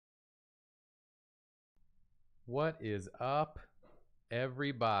What is up,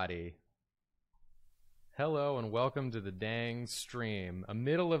 everybody? Hello and welcome to the dang stream. A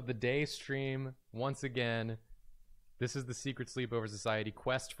middle of the day stream once again. This is the Secret Sleepover Society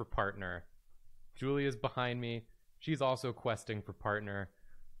quest for partner. Julia's behind me. She's also questing for partner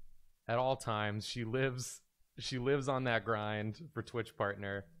at all times. She lives on that grind for Twitch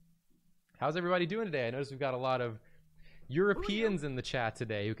partner. How's everybody doing today? I notice we've got a lot of Europeans in the chat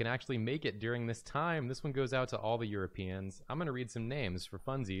today who can actually make it during this time. This one goes out to all the Europeans. I'm going to read some names for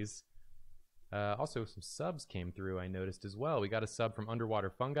funsies. Also, some subs came through, I noticed as well. We got a sub from Underwater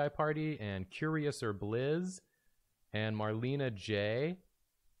Fungi Party and Curious or Blizz and Marlena J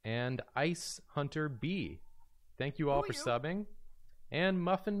and Ice Hunter B. Thank you all for subbing. And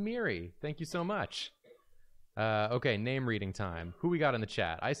Muffin Miri. Thank you so much. Okay, name reading time. Who we got in the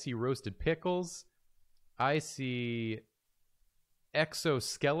chat? I see Roasted Pickles. I see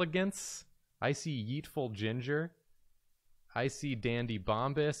Exoskelegants. I see Yeetful Ginger. I see Dandy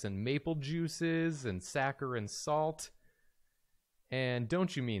Bombus and Maple Juices and Saccharine and Salt. And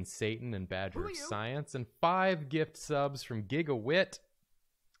Don't You Mean Satan and Badger of Science. And 5 gift subs from Gigawit.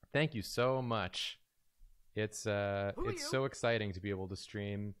 Thank you so much. It's so exciting to be able to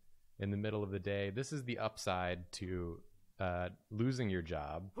stream in the middle of the day. This is the upside to losing your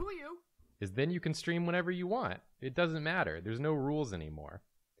job. Who are you? Is then you can stream whenever you want. It doesn't matter. There's no rules anymore.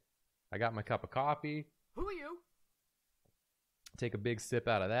 I got my cup of coffee. Who are you? Take a big sip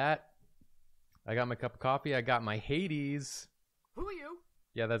out of that. I got my cup of coffee. I got my Hades. Who are you?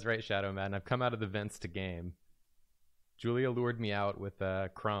 Yeah, that's right, Shadow Man. I've come out of the vents to game. Julia lured me out with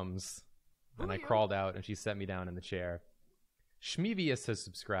crumbs. And I crawled out and she set me down in the chair. Schmevius has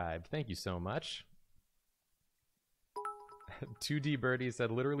subscribed. Thank you so much. 2D Birdie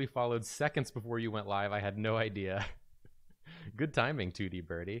said, literally followed seconds before you went live. I had no idea. Good timing, 2D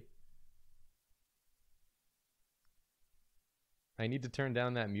Birdie. I need to turn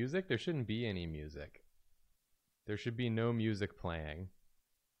down that music? There shouldn't be any music. There should be no music playing.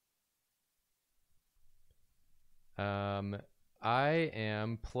 I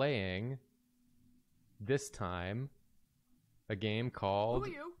am playing, this time, a game called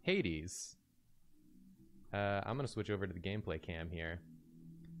Hades. I'm going to switch over to the gameplay cam here.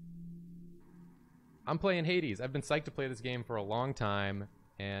 I'm playing Hades. I've been psyched to play this game for a long time,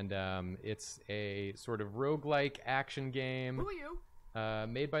 and it's a sort of roguelike action game. Who are you?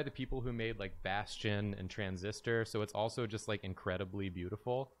 Made by the people who made like Bastion and Transistor, so it's also just like incredibly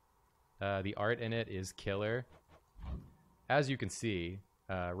beautiful. The art in it is killer. As you can see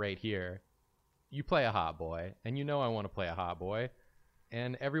right here, you play a hot boy, and you know I want to play a hot boy,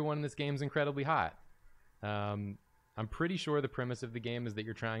 and everyone in this game's incredibly hot. I'm pretty sure the premise of the game is that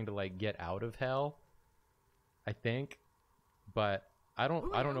you're trying to like get out of hell, I think, but I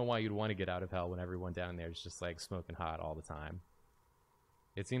don't know why you'd want to get out of hell when everyone down there is just like smoking hot all the time.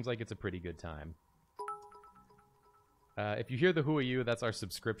 It seems like it's a pretty good time. If you hear the who are you, that's our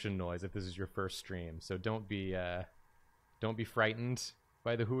subscription noise if this is your first stream, so don't be frightened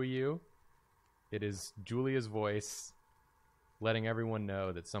by the who are you. It is Julia's voice letting everyone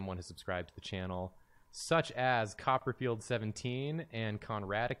know that someone has subscribed to the channel, such as Copperfield17 and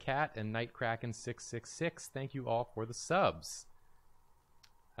Conradicat and Nightkraken666. Thank you all for the subs.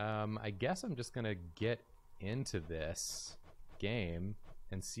 I guess I'm just gonna get into this game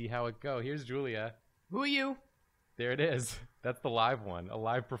and see how it goes. Here's Julia. Who are you? There it is. That's the live one. A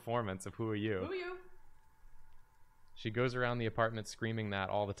live performance of Who Are You? Who are you? She goes around the apartment screaming that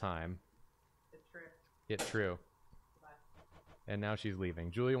all the time. It's true. It's true. Bye. And now she's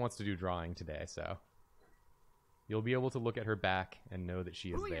leaving. Julia wants to do drawing today, so you'll be able to look at her back and know that she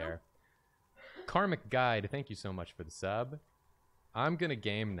is there. Karmic Guide, thank you so much for the sub. I'm gonna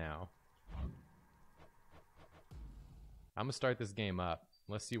game now. I'm gonna start this game up.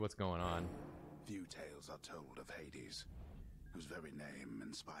 Let's see what's going on. Few tales are told of Hades, whose very name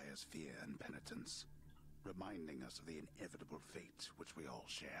inspires fear and penitence, reminding us of the inevitable fate which we all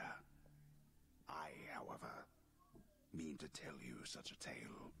share. I, however, mean to tell you such a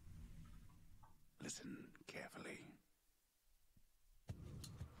tale. Listen carefully.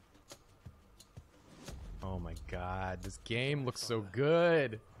 Oh my god, this game looks so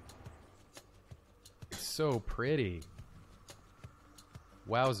good. It's so pretty.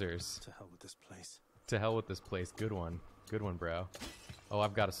 Wowzers. To hell with this place. To hell with this place. Good one. Good one, bro. Oh,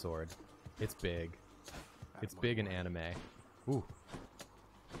 I've got a sword. It's big. It's big in anime. Ooh.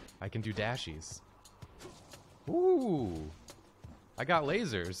 I can do dashies. Ooh. I got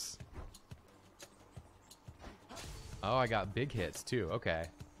lasers. Oh, I got big hits too. Okay.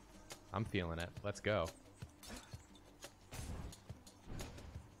 I'm feeling it. Let's go.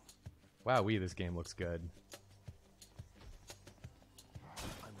 Wow, this game looks good.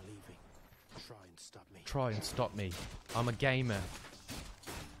 try and stop me. I'm a gamer.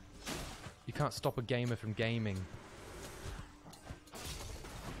 You can't stop a gamer from gaming.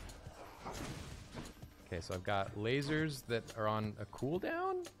 Okay, so I've got lasers that are on a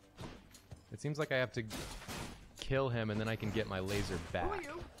cooldown? It seems like I have to kill him and then I can get my laser back.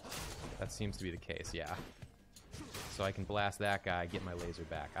 That seems to be the case, yeah. So I can blast that guy, get my laser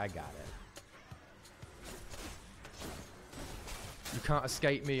back. I got it. You can't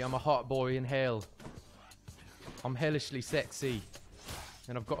escape me. I'm a hot boy in hell. I'm hellishly sexy.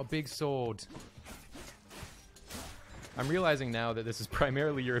 And I've got a big sword. I'm realizing now that this is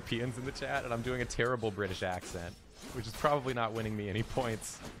primarily Europeans in the chat, and I'm doing a terrible British accent, which is probably not winning me any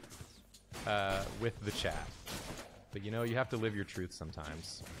points with the chat. But you know, you have to live your truth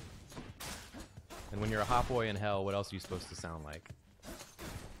sometimes. And when you're a hot boy in hell, what else are you supposed to sound like?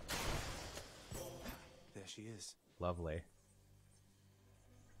 There she is. Lovely.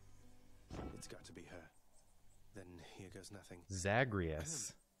 It's got to be her. Then here goes nothing.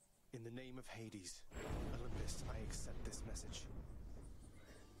 Zagreus. In the name of Hades, Olympus, I accept this message.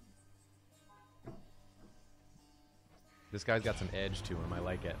 This guy's got some edge to him. I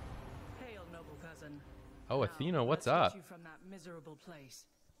like it. Hail, noble cousin. Oh, Athena, what's let's up? get you from that miserable place.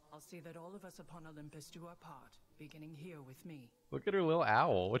 I'll see that all of us upon Olympus do our part, beginning here with me. Look at her little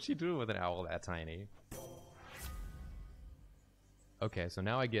owl. What's she doing with an owl that tiny? Okay, so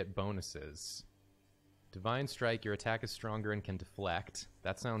now I get bonuses. Divine Strike, your attack is stronger and can deflect.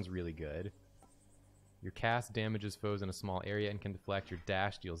 That sounds really good. Your cast damages foes in a small area and can deflect. Your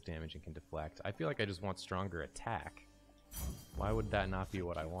dash deals damage and can deflect. I feel like I just want stronger attack. Why would that not be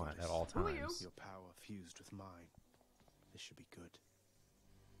what I want at all times? Your power fused with mine. This should be good.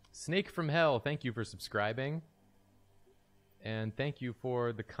 Snake from Hell, thank you for subscribing. And thank you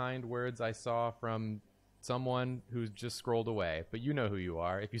for the kind words I saw from someone who's just scrolled away. But you know who you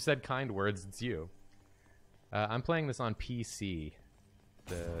are. If you said kind words, it's you. I'm playing this on PC,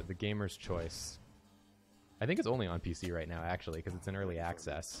 the gamer's choice. I think it's only on PC right now, actually, because it's in early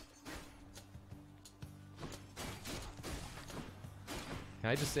access. Can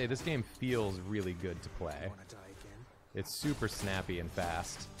I just say, this game feels really good to play. Wanna die again? It's super snappy and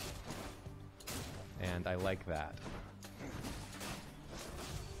fast. And I like that.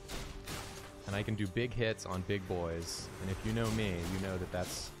 And I can do big hits on big boys. And if you know me, you know that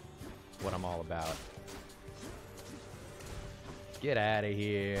that's what I'm all about. Get out of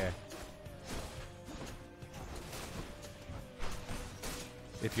here.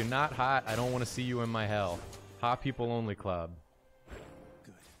 If you're not hot, I don't want to see you in my hell. Hot people only club.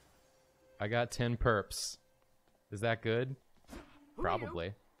 Good. I got 10 perps. Is that good?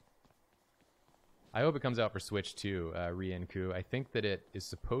 Probably. I hope it comes out for Switch too, Rienku. I think that it is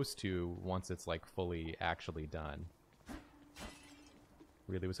supposed to once it's like fully actually done.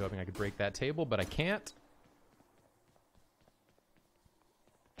 Really was hoping I could break that table, but I can't.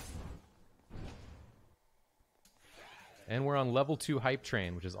 And we're on level 2 hype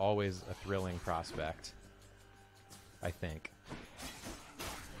train, which is always a thrilling prospect. I think.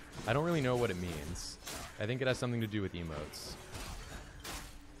 I don't really know what it means. I think it has something to do with emotes.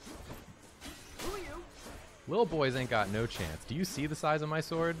 Who are you? Little boys ain't got no chance. Do you see the size of my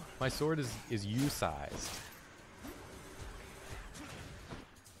sword? My sword is you-sized.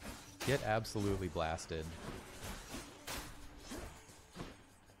 Get absolutely blasted.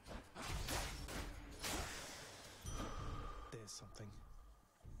 There's something.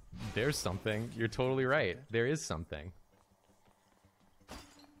 There's something. You're totally right. There is something.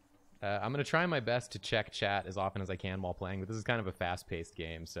 I'm going to try my best to check chat as often as I can while playing, but this is kind of a fast-paced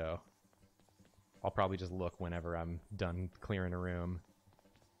game, so I'll probably just look whenever I'm done clearing a room.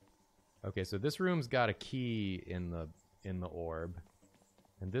 Okay, so this room's got a key in the orb,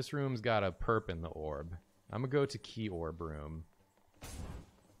 and this room's got a perp in the orb. I'm going to go to key orb room.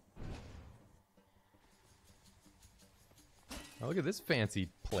 Oh, look at this fancy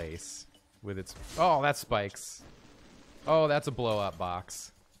place with its... Oh, that's spikes. Oh, that's a blow-up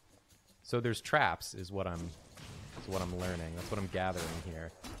box. So there's traps, is what I'm learning. That's what I'm gathering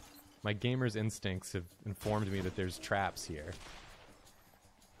here. My gamer's instincts have informed me that there's traps here.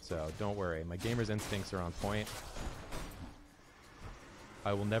 So don't worry, my gamer's instincts are on point.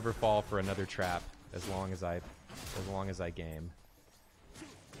 I will never fall for another trap as long as I game.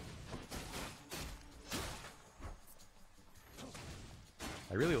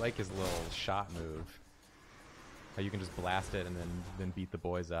 I really like his little shot move. How you can just blast it and then beat the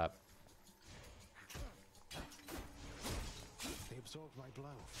boys up. They absorbed my blow.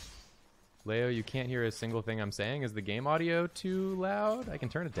 Leo, you can't hear a single thing I'm saying. Is the game audio too loud? I can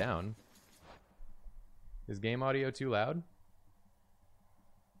turn it down. Is game audio too loud?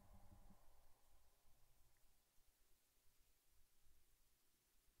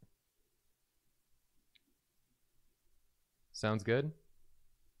 Sounds good?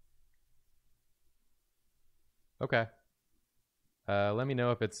 Okay. Let me know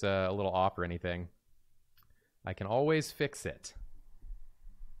if it's a little off or anything. I can always fix it.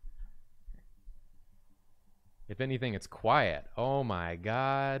 If anything, it's quiet. Oh my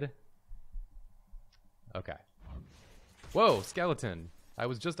god. Okay. Whoa, skeleton. I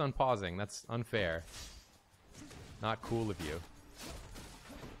was just unpausing. That's unfair. Not cool of you.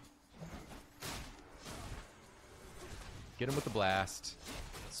 Get him with the blast.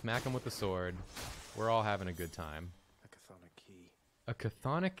 Smack him with the sword. We're all having a good time. A chthonic key. A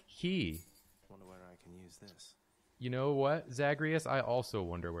chthonic key. Wonder where I can use this. You know what, Zagreus? I also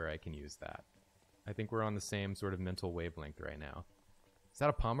wonder where I can use that. I think we're on the same sort of mental wavelength right now. Is that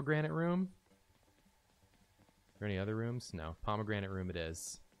a pomegranate room? Are there any other rooms? No. Pomegranate room it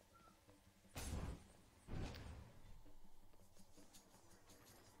is.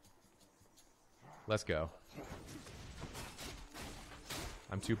 Let's go.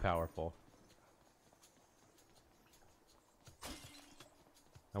 I'm too powerful.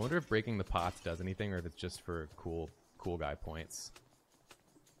 I wonder if breaking the pots does anything or if it's just for cool guy points.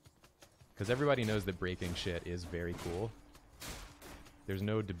 Because everybody knows that breaking shit is very cool. There's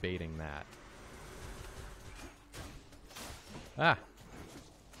no debating that. Ah!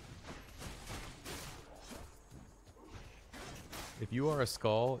 If you are a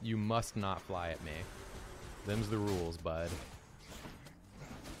skull, you must not fly at me. Them's the rules, bud.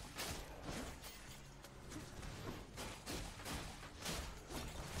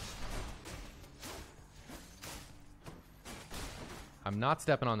 I'm not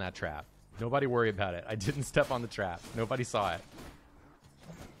stepping on that trap. Nobody worry about it. I didn't step on the trap. Nobody saw it.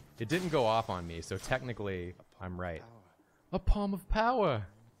 It didn't go off on me, so technically, I'm right. A palm of power!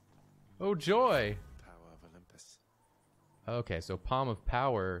 Oh joy! Power of Olympus. Okay, so palm of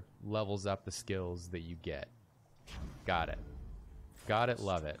power levels up the skills that you get. Got it. Got it,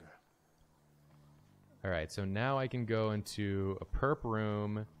 love it. Alright, so now I can go into a perp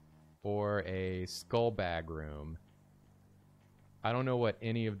room or a skull bag room. I don't know what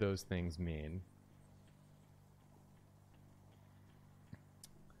any of those things mean.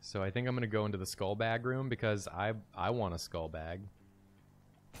 So I think I'm going to go into the skull bag room because I want a skull bag.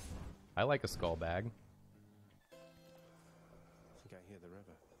 I like a skull bag. I think I hear the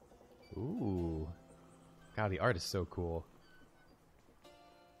river. Ooh. God, the art is so cool.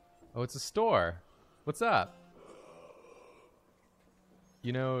 Oh, it's a store. What's up?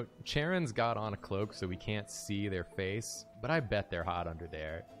 You know, Charon's got on a cloak so we can't see their face, but I bet they're hot under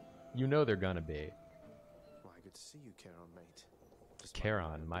there. You know they're gonna be. Why, good to see you, Charon, mate. Just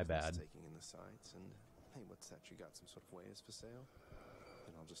Charon, my bad. Taking in the sights and hey, what's that? You got some sort of wares for sale?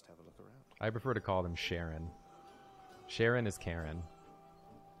 Then I'll just have a look around. I prefer to call them Sharon. Sharon is Karen.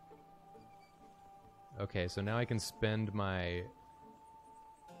 Okay, so now I can spend my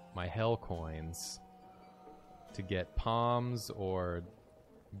hell coins to get palms or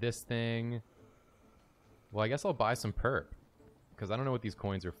this thing. Well, I guess I'll buy some perp because I don't know what these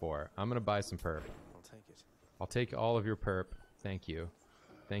coins are for. I'm gonna buy some perp. I'll take it. I'll take all of your perp. Thank you.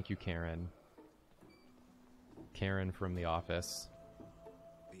 Thank you, Karen. Karen from the office.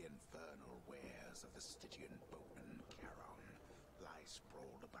 The infernal wares of the Stygian boatman Charon lie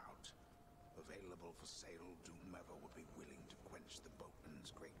sprawled about, available for sale to whomever would be willing to quench the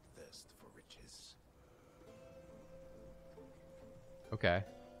boatman's great thirst for riches. Okay.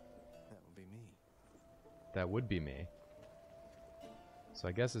 That would be me. That would be me. So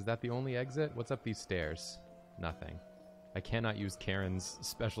I guess, is that the only exit? What's up these stairs? Nothing. I cannot use Karen's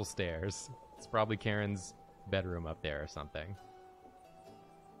special stairs. It's probably Karen's bedroom up there or something.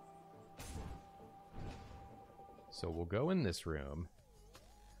 So we'll go in this room.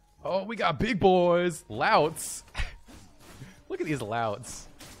 Oh, we got big boys! Louts! Look at these louts.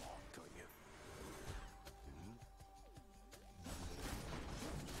 Got you.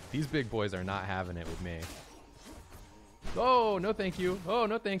 These big boys are not having it with me. Oh, no thank you. Oh,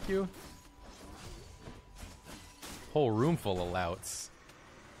 no thank you. Whole room full of louts.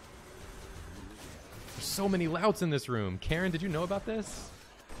 There's so many louts in this room. Karen, did you know about this?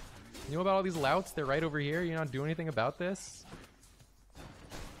 You know about all these louts? They're right over here. You're not doing anything about this?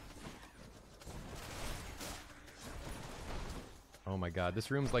 Oh my god,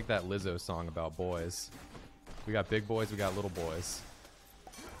 this room's like that Lizzo song about boys. We got big boys, we got little boys.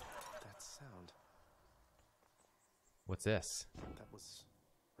 That sound. What's this? That was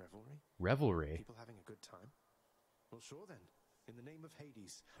revelry? Revelry. People having a good time? Well, sure then. In the name of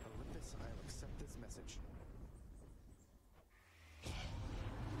Hades, Olympus, I'll accept this message. Hey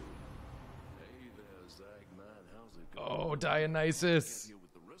there, Zagman. How's it going? Oh, Dionysus. Get here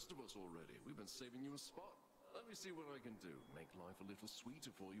with the rest of us already. We've been saving you a spot. Let me see what I can do. Make life a little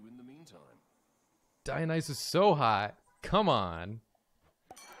sweeter for you in the meantime. Dionysus is so hot. Come on.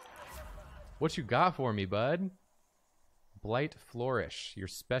 What you got for me, bud? Blight Flourish. Your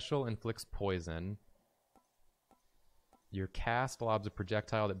special inflicts poison. Your cast lobs a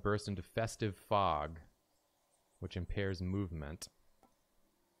projectile that bursts into festive fog, which impairs movement.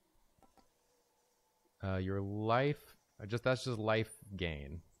 Your life... that's just life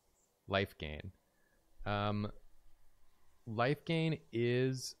gain. Life gain. Life gain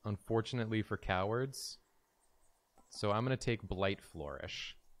is, unfortunately, for cowards. So I'm going to take Blight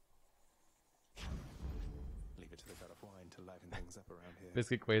Flourish. Leave it to the god of wine to liven things up around here.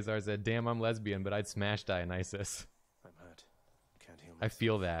 Biscuit Quasar said, damn, I'm lesbian, but I'd smash Dionysus. I'm hurt. Can't heal I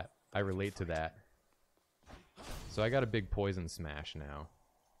feel that. I relate to that. So I got a big poison smash now.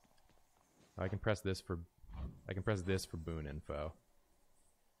 I can press this for boon info.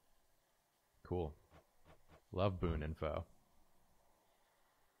 Cool. Love boon info.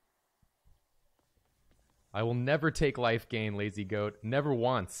 I will never take life gain, lazy goat. Never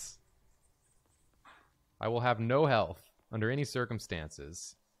once. I will have no health under any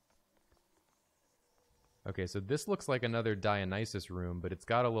circumstances. Okay, so this looks like another Dionysus room, but it's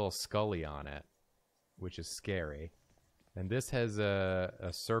got a little Scully on it, which is scary. And this has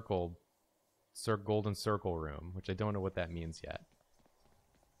a golden circle room, which I don't know what that means yet.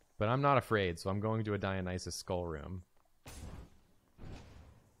 But I'm not afraid, so I'm going to a Dionysus skull room.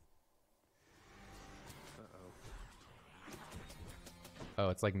 Oh,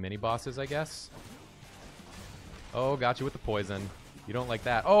 it's like mini bosses, I guess. Oh, got you with the poison. You don't like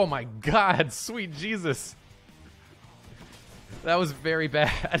that. Oh my god, sweet Jesus. That was very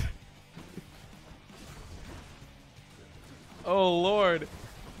bad. Oh, Lord.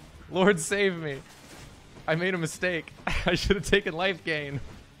 Lord, save me. I made a mistake. I should have taken life gain.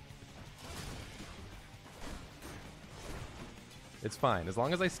 It's fine. As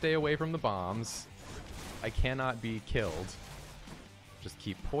long as I stay away from the bombs, I cannot be killed. Just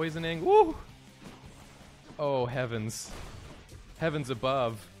keep poisoning. Woo! Oh, heavens. Heavens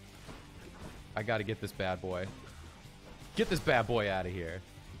above. I gotta get this bad boy. Get this bad boy out of here.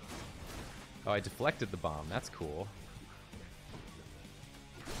 Oh, I deflected the bomb. That's cool.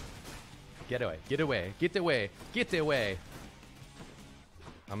 Get away. Get away. Get away. Get away.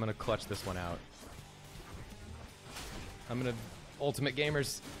 I'm gonna clutch this one out. I'm gonna... Ultimate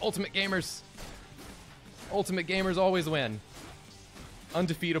gamers. Ultimate gamers. Ultimate gamers always win.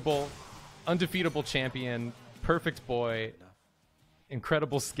 Undefeatable. Undefeatable champion. Perfect boy.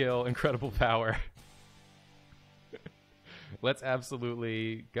 Incredible skill. Incredible power. Let's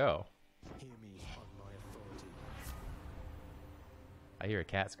absolutely go. Hear me on my authority. I hear a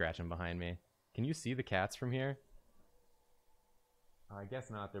cat scratching behind me. Can you see the cats from here? I guess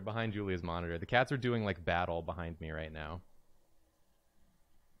not. They're behind Julia's monitor. The cats are doing like battle behind me right now.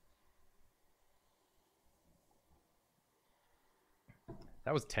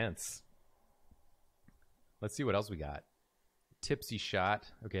 That was tense. Let's see what else we got. Tipsy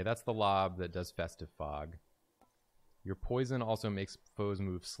shot. Okay, that's the lob that does festive fog. Your poison also makes foes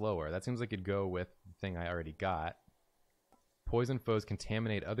move slower. That seems like it'd go with the thing I already got. Poison foes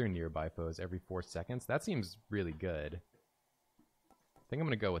contaminate other nearby foes every 4 seconds. That seems really good. I think I'm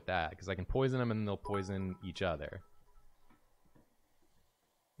going to go with that, because I can poison them and they'll poison each other.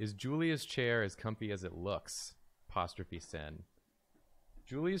 Is Julia's chair as comfy as it looks? Apostrophe sin.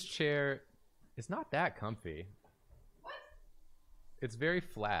 Julia's chair is not that comfy. What? It's very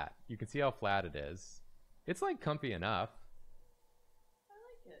flat. You can see how flat it is. It's like comfy enough. I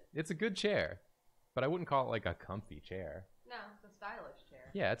like it. It's a good chair, but I wouldn't call it like a comfy chair. No, it's a stylish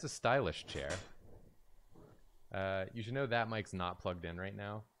chair. Yeah, it's a stylish chair. You should know that mic's not plugged in right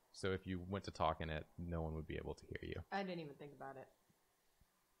now, so if you went to talk in it, no one would be able to hear you. I didn't even think about it.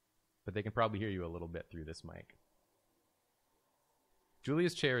 But they can probably hear you a little bit through this mic.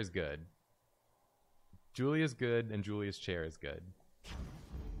 Julia's chair is good. Julia's good, and Julia's chair is good.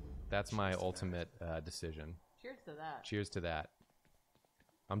 That's my ultimate decision. Cheers to that. Cheers to that.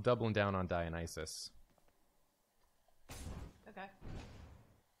 I'm doubling down on Dionysus. Okay.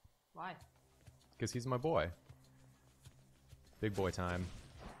 Why? Because he's my boy. Big boy time.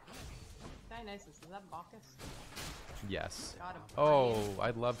 Dionysus, is that Bacchus? Yes. God of Oh,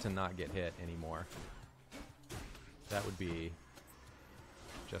 I'd love to not get hit anymore. That would be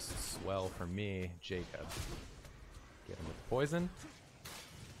just swell for me, Jacob. Get him with the poison.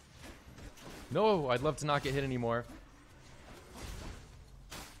 No, I'd love to not get hit anymore.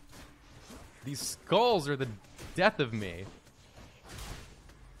 These skulls are the death of me.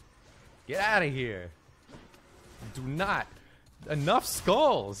 Get out of here. Do not. Enough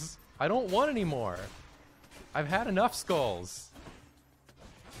skulls. I don't want any more. I've had enough skulls.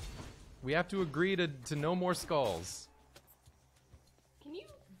 We have to agree to no more skulls. Can you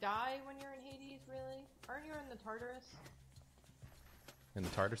die when you're in Hades, really? Aren't you in the Tartarus? In the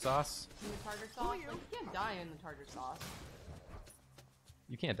tartar sauce? In the tartar sauce? Like, you can't die in the tartar sauce.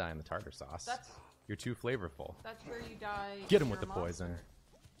 You can't die in the tartar sauce. That's You're too flavorful. that's where you die. Get him you're with the a poison. monster.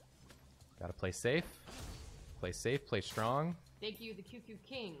 Gotta play safe. Play safe, play strong. Thank you, the QQ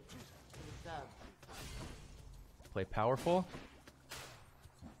King, for the sub. Play powerful.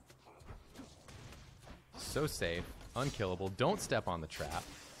 So safe. Unkillable. Don't step on the trap.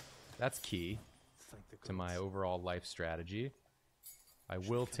 That's key Thank the to my gods. overall life strategy. I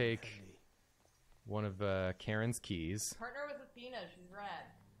will take one of Karen's keys. Partner with Athena, she's rad.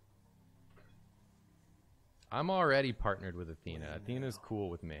 I'm already partnered with Athena. Athena's cool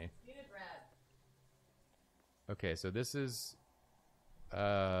with me. Athena's rad. Okay, so this is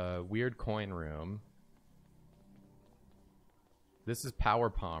weird coin room. This is power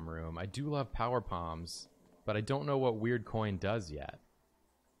palm room. I do love power palms, but I don't know what weird coin does yet.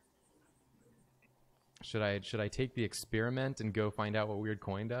 Should I take the experiment and go find out what weird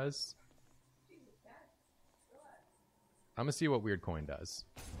coin does? I'm gonna see what weird coin does.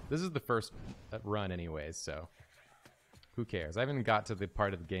 This is the first run anyways, so who cares? I haven't even got to the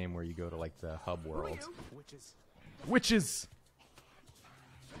part of the game where you go to like the hub world. Witches. Witches!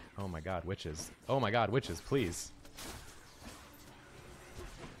 Oh my god, witches. Oh my god, witches, please.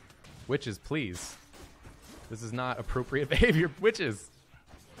 Witches, please. This is not appropriate behavior. Witches!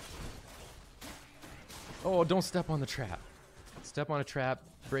 Oh, don't step on the trap. Step on a trap,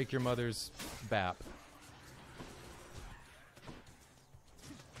 break your mother's bap.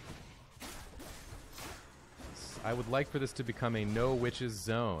 I would like for this to become a no witches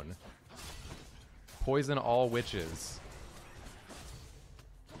zone. Poison all witches.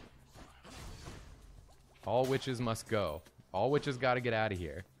 All witches must go. All witches gotta get out of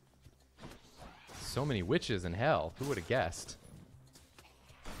here. So many witches in hell. Who would have guessed?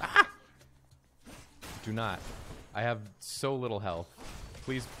 Ah! Do not. I have so little health.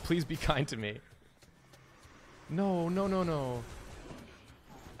 Please, please be kind to me. No, no, no, no.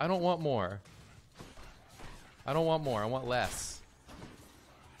 I don't want more. I don't want more. I want less.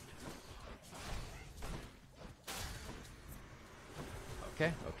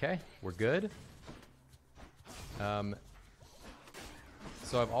 Okay, okay. We're good. So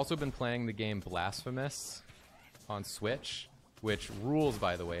I've also been playing the game Blasphemous on Switch, which rules,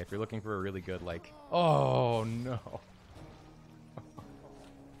 by the way, if you're looking for a really good, like... Oh, no.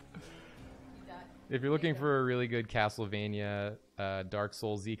 If you're looking for a really good Castlevania, Dark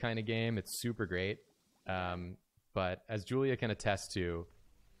Souls-y kind of game, it's super great. But as Julia can attest to,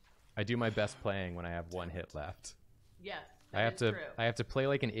 I do my best playing when I have one hit left. Yes, I have that is to true. I have to play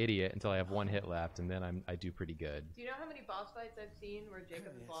like an idiot until I have one hit left, and then I do pretty good. Do you know how many boss fights I've seen where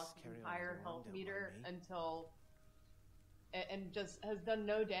Jacob has Yes, lost his carry on, entire go on, health don't meter mind me. until and just has done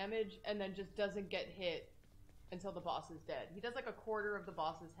no damage and then just doesn't get hit until the boss is dead. He does like a quarter of the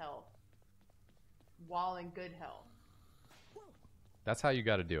boss's health while in good health. That's how you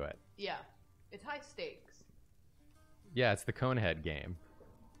got to do it. Yeah, it's high stakes. Yeah, it's the Conehead game.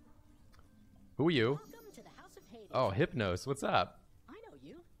 Who are you? Welcome to the House of Hades. Oh, Hypnos, what's up? I know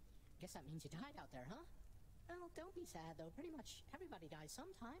you. Guess that means you died out there, huh? Well, don't be sad, though. Pretty much everybody dies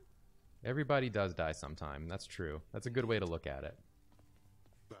sometime. Everybody does die sometime. That's true. That's a good way to look at it.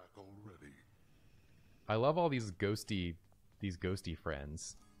 Back already. I love all these ghosty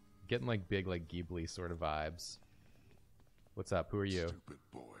friends. Getting like big like Ghibli sort of vibes. What's up? Who are you? Stupid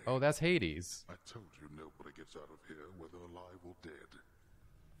boy. Oh, that's Hades. I told you nobody gets out of here, whether alive or dead.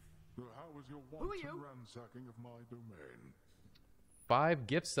 So how was your wanton ransacking of my domain? 5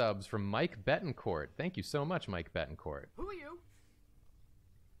 gift subs from Mike Betancourt. Thank you so much, Mike Betancourt. Who are you?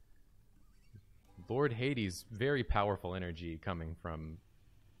 Lord Hades, very powerful energy coming from,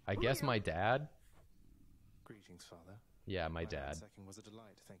 I guess, my dad. Greetings, Father. Yeah, my dad. ransacking was a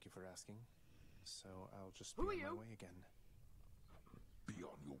delight. Thank you for asking. So I'll just be on my way again. Be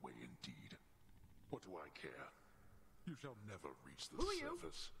on your way indeed. What do I care? You shall never reach the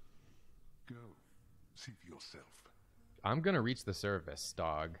surface. Go. See for yourself. I'm gonna reach the surface,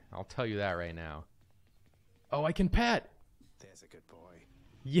 dog. I'll tell you that right now. Oh, I can pet! There's a good boy.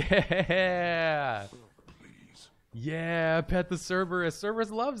 Yeah! Please. Yeah, pet the Cerberus. Cerberus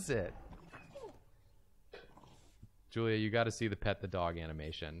loves it. Julia, you gotta see the pet the dog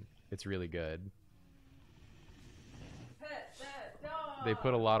animation. It's really good. Pet that dog! They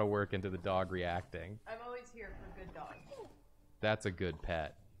put a lot of work into the dog reacting. I'm always here for good dogs. That's a good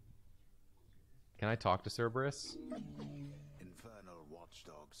pet. Can I talk to Cerberus? Infernal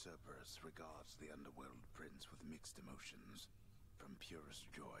watchdog Cerberus regards the underworld prince with mixed emotions, from purest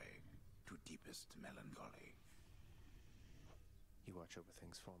joy to deepest melancholy. You watch over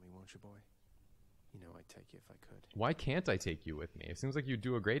things for me, won't you, boy? You know I'd take you if I could. Why can't I take you with me? It seems like you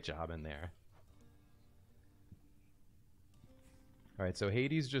do a great job in there. Alright, so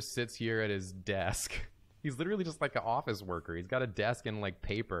Hades just sits here at his desk. He's literally just like an office worker. He's got a desk and like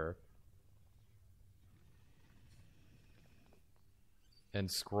paper. And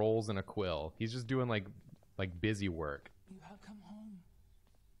scrolls and a quill. He's just doing like busy work. You have come home.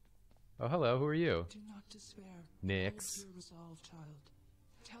 Oh, hello. Who are you? Do not despair. Nyx. Hold your resolve, child.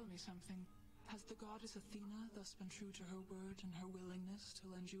 Tell me something. Has the goddess Athena thus been true to her word and her willingness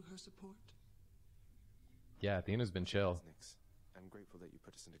to lend you her support? Yeah, Athena's been chill. Nyx, I'm grateful that you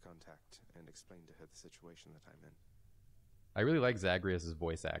put us into contact and explained to her the situation that I'm in. I really like Zagreus'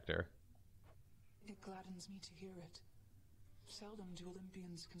 voice actor. It gladdens me to hear it. Seldom do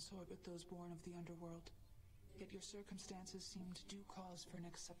Olympians consort with those born of the underworld, yet your circumstances seemed due cause for an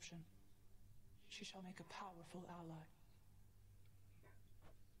exception. She shall make a powerful ally.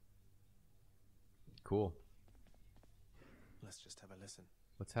 Cool. Let's just have a listen.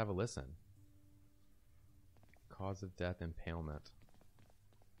 Let's have a listen. Cause of death, impalement.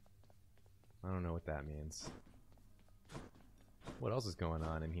 I don't know what that means. What else is going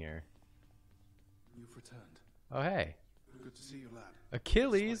on in here? You've returned. Oh, hey. Good to see you, lad.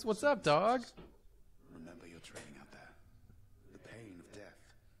 Achilles, what's up, dog? Remember your training out there. The pain of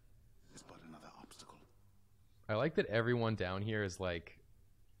death is but another obstacle. I like that everyone down here is like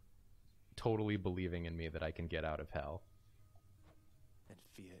totally believing in me that I can get out of hell. And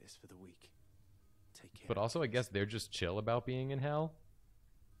fear is for the weak. Take care. But also, I guess they're just chill about being in hell.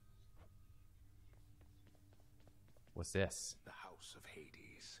 What's this? The House of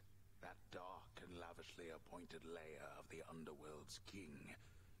Hades, that dark and lavishly appointed lair of the underworld's king,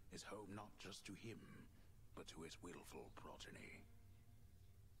 is home not just to him, but to his willful progeny.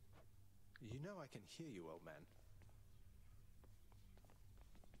 You know I can hear you, old man.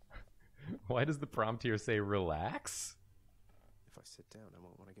 Why does the prompt here say relax? If I sit down, I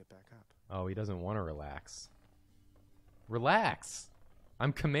won't want to get back up. Oh, he doesn't want to relax. Relax!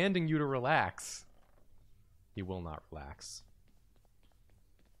 I'm commanding you to relax. He will not relax.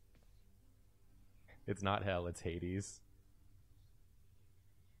 It's not hell, it's Hades.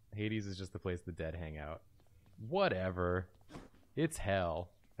 Hades is just the place the dead hang out. Whatever. It's hell.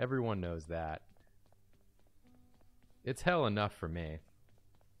 Everyone knows that. It's hell enough for me.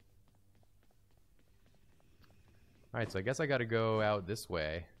 Alright, so I guess I gotta go out this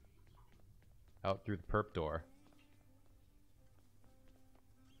way. Out through the perp door.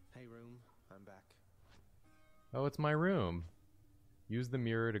 Hey, room. I'm back. Oh, it's my room. Use the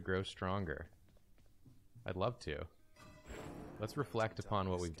mirror to grow stronger. I'd love to. Let's reflect upon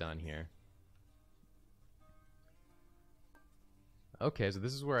what we've done here. Okay, so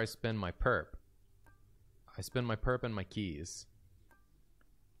this is where I spend my perp. I spend my perp and my keys.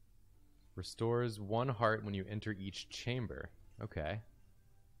 Restores 1 heart when you enter each chamber. Okay.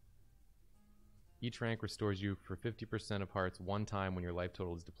 Each rank restores you for 50% of hearts 1 time when your life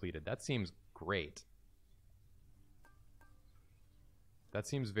total is depleted. That seems great. That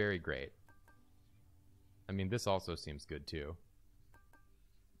seems very great. I mean, this also seems good too.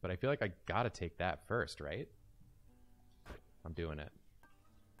 But I feel like I gotta take that first, right? I'm doing it.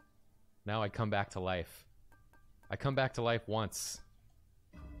 Now I come back to life. I come back to life once.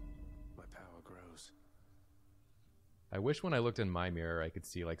 My power grows. I wish when I looked in my mirror I could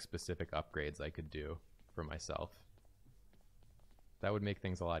see like specific upgrades I could do for myself. That would make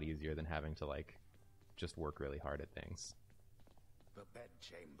things a lot easier than having to like just work really hard at things. The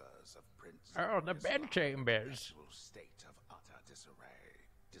bedchambers of Prince. Oh, the bedchambers. State of utter disarray,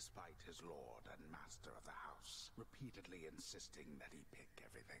 despite his lord and master of the house repeatedly insisting that he pick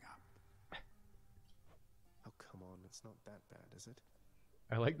everything up. Oh, come on. It's not that bad, is it?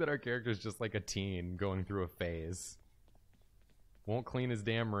 I like that our character's just like a teen going through a phase. Won't clean his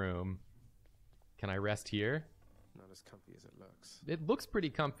damn room. Can I rest here? Not as comfy as it looks. It looks pretty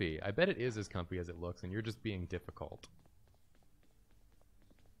comfy. I bet it is as comfy as it looks, and you're just being difficult.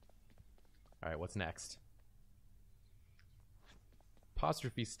 Alright, what's next?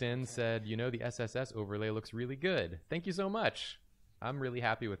 Apostrophe Stin said, you know, the SSS overlay looks really good. Thank you so much. I'm really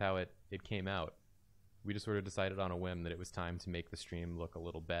happy with how it came out. We just sort of decided on a whim that it was time to make the stream look a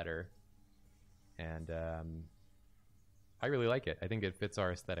little better. And I really like it. I think it fits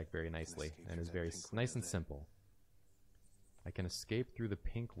our aesthetic very nicely and is very nice and simple. I can escape through the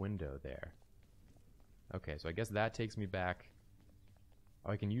pink window there. Okay, so I guess that takes me back.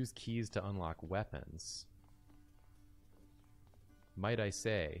 Oh, I can use keys to unlock weapons. Might I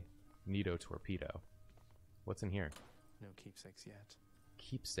say, Nito Torpedo. What's in here? No keepsakes yet.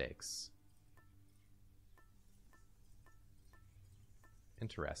 Keepsakes.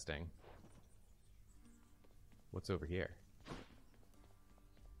 Interesting. What's over here?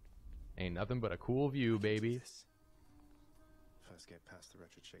 Ain't nothing but a cool view, baby. First get past the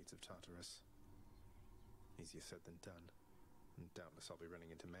wretched shades of Tartarus. Easier said than done. And doubtless I'll be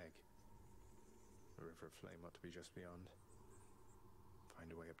running into Meg. A river of flame ought to be just beyond.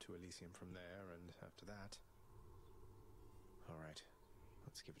 Find a way up to Elysium from there, and after that... Alright,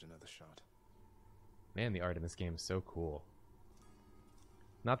 let's give it another shot. Man, the art in this game is so cool.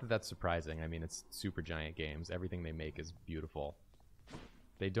 Not that that's surprising. I mean, it's Super Giant Games. Everything they make is beautiful.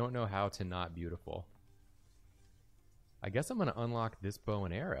 They don't know how to not beautiful. I guess I'm going to unlock this bow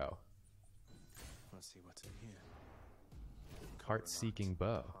and arrow. Let's see what's in here. Heart-seeking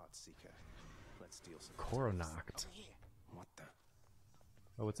bow. Heart-seeker. Let's deal some Coronacht. What the?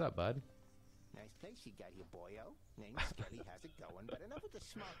 Oh, what's up, bud? Nice place you got here, boyo. Name Skelly has it going, but enough with the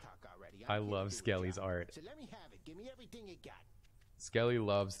small talk already. I love Skelly's art. So let me have it. Give me everything you got. Skelly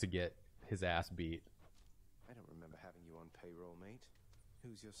loves to get his ass beat. I don't remember having you on payroll, mate.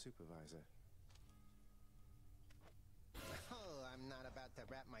 Who's your supervisor? Oh, I'm not about to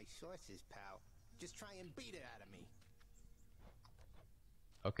wrap my sources, pal. Just try and beat it out of me.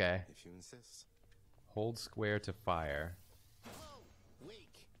 Okay. If you insist. Hold square to fire. Oh,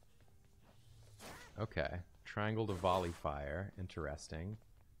 weak. Okay. Triangle to volley fire. Interesting.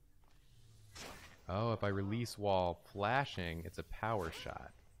 Oh, if I release while flashing, it's a power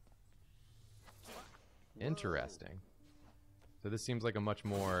shot. Interesting. So this seems like a much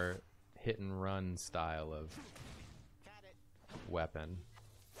more hit and run style of weapon.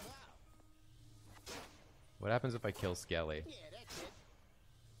 What happens if I kill Skelly? Yeah, that's it.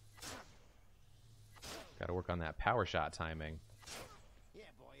 Gotta work on that power shot timing. Yeah,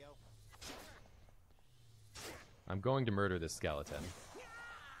 boyo. I'm going to murder this skeleton.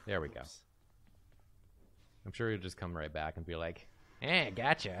 There we go. I'm sure he'll just come right back and be like,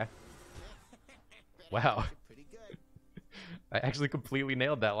 gotcha. Wow. Pretty good. I actually completely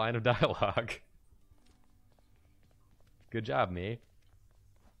nailed that line of dialogue. Good job, me.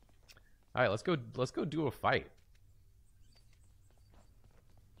 All right, let's go do a fight.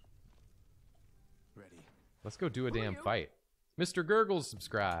 Ready. Let's go do a damn fight. Mr. Gurgles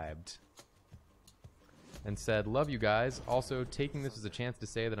subscribed and said, love you guys. Also, taking this as a chance to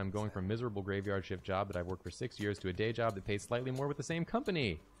say that I'm going from a miserable graveyard shift job that I've worked for 6 years to a day job that pays slightly more with the same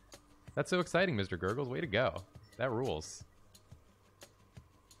company. That's so exciting, Mr. Gurgles. Way to go. That rules.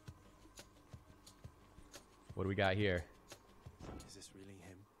 What do we got here? Is this really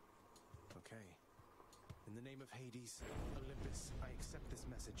him? Okay. In the name of Hades, Olympus, I accept this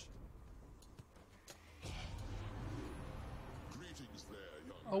message. Greetings there,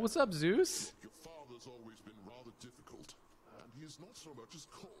 young Oh, what's up, Zeus? Your father's always been rather difficult, and he has not so much as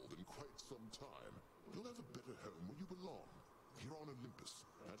called in quite some time. You'll have a better home where you belong, here on Olympus,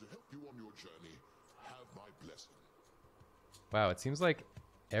 and to help you on your journey, have my blessing. Wow, it seems like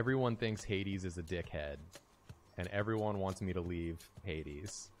everyone thinks Hades is a dickhead, and everyone wants me to leave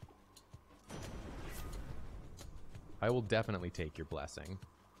Hades. I will definitely take your blessing.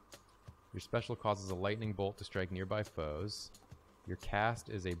 Your special causes a lightning bolt to strike nearby foes. Your cast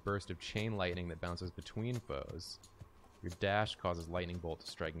is a burst of chain lightning that bounces between foes. Your dash causes lightning bolt to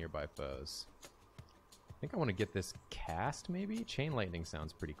strike nearby foes. I think I want to get this cast, maybe? Chain lightning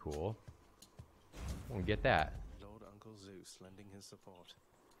sounds pretty cool. I want to get that. Lord Uncle Zeus lending his support.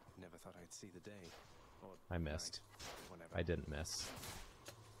 Never thought I'd see the day. Or I missed. night, whenever. I didn't miss.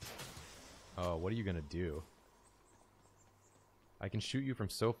 Oh, what are you going to do? I can shoot you from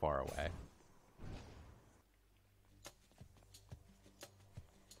so far away.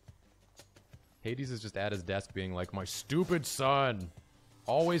 Hades is just at his desk being like, my stupid son!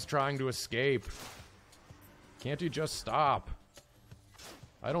 Always trying to escape. Can't he just stop?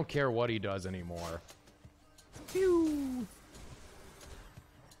 I don't care what he does anymore. Phew!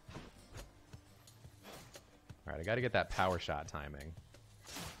 Alright, I gotta get that power shot timing.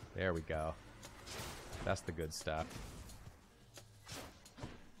 There we go. That's the good stuff.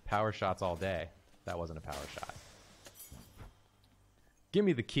 Power shots all day. That wasn't a power shot. Give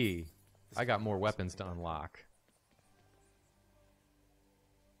me the key. I got more weapons to unlock.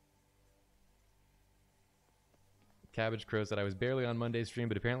 Cabbage Crow said I was barely on Monday's stream,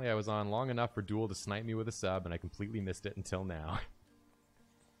 but apparently I was on long enough for Duel to snipe me with a sub, and I completely missed it until now.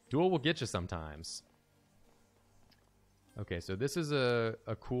 Duel will get you sometimes. Okay, so this is a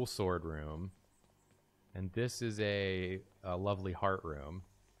cool sword room. And this is a lovely heart room.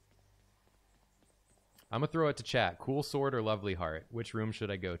 I'm going to throw it to chat. Cool sword or lovely heart? Which room should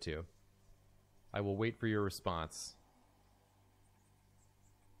I go to? I will wait for your response.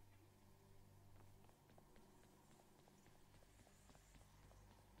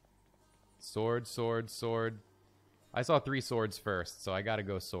 Sword, sword, sword. I saw 3 swords first, so I gotta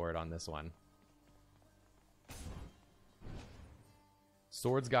go sword on this one.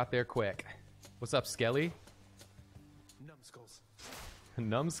 Swords got there quick. What's up, Skelly? Numbskulls.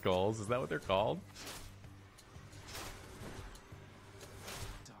 Numbskulls? Is that what they're called?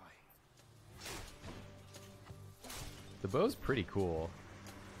 Die. The bow's pretty cool.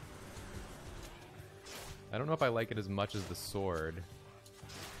 I don't know if I like it as much as the sword.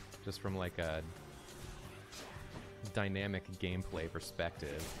 Just from like a dynamic gameplay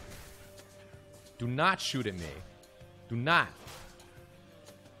perspective. Do not shoot at me. Do not.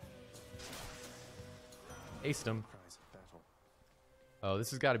 Aced him. Cries of battle. Oh, this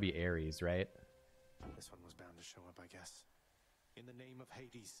has got to be Ares, right? This one was bound to show up, I guess. In the name of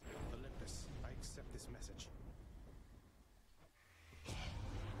Hades, Olympus, I accept this message.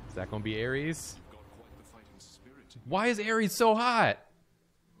 Is that going to be Ares? You've got quite the fighting spirit. Why is Ares so hot?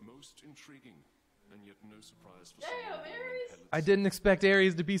 Most intriguing, and yet no surprise for Damn, someone born in Ares! Helen's I didn't expect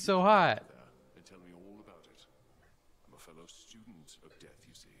Ares to be so hot. there, and tell me all about it. I'm a fellow student of death,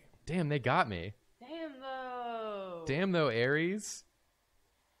 you see. Damn, they got me. Damn though. Damn though, Ares.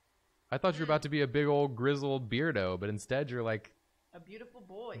 I thought you were about to be a big old grizzled beardo, but instead you're like A beautiful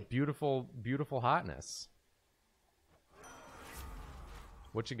boy. beautiful, beautiful hotness.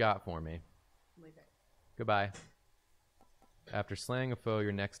 What you got for me? Leave it. Goodbye. After slaying a foe,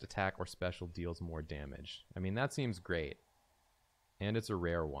 your next attack or special deals more damage. I mean, that seems great. And it's a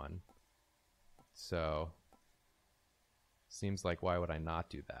rare one. So, seems like why would I not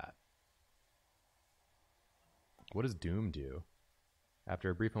do that? What does Doom do? After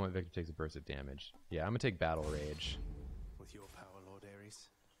a brief moment, victim takes a burst of damage. Yeah, I'm gonna take Battle Rage. With your power, Lord Ares,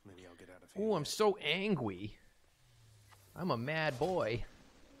 maybe I'll get out of here. Ooh, I'm so angry. I'm a mad boy.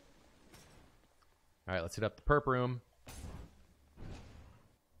 Alright, let's hit up the perp room.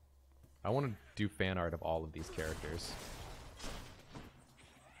 I want to do fan art of all of these characters.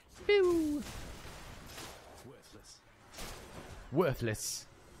 Pew! Worthless. Worthless.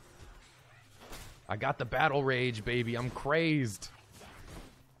 I got the battle rage, baby. I'm crazed.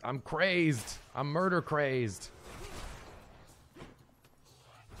 I'm crazed. I'm murder crazed.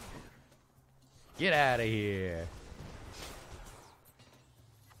 Get out of here.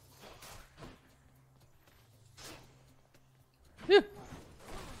 Phew.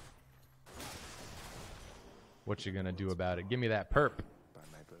 What you gonna do about it? Give me that perp. By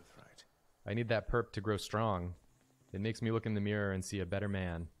my birthright. I need that perp to grow strong. It makes me look in the mirror and see a better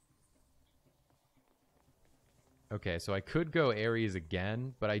man. Okay, so I could go Ares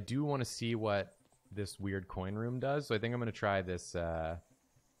again, but I do want to see what this weird coin room does. So I think I'm going to try this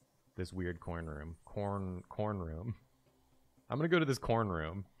this weird coin room. Corn room. I'm going to go to this corn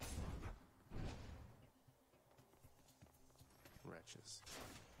room. Wretches.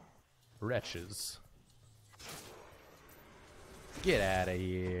 Wretches. Get out of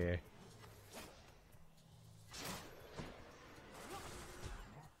here.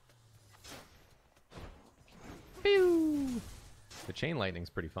 Pew! The chain lightning's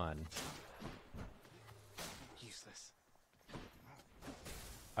pretty fun. Useless.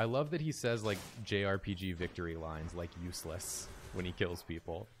 I love that he says like JRPG victory lines like useless when he kills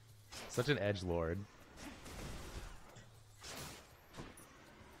people. Such an edgelord.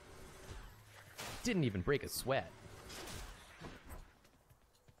 Didn't even break a sweat.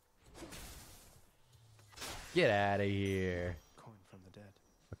 Get out of here. Coin from the dead.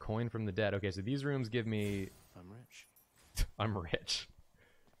 A coin from the dead. Okay, so these rooms give me... I'm rich. I'm rich.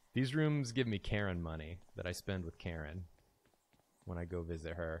 These rooms give me Karen money that I spend with Karen when I go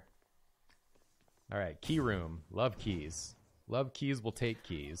visit her. Alright, key room. Love keys. Love keys will take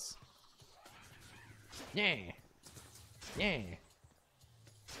keys. Yeah. Yeah.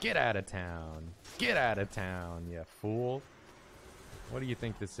 Get out of town. Get out of town, you fool. What do you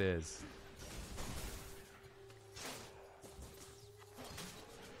think this is?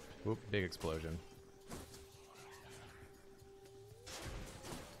 Whoop, big explosion.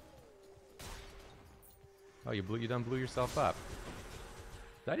 Oh, you done blew yourself up.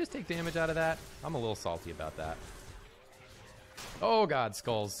 Did I just take damage out of that? I'm a little salty about that. Oh god,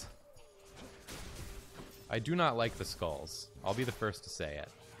 skulls. I do not like the skulls. I'll be the first to say it.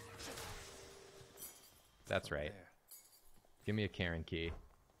 That's right. There. Give me a Karen key.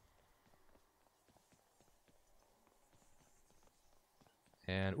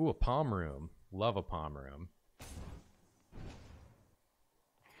 And, ooh, a palm room. Love a palm room.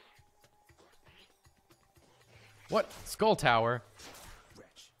 What? Skull Tower.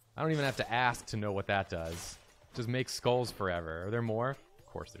 Wretch. I don't even have to ask to know what that does. Just make skulls forever. Are there more? Of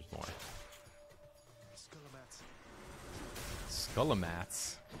course there's more.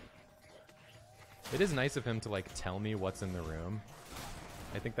 Skullamats. It is nice of him to, like, tell me what's in the room.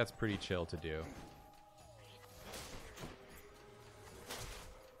 I think that's pretty chill to do.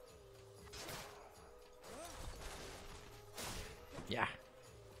 Yeah.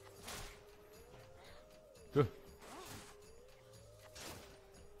 Ugh.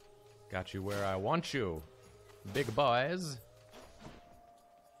 Got you where I want you, big boys.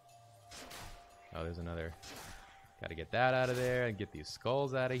 Oh, there's another. Gotta get that out of there and get these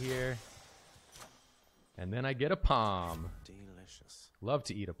skulls out of here. And then I get a palm. Delicious. Love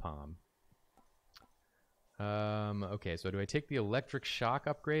to eat a palm. Okay, so do I take the electric shock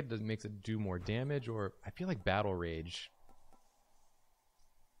upgrade? Does it makes it do more damage, or I feel like battle rage.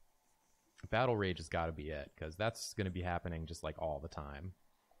 Battle rage has got to be it, because that's going to be happening just like all the time.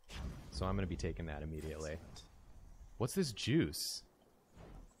 So I'm going to be taking that immediately. What's this juice?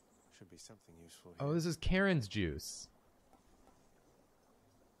 Should be something useful here. Oh, this is Karen's juice.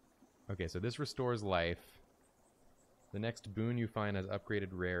 Okay, so this restores life. The next boon you find has upgraded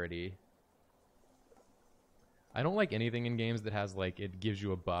rarity. I don't like anything in games that has, like, it gives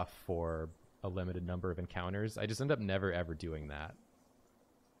you a buff for a limited number of encounters. I just end up never ever doing that.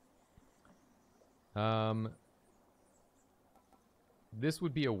 This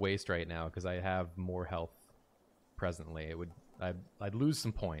would be a waste right now because I have more health presently. It would I'd lose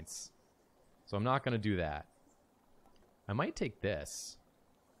some points. So I'm not going to do that. I might take this.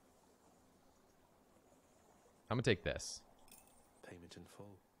 I'm going to take this. Payment in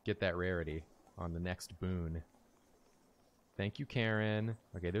full. Get that rarity on the next boon. Thank you, Karen.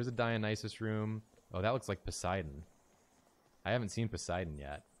 Okay, there's a Dionysus room. Oh, that looks like Poseidon. I haven't seen Poseidon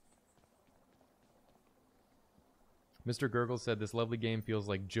yet. Mr. Gurgle said this lovely game feels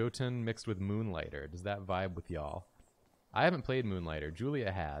like Jotun mixed with Moonlighter. Does that vibe with y'all? I haven't played Moonlighter.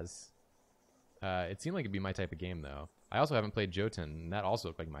 Julia has. It seemed like it'd be my type of game, though. I also haven't played Jotun, and that also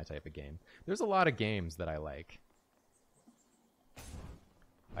looked like my type of game. There's a lot of games that I like.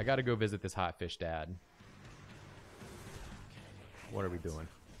 I gotta go visit this hot fish dad. What are we doing?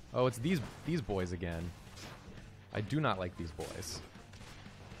 Oh, it's these boys again. I do not like these boys.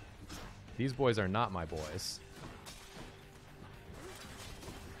 These boys are not my boys.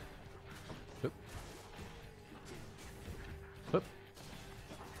 Hup. Hup.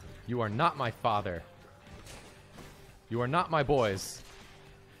 You are not my father. You are not my boys.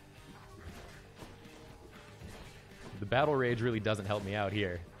 The battle rage really doesn't help me out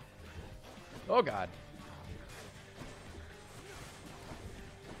here. Oh god.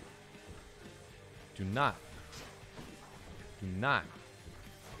 Do not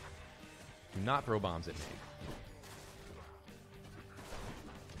throw bombs at me.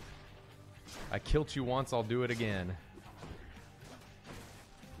 I killed you once, I'll do it again.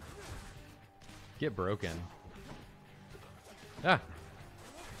 Get broken. Ah!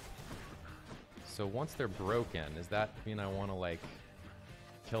 So once they're broken, does that mean I want to, like,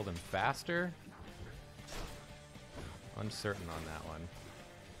 kill them faster? Uncertain on that one.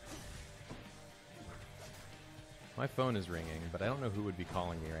 My phone is ringing, but I don't know who would be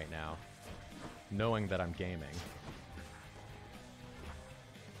calling me right now, knowing that I'm gaming.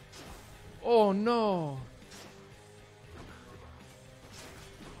 Oh no!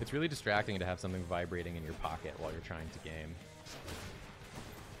 It's really distracting to have something vibrating in your pocket while you're trying to game.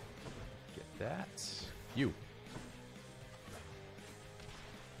 Get that. You.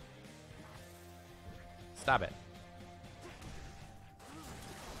 Stop it.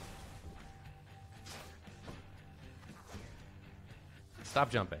 Stop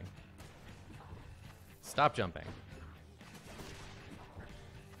jumping. Stop jumping.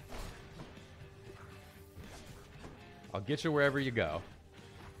 I'll get you wherever you go.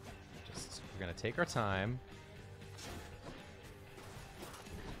 Just, we're gonna take our time.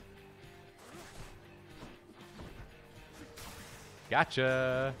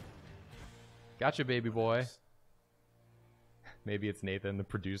 Gotcha. Gotcha, baby boy. Maybe it's Nathan, the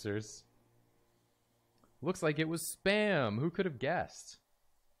producers. Looks like it was spam. Who could have guessed?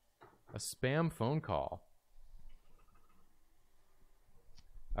 A spam phone call.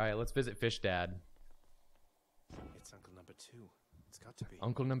 Alright, let's visit Fish Dad. It's Uncle Number 2. It's got to be.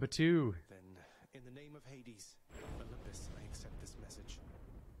 Uncle Number 2. Then, in the name of Hades, Olympus, I accept this message.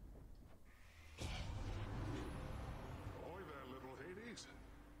 Ahoy there, little Hades.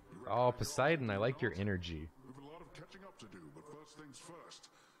 Oh, Poseidon, I like your energy. We've a lot of catching up to do, but first things first.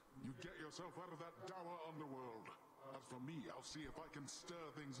 You get yourself out of that dour underworld. As for me, I'll see if I can stir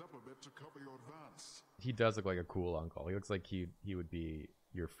things up a bit to cover your advance. He does look like a cool uncle. He looks like he would be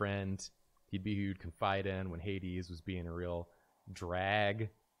your friend. He'd be who you'd confide in when Hades was being a real drag.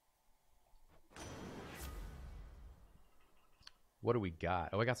 What do we got?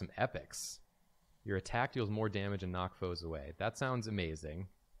 Oh, I got some epics. Your attack deals more damage and knock foes away. That sounds amazing.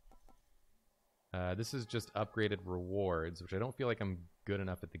 This is just upgraded rewards, which I don't feel like I'm good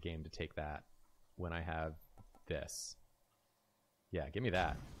enough at the game to take that when I have this. Yeah, give me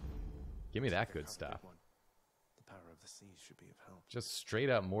that. Give me that good stuff. The power of the seas should be of help. Just straight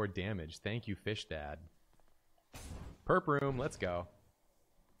up more damage. Thank you, Fish Dad. Perp room, let's go.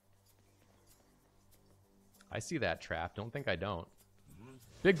 I see that trap. Don't think I don't.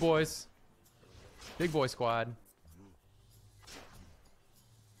 Big boys. Big boy squad.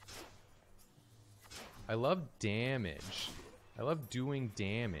 I love damage. I love doing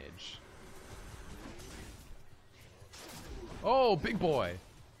damage. Oh, big boy.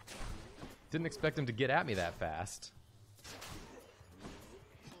 Didn't expect him to get at me that fast.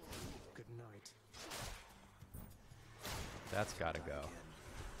 Good night. That's gotta go.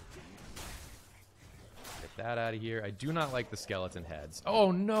 Get that out of here. I do not like the skeleton heads.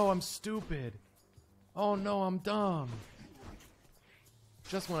 Oh no, I'm stupid. Oh no, I'm dumb.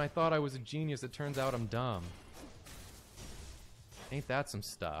 Just when I thought I was a genius, it turns out I'm dumb. Ain't that some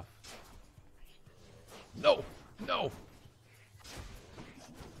stuff? No! No!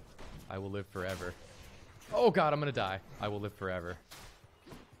 I will live forever. Oh god, I'm gonna die. I will live forever.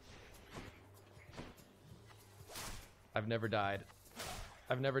 I've never died.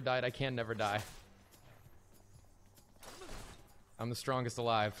 I've never died. I can never die. I'm the strongest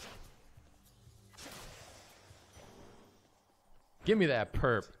alive. Give me that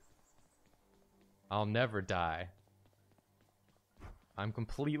perp. I'll never die. I'm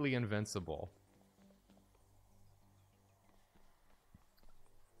completely invincible.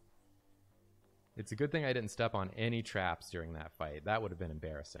 It's a good thing I didn't step on any traps during that fight. That would have been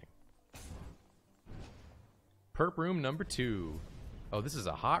embarrassing. Perp room number 2. Oh, this is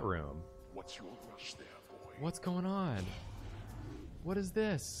a hot room. What's your rush there, boy? What's going on? What is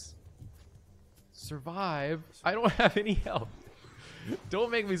this? Survive? I don't have any health.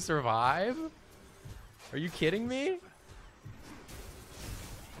 Don't make me survive. Are you kidding me?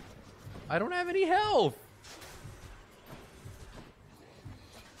 I don't have any health.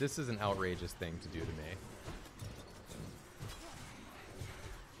 This is an outrageous thing to do to me.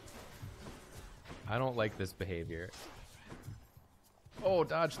 I don't like this behavior. Oh,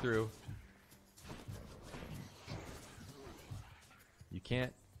 dodge through. You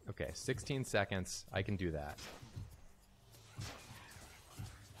can't. Okay, 16 seconds. I can do that.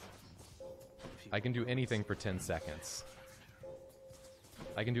 I can do anything for 10 seconds.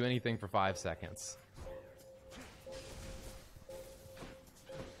 I can do anything for 5 seconds.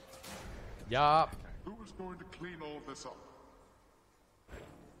 Yup. Who is going to clean all this up?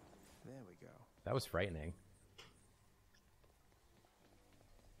 There we go. That was frightening.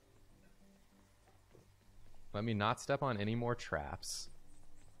 Let me not step on any more traps.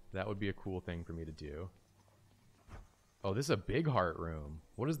 That would be a cool thing for me to do. Oh, this is a big heart room.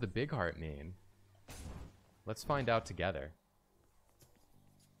 What does the big heart mean? Let's find out together.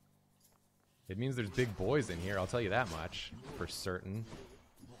 It means there's big boys in here, I'll tell you that much, for certain.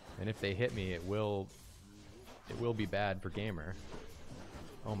 And if they hit me, it will be bad for Gamer.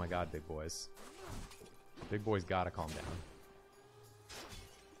 Oh my god, big boys. Big boys gotta calm down.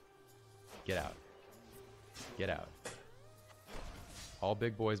 Get out. Get out. All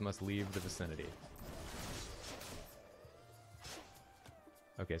big boys must leave the vicinity.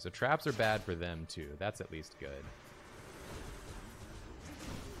 Okay, so traps are bad for them too. That's at least good.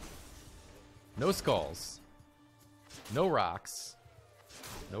 No skulls. No rocks.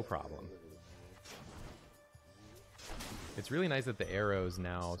 No problem. It's really nice that the arrow's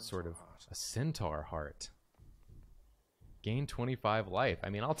now sort of a centaur heart. Gain 25 life. I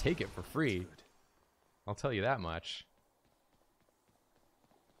mean, I'll take it for free. I'll tell you that much.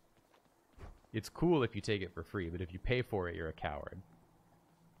 It's cool if you take it for free, but if you pay for it, you're a coward.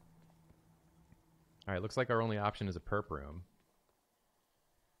 Alright, looks like our only option is a perp room.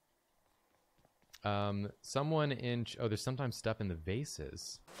 Someone in... Oh, there's sometimes stuff in the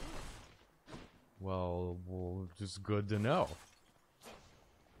vases. Well, just good to know.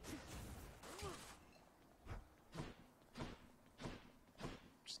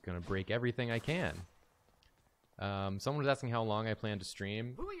 Just gonna break everything I can. Someone was asking how long I plan to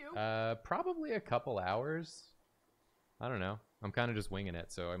stream. Who are you? Probably a couple hours. I don't know. I'm kind of just winging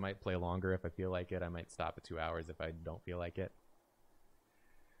it, so I might play longer if I feel like it. I might stop at 2 hours if I don't feel like it.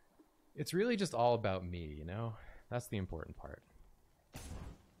 It's really just all about me, you know? That's the important part.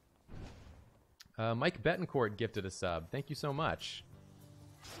 Mike Betancourt gifted a sub. Thank you so much.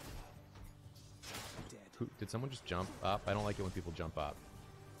 Did someone just jump up? I don't like it when people jump up.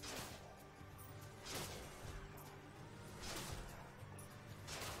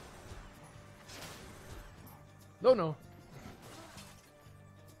 No, no.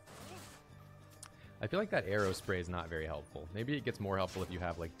 I feel like that arrow spray is not very helpful. Maybe it gets more helpful if you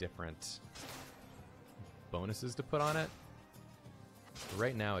have like different bonuses to put on it. But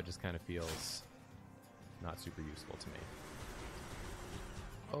right now it just kind of feels not super useful to me.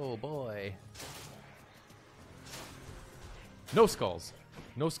 Oh boy. No skulls.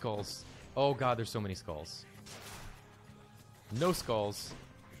 No skulls. Oh god, there's so many skulls. No skulls.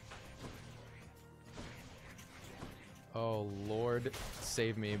 Oh Lord,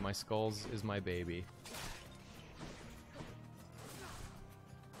 save me. My skulls is my baby.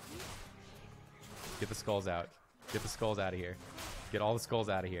 Get the skulls out. Get the skulls out of here. Get all the skulls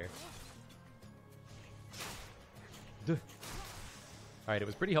out of here. Alright, it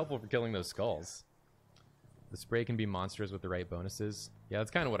was pretty helpful for killing those skulls. The spray can be monsters with the right bonuses. Yeah,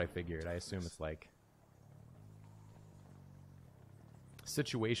 that's kind of what I figured. I assume it's like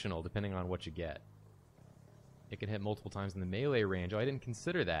situational depending on what you get. It can hit multiple times in the melee range. Oh, I didn't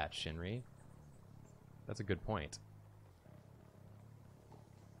consider that, Shinri. That's a good point.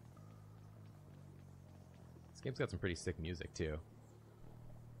 This game's got some pretty sick music, too.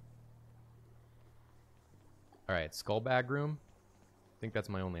 Alright, skull bag room. I think that's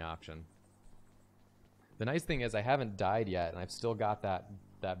my only option. The nice thing is I haven't died yet, and I've still got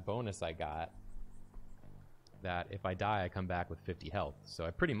that bonus I got. That if I die, I come back with 50 health. So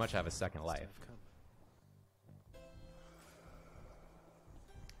I pretty much have a second life.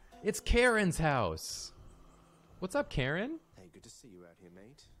 It's Karen's house. What's up, Karen? Hey, good to see you out here,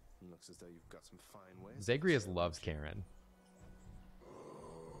 mate. Looks as though you've got some fine wares. Zagreus loves Karen.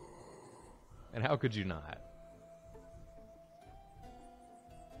 And how could you not?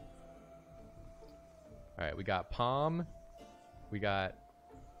 Alright, we got Palm. We got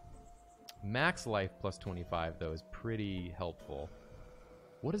max life plus 25, though, is pretty helpful.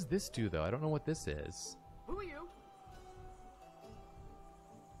 What does this do, though? I don't know what this is. Who are you?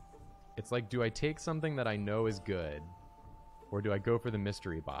 It's like, do I take something that I know is good, or do I go for the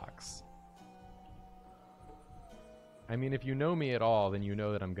mystery box? I mean, if you know me at all, then you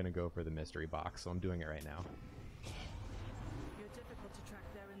know that I'm going to go for the mystery box, so I'm doing it right now. You're difficult to track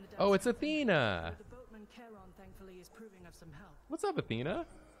there in the Oh, it's Athena! The boatman Charon, thankfully, is proving of some help. What's up, Athena?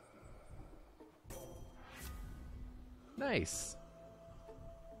 Nice.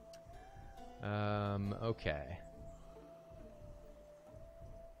 Okay.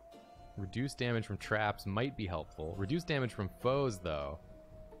 Reduce damage from traps might be helpful. Reduce damage from foes, though.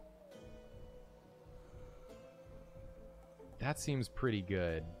 That seems pretty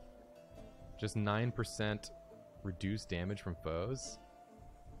good. Just 9% reduce damage from foes.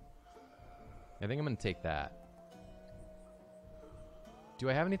 I think I'm going to take that. Do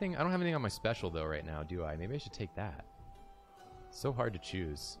I have anything? I don't have anything on my special, though, right now, do I? Maybe I should take that. So hard to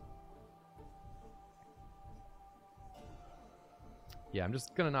choose. Yeah, I'm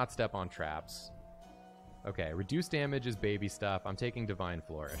just gonna not step on traps. Okay, reduce damage is baby stuff. I'm taking Divine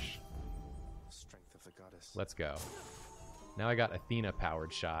Flourish. Strength of the goddess. Let's go. Now I got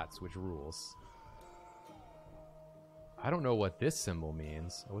Athena-powered shots, which rules. I don't know what this symbol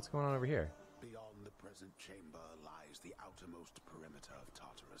means. Oh, what's going on over here? Beyond the present chamber lies the outermost perimeter of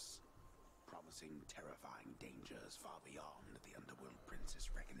Tartarus, promising terrifying dangers far beyond the Underworld Prince's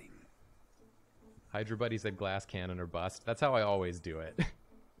reckoning. Hydra Buddy said glass cannon or bust. That's how I always do it.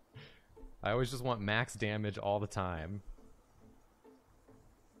 I always just want max damage all the time.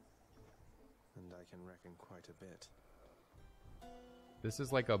 And I can reckon quite a bit. This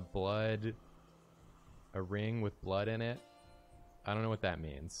is like a ring with blood in it. I don't know what that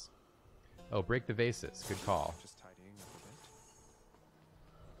means. Oh, break the vases. Good call. Just tidying up a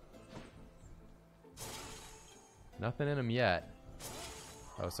bit. Nothing in them yet.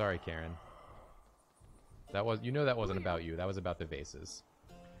 Oh, sorry, Karen. That was, you know, that wasn't about you. That was about the vases.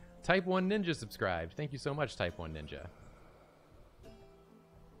 Type 1 Ninja subscribed. Thank you so much, Type 1 Ninja.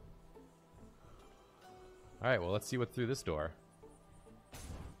 Alright, well, let's see what's through this door.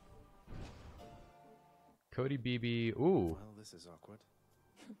 Cody BB. Ooh. Well, this is awkward.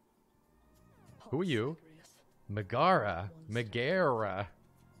 Who are you? Megara. Megara.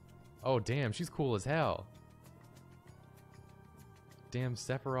 Oh, damn, she's cool as hell. Damn,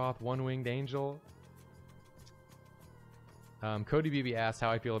 Sephiroth, one-winged angel. Cody BB asked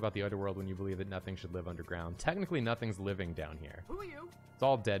how I feel about the underworld when you believe that nothing should live underground. Technically, nothing's living down here. Who are you? It's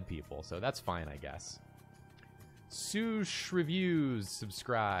all dead people, so that's fine, I guess. Sush Reviews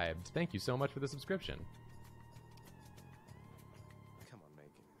subscribed. Thank you so much for the subscription. Come on, Meg.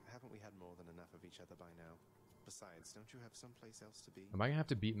 Haven't we had more than enough of each other by now? Hades, don't you have someplace else to be? Am I gonna have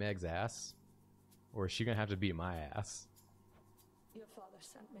to beat Meg's ass? Or is she gonna have to beat my ass? Your father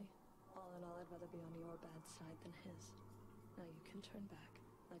sent me. All in all, I'd rather be on your bad side than his. Now you can turn back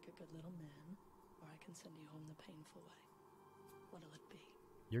like a good little man, or I can send you home the painful way. What'll it be?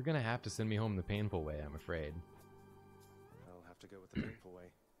 You're gonna have to send me home the painful way, I'm afraid. I'll have to go with the painful way.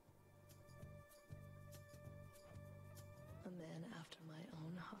 A man after my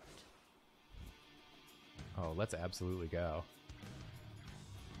own heart. Oh, let's absolutely go.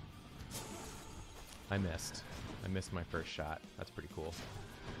 I missed. I missed my first shot. That's pretty cool.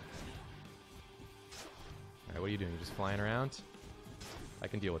 Alright, what are you doing? You just flying around? I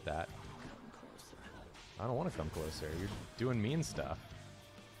can deal with that. I don't want to come closer. You're doing mean stuff.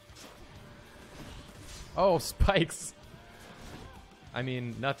 Oh, spikes! I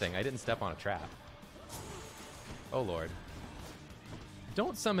mean, nothing. I didn't step on a trap. Oh, Lord.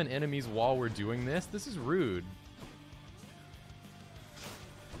 Don't summon enemies while we're doing this. This is rude.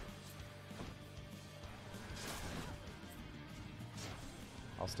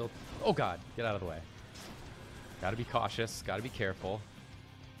 I'll still... Oh, God. Get out of the way. Gotta be cautious. Gotta be careful.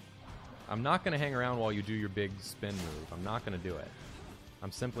 I'm not gonna hang around while you do your big spin move. I'm not gonna do it.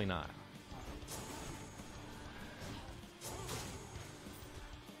 I'm simply not.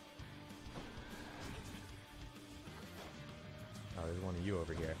 Oh, there's one of you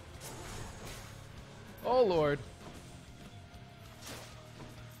over here. Oh, Lord.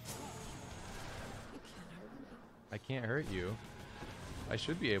 I can't hurt you. I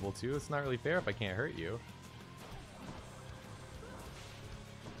should be able to. It's not really fair if I can't hurt you.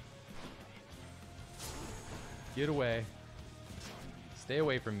 Get away. Stay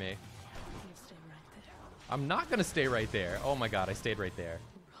away from me. I'm not gonna stay right there. Oh my God, I stayed right there.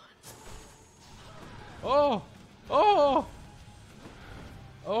 Oh! Oh!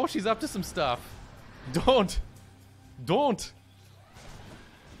 Oh, she's up to some stuff. Don't! Don't!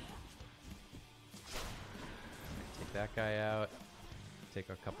 Take that guy out. Take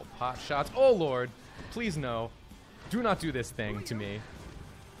a couple pot shots. Oh, Lord! Please, no. Do not do this thing to me.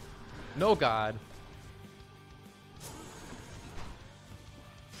 No, God.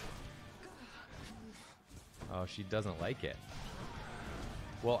 Oh, she doesn't like it.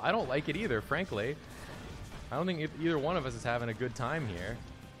 Well, I don't like it either, frankly. I don't think either one of us is having a good time here.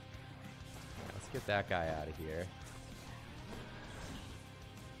 Let's get that guy out of here.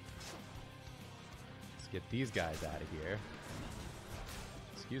 Let's get these guys out of here.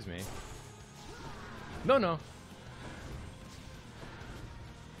 Excuse me. No, no.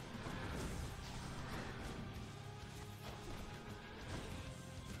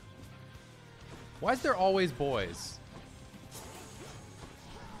 Why is there always boys?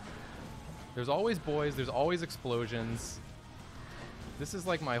 There's always boys, there's always explosions. This is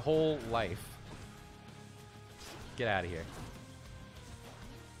like my whole life. Get out of here.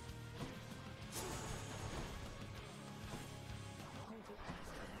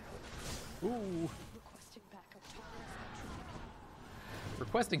 Ooh.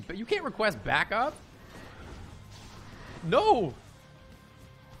 Requesting, but you can't request backup? No!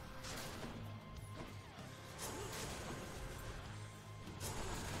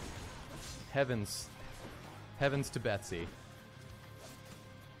 Heavens. Heavens to Betsy.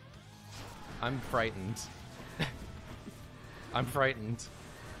 I'm frightened. I'm frightened.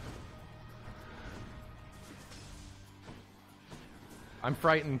 I'm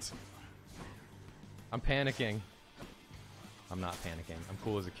frightened. I'm panicking. I'm not panicking. I'm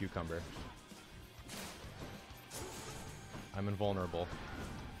cool as a cucumber. I'm invulnerable.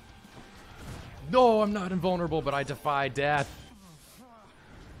 No, I'm not invulnerable, but I defy death.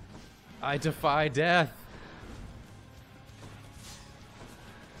 I defy death.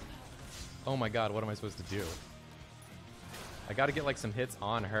 Oh my God, what am I supposed to do? I gotta get like some hits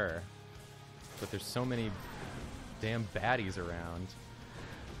on her. But there's so many damn baddies around.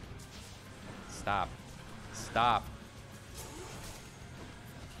 Stop. Stop.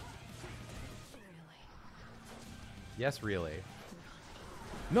 Yes, really.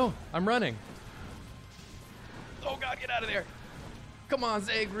 No, I'm running. Oh God, get out of there. Come on,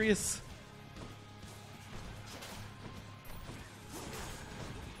 Zagreus.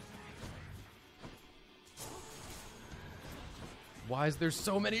 Why is there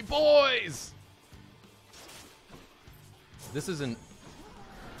so many boys? This is an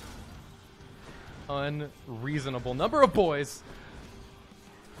unreasonable number of boys.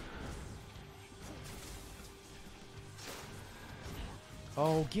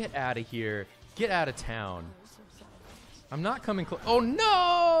 Oh, get out of here. Get out of town. I'm not coming close. Oh,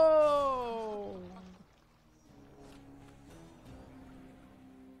 no!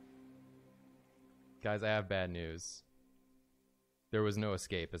 Guys, I have bad news. There was no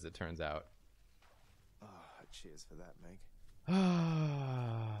escape, as it turns out. Ah, cheers for that, Meg.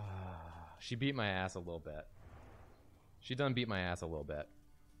 She beat my ass a little bit. She done beat my ass a little bit.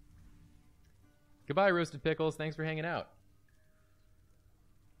 Goodbye, Roasted Pickles. Thanks for hanging out.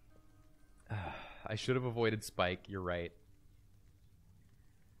 I should have avoided Spike. You're right.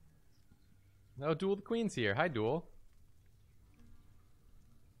 Oh, Duel the Queen's here. Hi, Duel.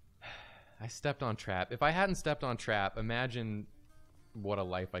 I stepped on Trap. If I hadn't stepped on Trap, imagine what a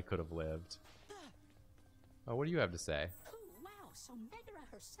life I could have lived. Oh, what do you have to say? Oh, wow, so Megara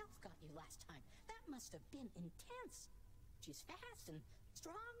herself got you last time. That must have been intense. She's fast and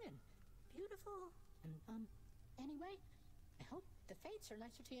strong and beautiful. And, anyway, I hope the fates are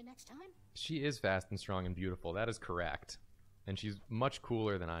nicer to you next time. She is fast and strong and beautiful. That is correct. And she's much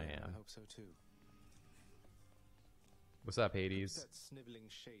cooler than I am. I hope so, too. What's up, Hades? That sniveling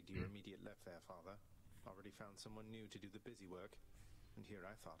shade to your immediate left there, Father. Already found someone new to do the busy work. And here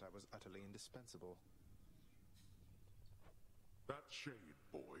I thought I was utterly indispensable. That shade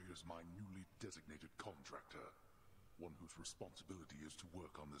boy is my newly designated contractor. One whose responsibility is to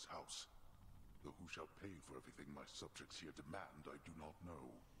work on this house. Though who shall pay for everything my subjects here demand, I do not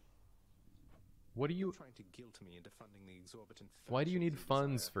know. What do you... You're trying to guilt me into funding the exorbitant... Why do you need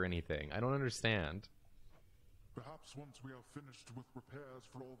funds for anything? I don't understand. Perhaps once we are finished with repairs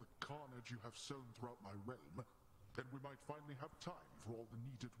for all the carnage you have sown throughout my realm, then we might finally have time for all the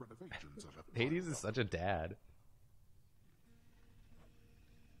needed renovations that have... Hades is such a dad.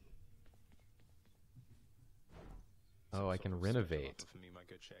 Oh, I can renovate. For me, my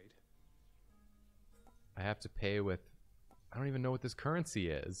good shade. I have to pay with... I don't even know what this currency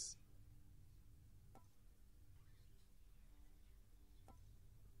is.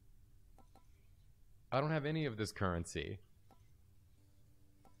 I don't have any of this currency.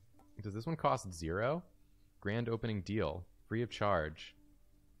 Does this one cost 0? Grand opening deal. Free of charge.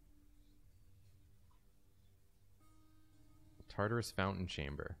 Tartarus fountain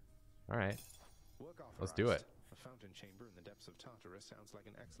chamber. Alright. Let's do it. A fountain chamber in the depths of Tartarus sounds like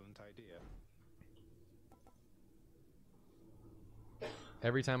an excellent idea.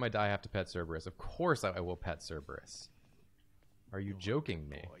 Every time I die, I have to pet Cerberus. Of course I will pet Cerberus. Are you joking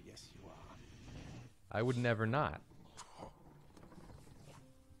me? Oh, yes, you are. I would never not.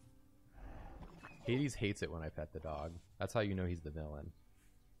 Hades hates it when I pet the dog. That's how you know he's the villain.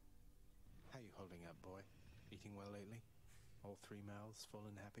 How you holding up, boy? Eating well lately? All 3 mouths full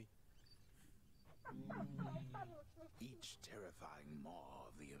and happy? Each terrifying maw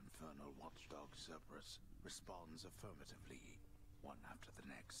of the infernal watchdog Cerberus responds affirmatively, one after the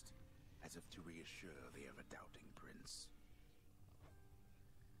next, as if to reassure the ever-doubting prince.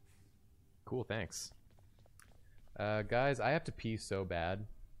 Cool, thanks. Guys, I have to pee so bad,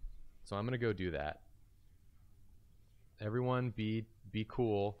 so I'm gonna go do that. Everyone be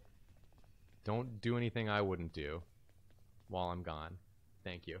cool. Don't do anything I wouldn't do while I'm gone.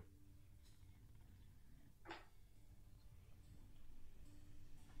 Thank you.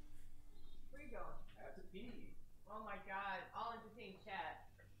 Where are you going? I have to pee. Oh my god, I'll entertain chat.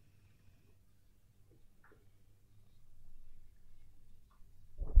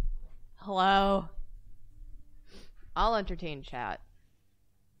 Hello. I'll entertain chat.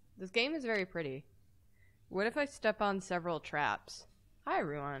 This game is very pretty. What if I step on several traps? Hi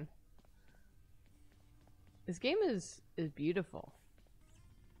everyone. This game is beautiful.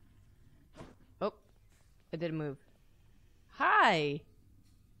 Oh, I did a move. Hi.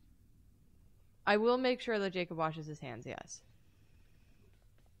 I will make sure that Jacob washes his hands, yes.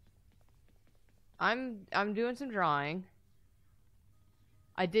 I'm doing some drawing.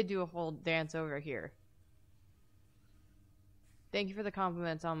 I did do a whole dance over here. Thank you for the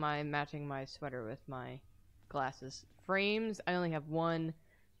compliments on my matching my sweater with my glasses. Frames, I only have one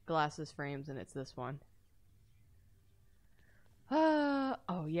glasses frames and it's this one.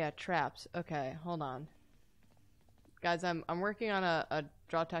 Oh yeah, traps. Okay, hold on. Guys, I'm working on a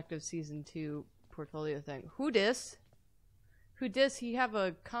Draw Detective Season 2 portfolio thing. Who dis? Who dis? He have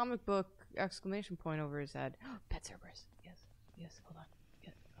a comic book exclamation point over his head. Pet Cerberus. Yes. Yes, hold on.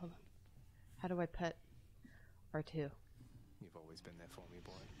 Yeah, hold on. How do I pet R2? You've always been there for me,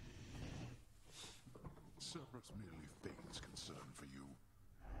 boy. Cerberus merely feigns concern for you.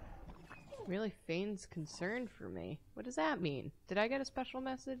 Really feigns concern for me? What does that mean? Did I get a special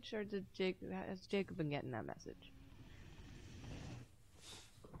message, or has Jacob been getting that message?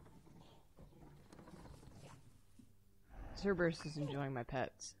 Cerberus is enjoying my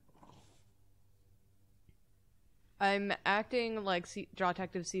pets. I'm acting like Draw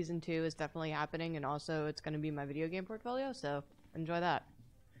Detective Season 2 is definitely happening, and also it's going to be my video game portfolio, so enjoy that.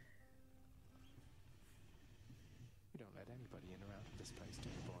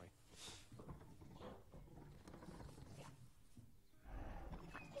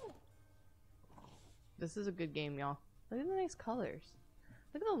 This is a good game, y'all. Look at the nice colors.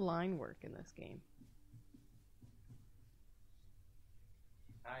 Look at the line work in this game.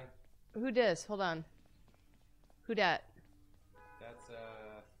 Hi. Who dis? Hold on. Who dat? That's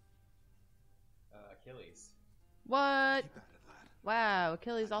Achilles. What? Wow,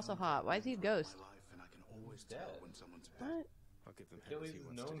 Achilles also hot. Why is he a ghost? Dead. What? I'll give them Achilles hands, is he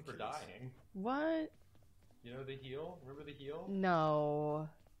wants known to for Achilles. dying. What? You know the heel? Remember the heel? No,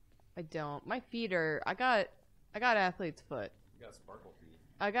 I don't. My feet are. I got athlete's foot. You got sparkle feet.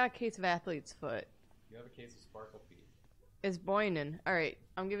 I got a case of athlete's foot. You have a case of sparkle feet. It's boining. All right,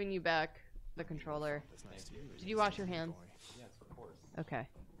 I'm giving you back the controller. Did you wash your hands? Yes, of course. Okay.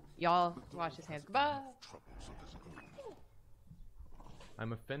 Y'all wash his hands. Goodbye.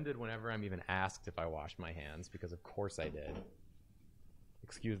 I'm offended whenever I'm even asked if I washed my hands, because of course I did.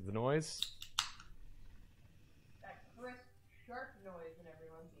 Excuse the noise. That crisp, sharp noise in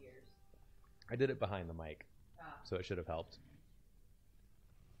everyone's ears. I did it behind the mic, so it should have helped.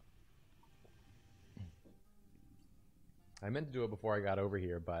 I meant to do it before I got over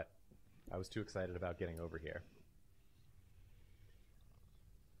here, but I was too excited about getting over here.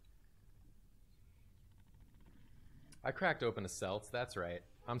 I cracked open a Seltz, that's right.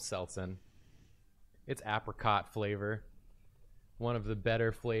 I'm Seltzing. It's apricot flavor. One of the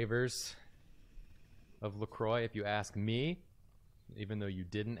better flavors of LaCroix, if you ask me, even though you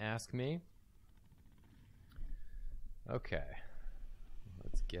didn't ask me. Okay.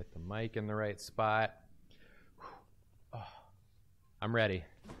 Let's get the mic in the right spot. Oh, I'm ready.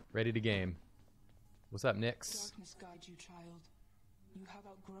 Ready to game. What's up, Nix? Darkness guide you, child. You have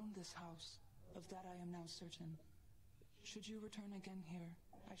outgrown this house. Of that I am now certain. Should you return again here,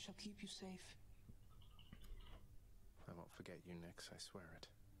 I shall keep you safe. I won't forget you, Nix, I swear it.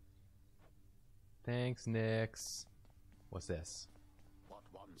 Thanks, Nix. What's this? What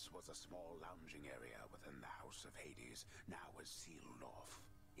once was a small lounging area within the House of Hades now is sealed off,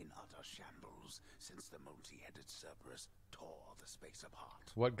 in utter shambles, since the multi-headed Cerberus tore the space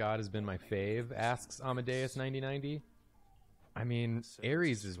apart. What god has been my fave? Asks Amadeus 9090. I mean,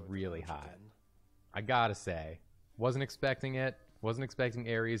 Ares is really hot. I gotta say. Wasn't expecting it. Wasn't expecting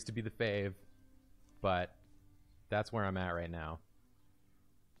Ares to be the fave. But that's where I'm at right now.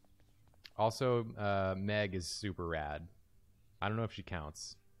 Also, Meg is super rad. I don't know if she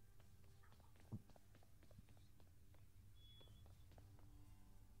counts.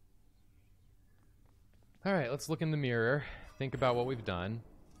 Alright, let's look in the mirror. Think about what we've done.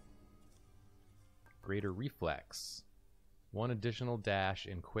 Greater reflex. One additional dash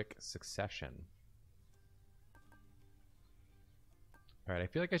in quick succession. Alright, I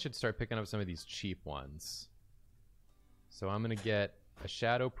feel like I should start picking up some of these cheap ones. So I'm going to get a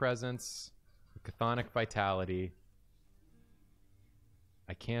Shadow Presence, a Chthonic Vitality.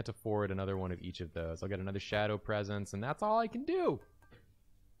 I can't afford another one of each of those. I'll get another Shadow Presence, and that's all I can do.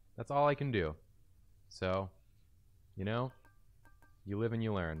 That's all I can do. So, you know, you live and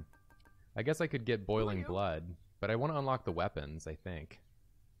you learn. I guess I could get Boiling Blood, but I want to unlock the weapons, I think.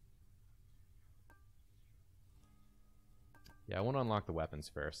 Yeah, I want to unlock the weapons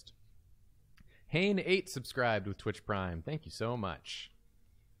first. Hane8 subscribed with Twitch Prime. Thank you so much.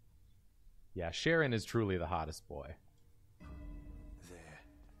 Yeah, Sharon is truly the hottest boy. There.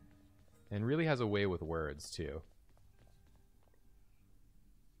 And really has a way with words, too.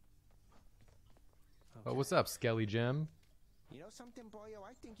 Okay. Oh, what's up, Skelly Jim? You know something, boyo?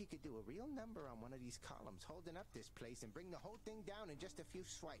 I think you could do a real number on one of these columns, holding up this place and bring the whole thing down in just a few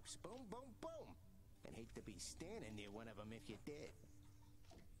swipes. Boom, boom, boom. And hate to be standing near one of them if you did.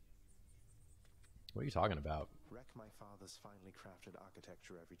 What are you talking about? Wreck my father's finely crafted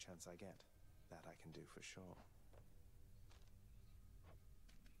architecture every chance I get. That I can do for sure.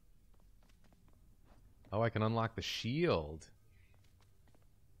 Oh, I can unlock the shield.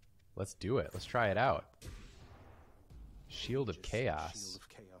 Let's do it. Let's try it out. Shield of Chaos. Shield of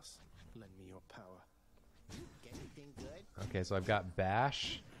Chaos. Lend me your power. Get anything good? Okay, so I've got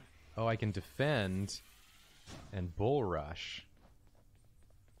Bash. Oh, I can defend and Bull Rush.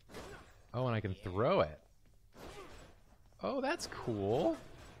 Oh, and I can throw it. Oh, that's cool.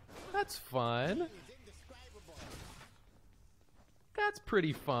 That's fun. That's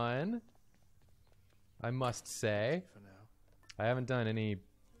pretty fun, I must say. I haven't done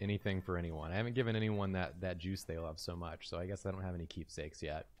anything for anyone. I haven't given anyone that juice they love so much, so I guess I don't have any keepsakes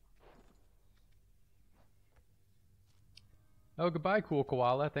yet. Oh, goodbye, Cool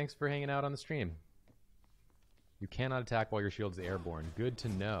Koala. Thanks for hanging out on the stream. You cannot attack while your shield is airborne. Good to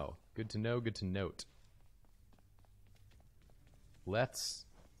know. Good to know, good to note. Let's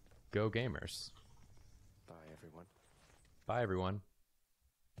go, gamers. Bye, everyone. Bye, everyone.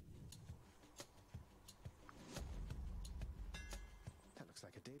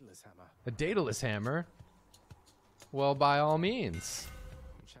 Daedalus hammer. A Daedalus hammer? Well, by all means.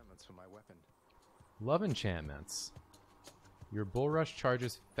 Enchantments for my weapon. Love enchantments. Your bull rush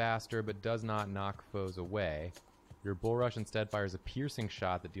charges faster but does not knock foes away. Your bull rush instead fires a piercing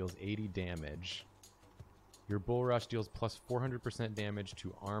shot that deals 80 damage. Your bull rush deals plus 400% damage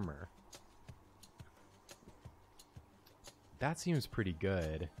to armor. That seems pretty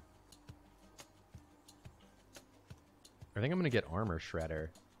good. I think I'm gonna get armor shredder.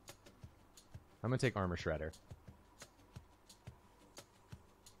 I'm gonna take armor shredder.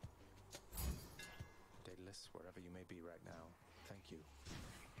 Daedalus, wherever you may be right now, thank you.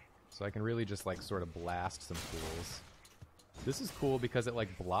 So I can really just like sort of blast some fools. This is cool because it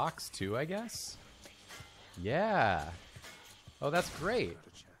like blocks too, I guess? Yeah. Oh, that's great.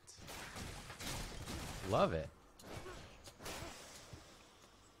 Love it.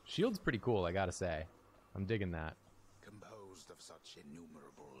 Shield's pretty cool, I gotta say. I'm digging that. Composed of such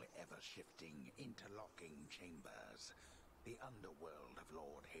innumerable, ever-shifting, interlocking chambers, the underworld of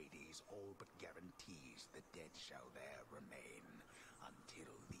Lord Hades all but guarantees the dead shall there remain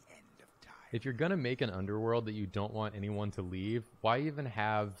until the end of time. If you're gonna make an underworld that you don't want anyone to leave, why even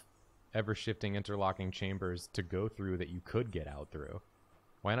have ever-shifting interlocking chambers to go through that you could get out through?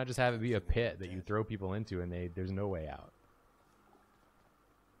 Why not just have it be a pit that you throw people into and there's no way out?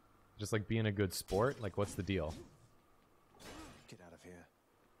 Just like being a good sport? Like, what's the deal? Get out of here.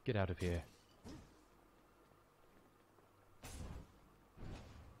 Get out of here.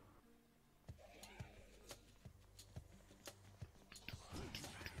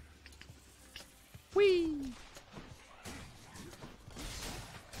 Whee!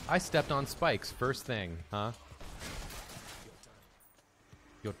 I stepped on spikes first thing, huh?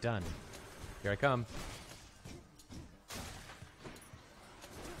 You're done. Here I come.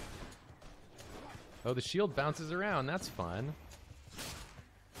 Oh, the shield bounces around. That's fun.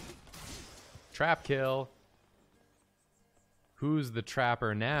 Trap kill. Who's the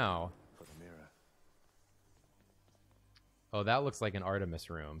trapper now? For the mirror. Oh, that looks like an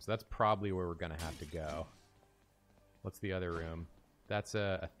Artemis room. So that's probably where we're going to have to go. What's the other room? That's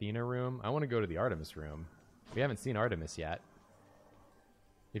a Athena room. I want to go to the Artemis room. We haven't seen Artemis yet.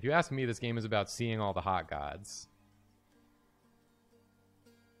 If you ask me, this game is about seeing all the hot gods.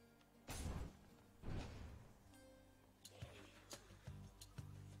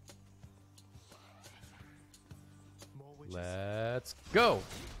 Let's go!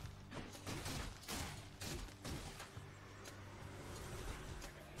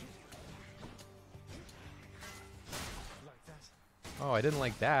 Like that. Oh, I didn't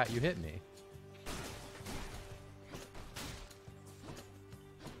like that. You hit me.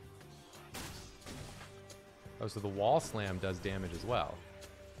 Oh, so the wall slam does damage as well.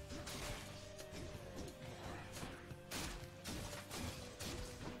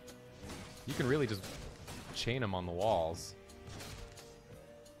 You can really just chain them on the walls.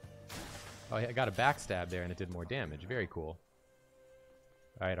 Oh, I got a backstab there and it did more damage. Very cool.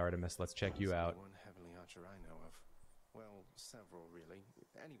 Alright, Artemis, let's check you out. One heavenly archer I know of. Well, several, really.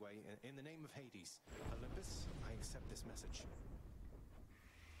 Anyway, in the name of Hades, Olympus, I accept this message.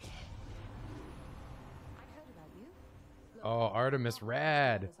 I heard about you. Look, Oh, Artemis,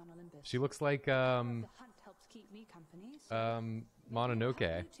 rad! on Olympus. She looks like, The hunt helps keep me company, so Mononoke.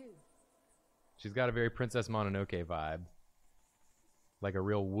 you too. She's got a very Princess Mononoke vibe. Like a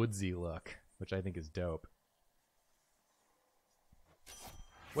real woodsy look, which I think is dope.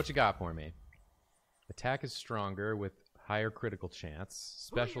 What you got for me? Attack is stronger with higher critical chance.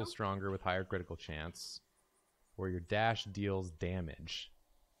 Special stronger with higher critical chance. Or your dash deals damage.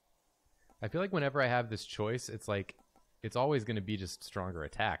 I feel like whenever I have this choice, it's like, it's always going to be just stronger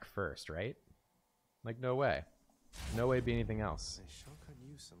attack first, right? Like, no way. No way it'd be anything else. They sure could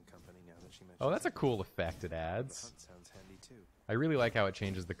use some company now that she mentions Oh, that's a it. cool effect it adds. The hunt sounds handy too. I really like how it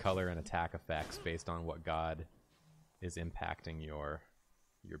changes the color and attack effects based on what god is impacting your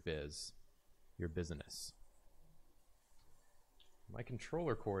business. My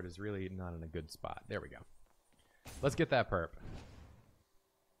controller cord is really not in a good spot. There we go. Let's get that perp.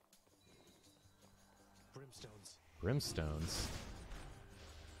 Brimstones. Brimstones.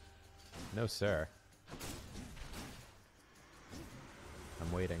 No, sir.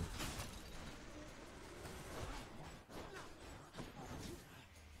 I'm waiting.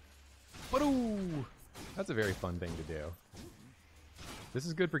 Ba-doo! That's a very fun thing to do. This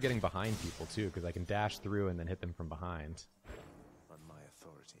is good for getting behind people, too, because I can dash through and then hit them from behind. On my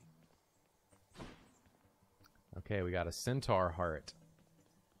authority. Okay, we got a centaur heart.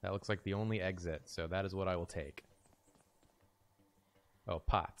 That looks like the only exit, so that is what I will take. Oh,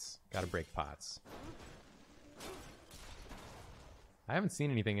 pots. Gotta break pots. I haven't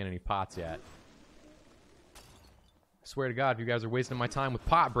seen anything in any pots yet. I swear to God, if you guys are wasting my time with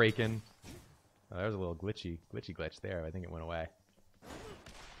pot breaking. Oh, there's a little glitch there. I think it went away.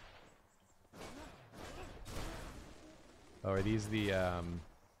 Oh, are these the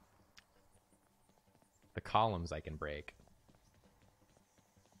columns I can break?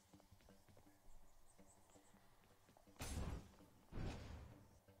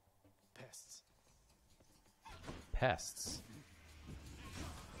 Pests. Pests.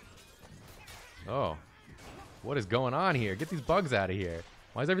 Oh. What is going on here? Get these bugs out of here.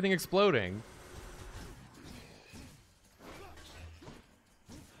 Why is everything exploding?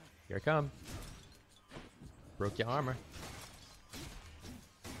 Here I come. Broke your armor.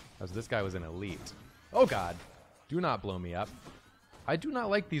 Oh, so this guy was an elite. Oh god. Do not blow me up. I do not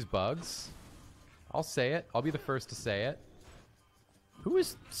like these bugs. I'll say it. I'll be the first to say it. Who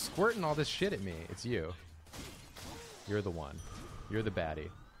is squirting all this shit at me? It's you. You're the one. You're the baddie.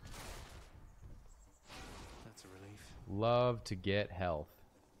 That's a relief. Love to get health.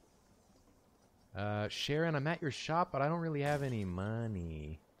 Sharon, I'm at your shop, but I don't really have any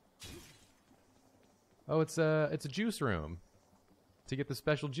money. Oh, it's a juice room to get the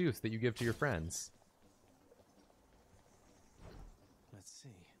special juice that you give to your friends. Let's see.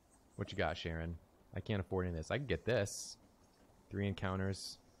 What you got, Sharon? I can't afford any of this. I can get this. 3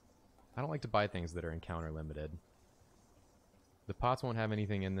 encounters. I don't like to buy things that are encounter limited. The pots won't have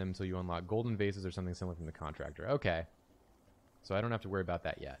anything in them until you unlock golden vases or something similar from the contractor. Okay. So I don't have to worry about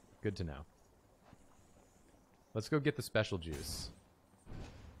that yet. Good to know. Let's go get the special juice.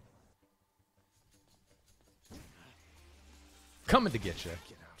 Coming to get you.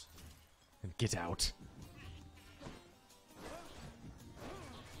 Get out. And get out.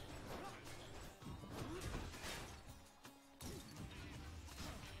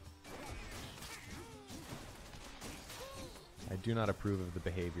 I do not approve of the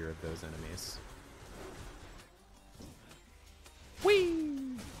behavior of those enemies.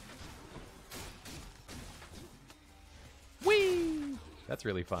 Whee! Whee! That's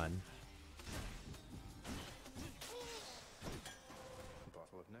really fun. A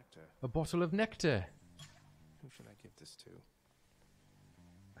bottle of nectar. A bottle of nectar. Who should I give this to?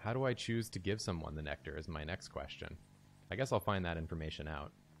 How do I choose to give someone the nectar is my next question. I guess I'll find that information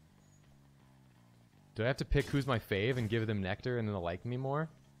out. Do I have to pick who's my fave and give them nectar and then they'll like me more?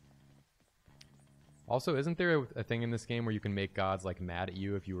 Also, isn't there a thing in this game where you can make gods like mad at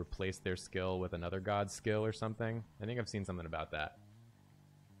you if you replace their skill with another god's skill or something? I think I've seen something about that.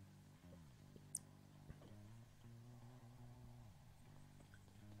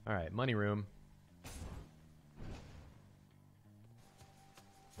 Alright, money room.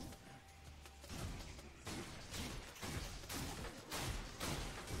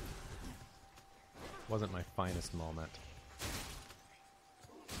 Wasn't my finest moment.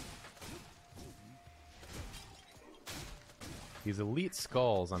 These elite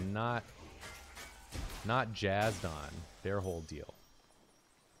skulls I'm not jazzed on. Their whole deal.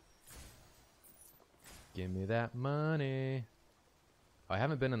 Give me that money. Oh, I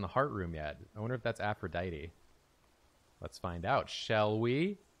haven't been in the heart room yet. I wonder if that's Aphrodite. Let's find out, shall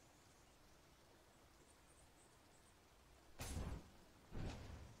we?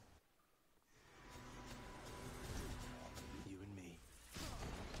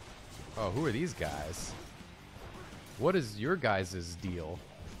 Oh, who are these guys? What is your guys' deal?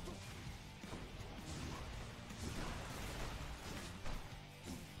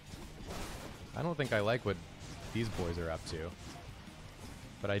 I don't think I like what these boys are up to.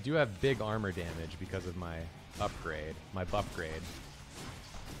 But I do have big armor damage because of my upgrade, my buff grade.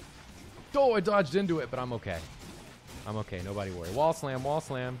 Oh, I dodged into it, but I'm okay. I'm okay, nobody worry. Wall slam, wall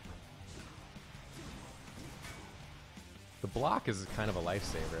slam. The block is kind of a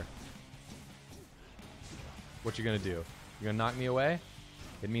lifesaver. What you gonna do? You gonna knock me away?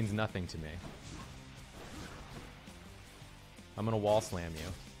 It means nothing to me. I'm gonna wall slam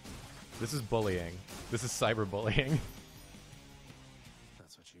you. This is bullying. This is cyberbullying.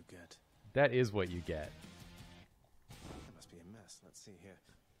 That's what you get. That is what you get. That must be a mess. Let's see here.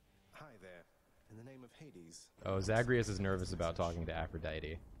 Hi there. In the name of Hades. Oh, Zagreus is nervous about talking to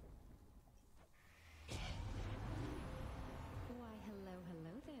Aphrodite. Why, hello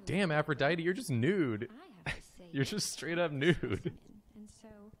there. Damn, Aphrodite, you're just nude. I have to say, You're just straight up nude. and so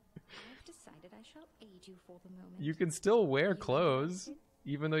I've decided I shall aid you for the moment. You can still wear clothes,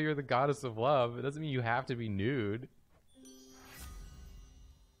 even though you're the goddess of love. It doesn't mean you have to be nude.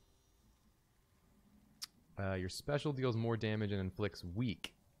 Your special deals more damage and inflicts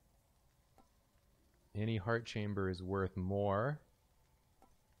weak. Any heart chamber is worth more.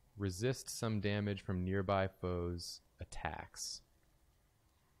 Resist some damage from nearby foes' attacks.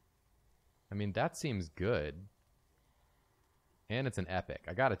 I mean, that seems good. And it's an epic.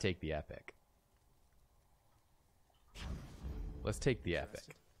 I gotta take the epic. Let's take the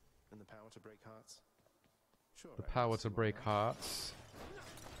epic. And the power to break hearts? Sure. The power to break hearts.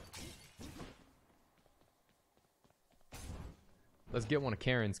 Let's get one of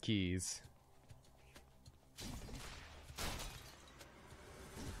Karen's keys.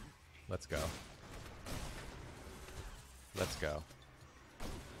 Let's go. Let's go.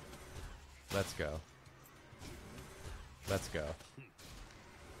 Let's go. Let's go.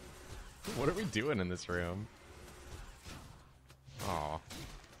 What are we doing in this room? Aw.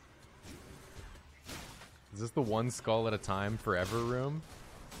 Is this the one skull at a time forever room?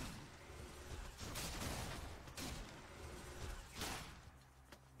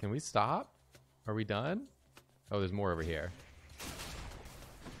 Can we stop? Are we done? Oh, there's more over here.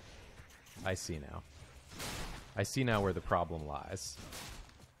 I see now. I see now where the problem lies.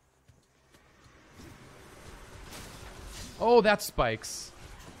 Oh, that's spikes.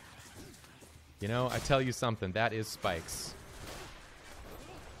 You know, I tell you something. That is spikes.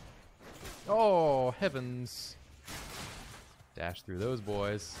 Oh, heavens. Dash through those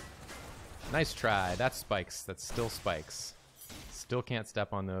boys. Nice try. That's spikes. That's still spikes. Still can't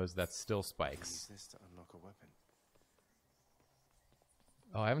step on those. That's still spikes. Use this to unlock a weapon.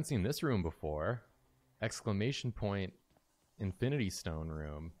 Oh, I haven't seen this room before. Exclamation point Infinity Stone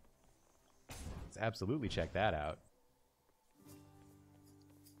room. Let's absolutely check that out.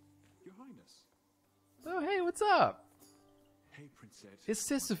 Your Highness. Oh, hey, what's up? Hey, Princess. It's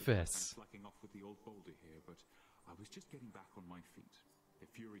Sisyphus. I'm slacking off with the old boulder here, but I was just getting back on my feet. The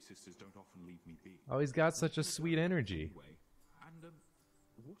Fury Sisters don't often leave me be. Oh, he's got such a sweet energy. Anyway, and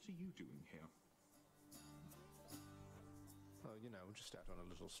what are you doing here? Well, you know, just out on a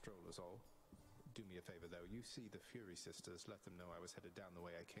little stroll is all. Do me a favor, though. You see the Fury Sisters, let them know I was headed down the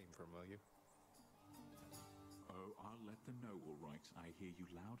way I came from, will you? Oh, I'll let them know, all right. I hear you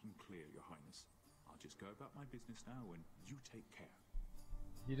loud and clear, Your Highness. I'll just go about my business now, and you take care.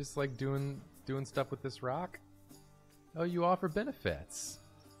 You just like doing stuff with this rock? Oh, you offer benefits.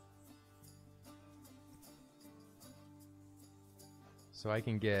 So I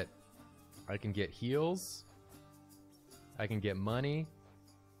can get heals, I can get money,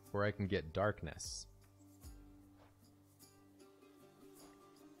 or I can get darkness.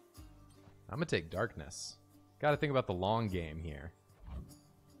 I'm gonna take darkness. Gotta think about the long game here.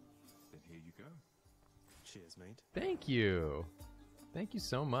 Then here you go. Cheers, mate. Thank you. Thank you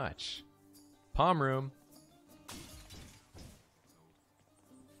so much. Palm room.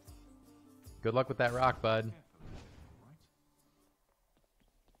 Good luck with that rock, bud.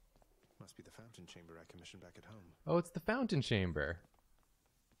 Must be the fountain chamber I commissioned back at home. Oh, it's the fountain chamber.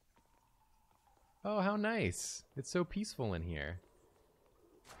 Oh, how nice. It's so peaceful in here.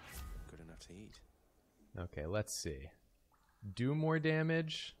 Good enough to eat. Okay, let's see. Do more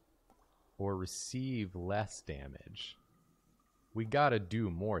damage or receive less damage? We gotta do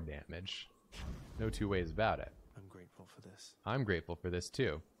more damage. No two ways about it. I'm grateful for this. I'm grateful for this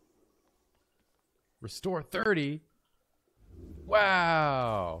too. Restore 30?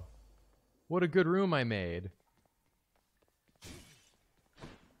 Wow! What a good room I made.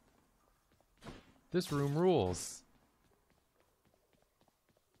 This room rules.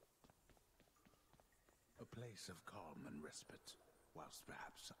 A place of calm and respite, whilst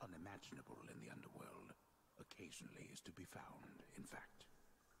perhaps unimaginable in the underworld, occasionally is to be found, in fact.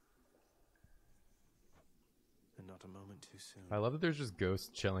 And not a moment too soon. I love that there's just ghosts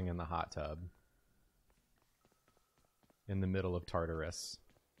chilling in the hot tub. In the middle of Tartarus.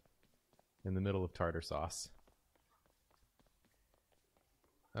 In the middle of tartar sauce.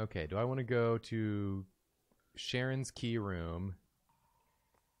 Okay, do I want to go to Sharon's key room?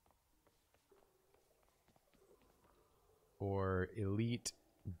 Or Elite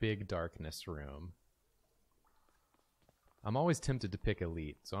Big Darkness room? I'm always tempted to pick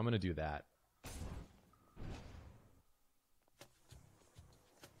Elite, so I'm going to do that.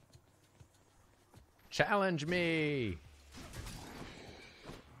 Challenge me!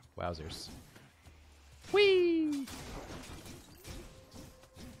 Wowzers. Whee!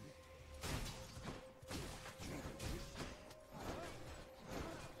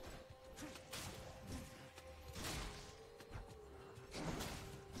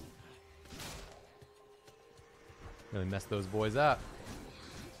 Really mess those boys up.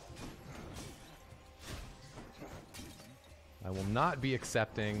 I will not be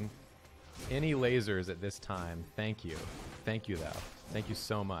accepting any lasers at this time. Thank you. Thank you, though. Thank you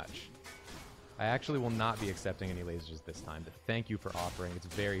so much. I actually will not be accepting any lasers this time, but thank you for offering. It's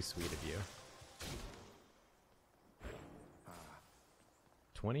very sweet of you.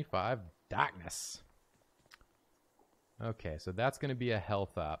 25 darkness. Okay, so that's going to be a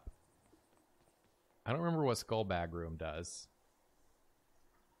health up. I don't remember what Skull Bag Room does.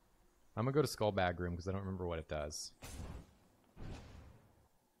 I'm going to go to Skull Bag Room because I don't remember what it does.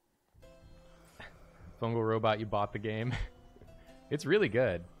 Fungal Robot, you bought the game. It's really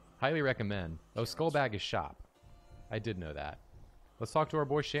good. Highly recommend. Oh, Skull Bag is shop. I did know that. Let's talk to our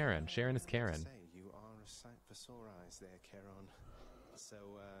boy Sharon. Sharon is Karen. Say, you are a sight for sore eyes there, Charon. So,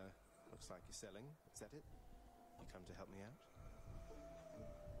 looks like you're selling. Is that it? You come to help me out?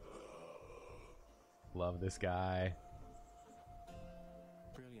 Love this guy.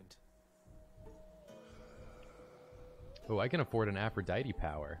 Brilliant. Oh, I can afford an Aphrodite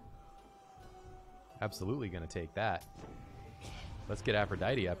power. Absolutely gonna take that. Let's get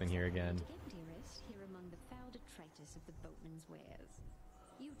Aphrodite up in here again. Dearest, here among the foul detritus of the boatman's wares.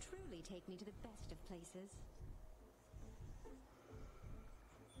 You truly take me to the best of places.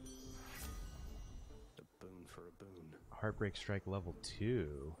 A boon for a boon. Heartbreak Strike level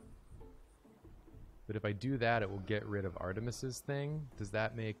 2. But if I do that, it will get rid of Artemis's thing. Does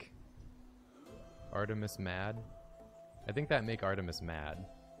that make Artemis mad? I think that make Artemis mad.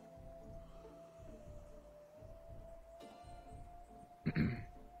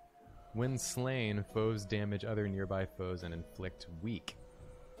 When slain, foes damage other nearby foes and inflict weak.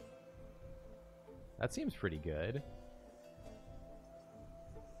 That seems pretty good.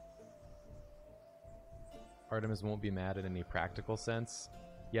 Artemis won't be mad in any practical sense.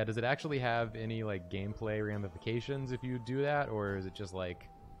 Yeah, does it actually have any like gameplay ramifications if you do that, or is it just like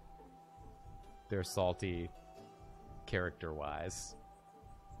they're salty character-wise?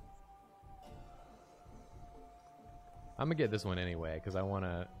 I'm gonna get this one anyway because I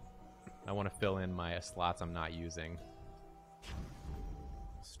wanna fill in my slots I'm not using.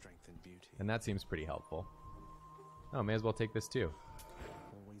 Strength and beauty. And that seems pretty helpful. Oh, may as well take this too.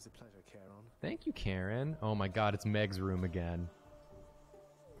 Always a pleasure, Charon. Thank you, Karen. Oh my god, it's Meg's room again.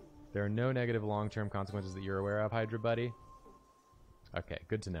 There are no negative long-term consequences that you're aware of, Hydra Buddy. Okay,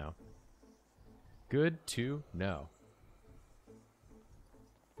 good to know. Good to know.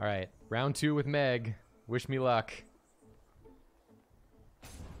 Alright, round 2 with Meg. Wish me luck.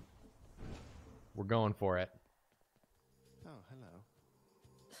 We're going for it. Oh, hello.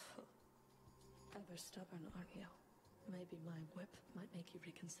 Ever stubborn, aren't you? Maybe my whip might make you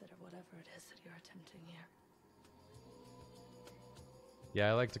reconsider whatever it is that you're attempting here. Yeah,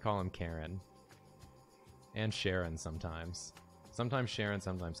 I like to call him Karen. And Sharon sometimes. Sometimes Sharon,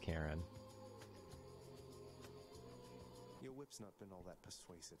 sometimes Karen. Your whip's not been all that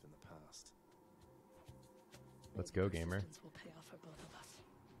persuasive in the past. Let's go, gamer. Persistence will pay off for both of us.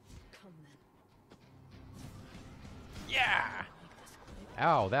 Come then. Yeah!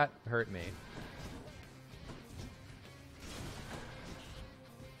 Ow, that hurt me.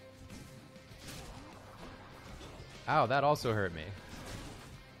 Ow, that also hurt me.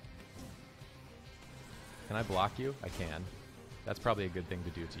 Can I block you? I can. That's probably a good thing to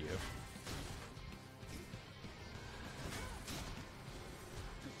do to you.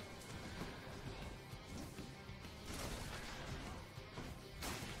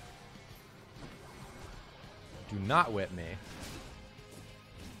 Do not whip me.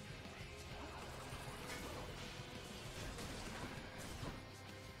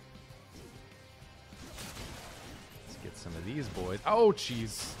 Let's get some of these boys. Oh,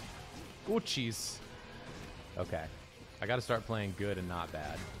 jeez. Oh, jeez. Okay. I gotta start playing good and not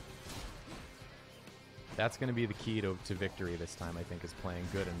bad. That's gonna be the key to victory this time, I think, is playing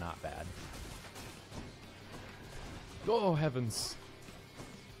good and not bad. Oh, heavens.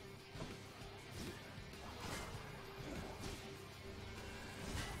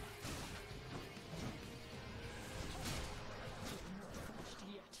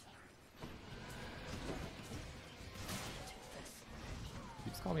 You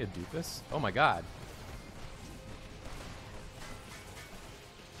just call me a doofus? Oh my god.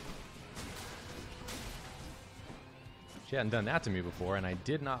 She hadn't done that to me before, and I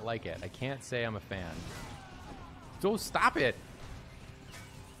did not like it. I can't say I'm a fan. So stop it!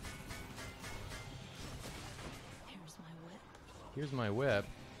 Here's my whip. Here's my whip.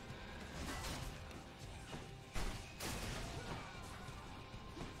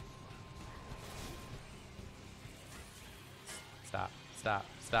 Stop, stop,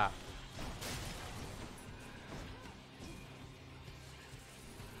 stop.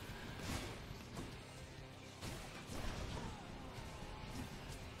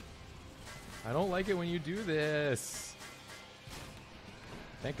 I don't like it when you do this.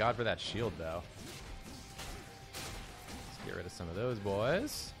 Thank God for that shield, though. Let's get rid of some of those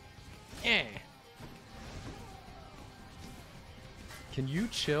boys. Eh. Can you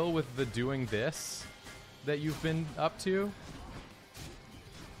chill with the doing this that you've been up to?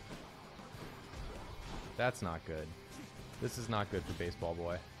 That's not good. This is not good for Baseball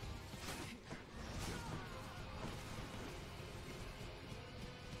Boy.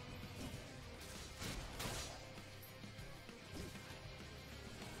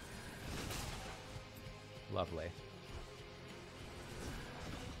 Lovely.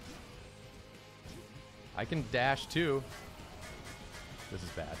 I can dash too. This is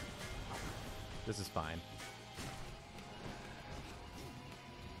bad. This is fine.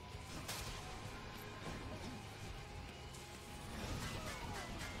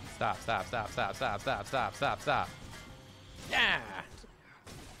 Stop, stop, stop, stop, stop, stop, stop, stop, stop. Yeah!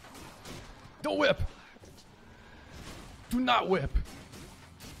 Don't whip! Do not whip!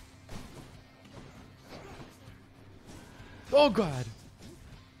 Oh god!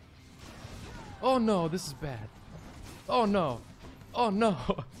 Oh no, this is bad. Oh no! Oh no!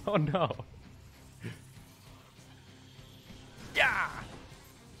 Oh no! Yeah!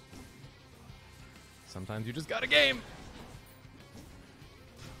 Sometimes you just got a game!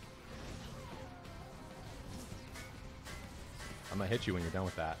 I'm gonna hit you when you're done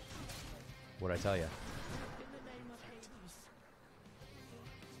with that. What'd I tell you?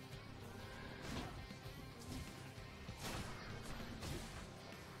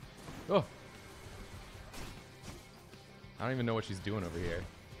 Oh! I don't even know what she's doing over here.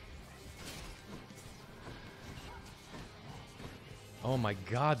 Oh my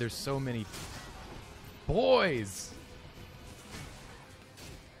god, there's so many boys!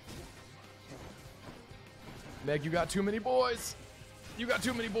 Meg, you got too many boys! You got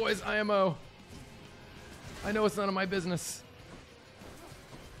too many boys, IMO! I know it's none of my business.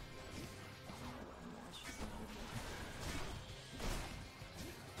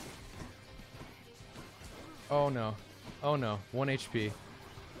 Oh no. Oh no. 1 HP.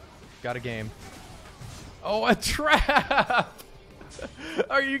 Got a game. Oh, a trap!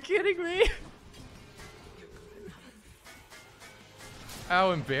 Are you kidding me?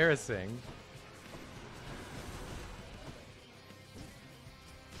 How embarrassing.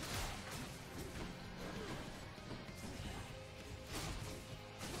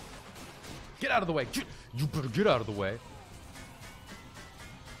 Get out of the way. You better get out of the way.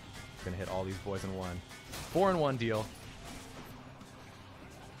 Gonna hit all these boys in one. 4-in-1 deal.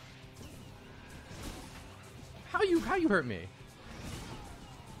 How you hurt me?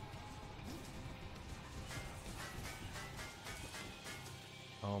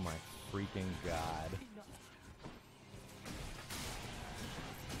 Oh my freaking god.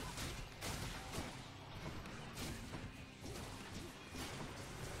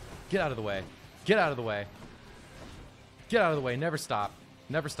 Get out of the way. Get out of the way. Get out of the way. Never stop.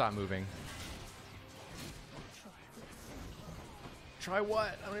 Never stop moving. Try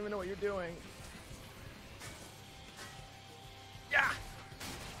what? I don't even know what you're doing. Yeah!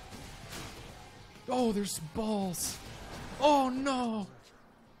 Oh, there's balls. Oh, no.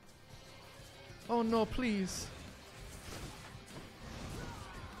 Oh, no, please.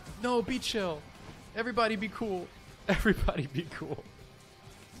 No, be chill. Everybody be cool. Everybody be cool.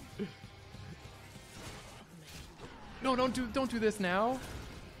 No, don't do this now.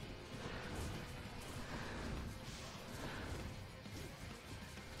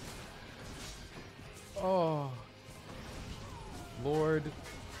 Oh. Lord.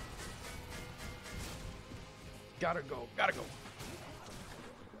 Gotta go, gotta go.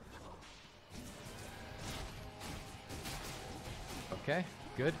 Okay,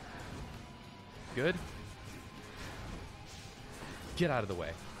 good. Good. Get out of the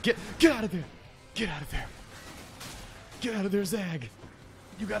way. Get out of there. Get out of there. Get out of there, Zag.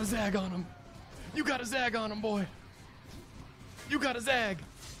 You got a Zag on him. You got a Zag on him, boy. You got a Zag.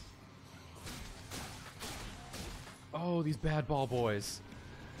 Oh, these bad ball boys.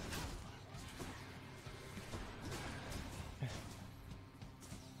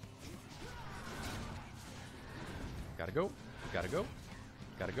 Gotta go. Gotta go.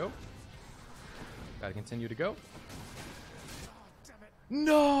 Gotta go. Gotta continue to go.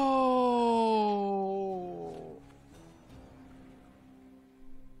 No!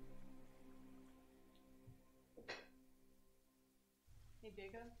 Hey,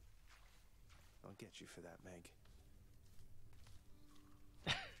 Jacob. I'll get you for that, Meg.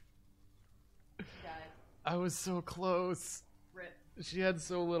 I was so close. Rip. She had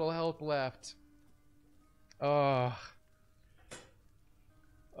so little health left. Oh.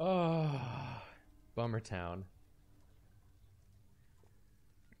 Oh. Bummer Town.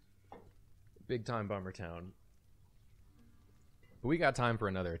 Big time Bummer Town. But we got time for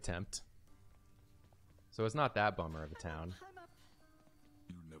another attempt. So it's not that bummer of a town.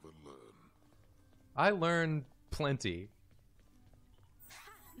 I learned plenty.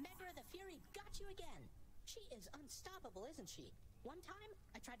 Ha! Megra the Fury got you again. She is unstoppable, isn't she? One time,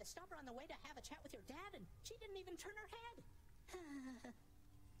 I tried to stop her on the way to have a chat with your dad, and she didn't even turn her head.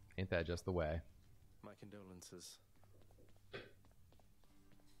 Ain't that just the way? My condolences.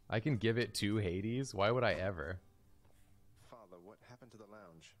 I can give it to Hades? Why would I ever? Father, what happened to the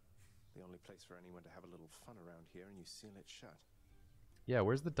lounge? The only place for anyone to have a little fun around here, and you seal it shut. Yeah,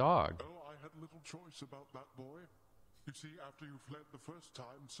 where's the dog? Oh, I had little choice about that boy. You see, after you fled the first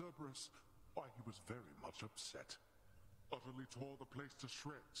time, Cerberus, why, he was very much upset. Utterly tore the place to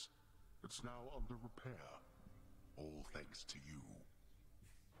shreds. It's now under repair. All thanks to you.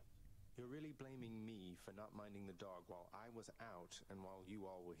 You're really blaming me for not minding the dog while I was out and while you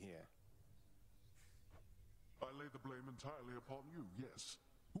all were here. I lay the blame entirely upon you, yes.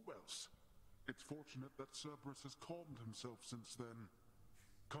 Who else? It's fortunate that Cerberus has calmed himself since then.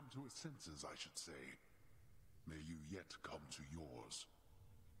 Come to his senses, I should say. May you yet come to yours.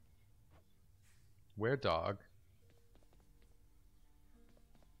 Where dog?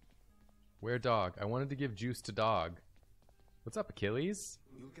 Where dog? I wanted to give juice to dog. What's up, Achilles?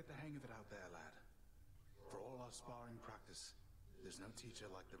 You'll get the hang of it out there, lad. For all our sparring practice, there's no teacher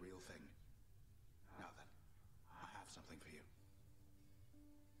like the real thing. Now then, I have something for you.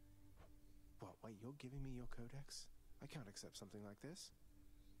 What, wait, you're giving me your codex? I can't accept something like this.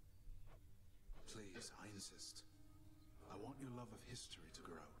 Please, I insist. I want your love of history to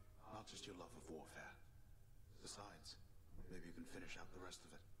grow, not just your love of warfare. Besides, maybe you can finish out the rest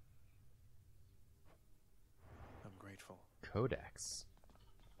of it. I'm grateful. Codex.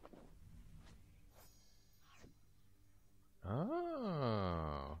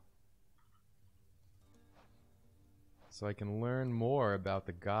 Oh. So I can learn more about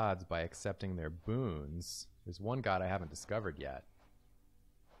the gods by accepting their boons. There's one god I haven't discovered yet.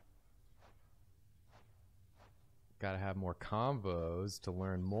 Gotta have more convos to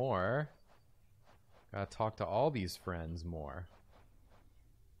learn more. Gotta talk to all these friends more.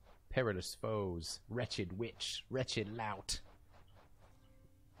 Perilous foes, wretched witch, wretched lout.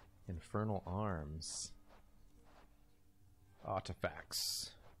 Infernal arms.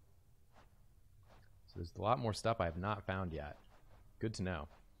 Artifacts. So there's a lot more stuff I have not found yet. Good to know.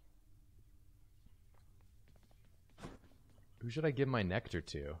 Who should I give my nectar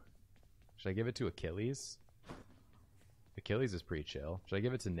to? Should I give it to Achilles? Achilles is pretty chill. Should I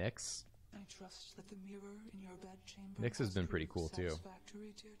give it to Nyx? I trust that the mirror in your bedchamber Nyx has been pretty cool too.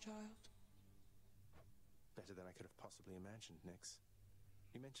 Satisfactory, dear child. Better than I could have possibly imagined, Nyx.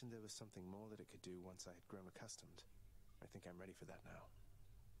 You mentioned there was something more that it could do once I had grown accustomed. I think I'm ready for that now.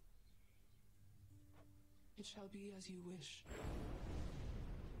 It shall be as you wish.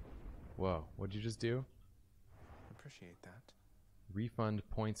 Whoa, what'd you just do? Appreciate that. Refund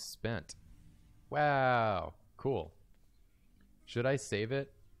points spent. Wow, cool. Should I save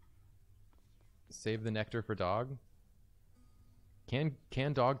it? Save the nectar for dog? Can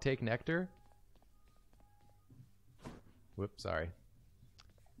dog take nectar? Whoops, sorry.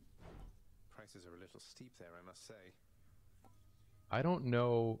 Prices are a little steep there, I must say. I don't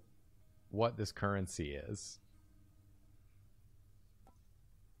know what this currency is.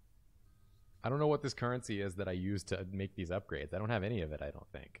 I don't know what this currency is that I use to make these upgrades. I don't have any of it, I don't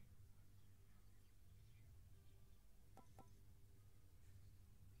think.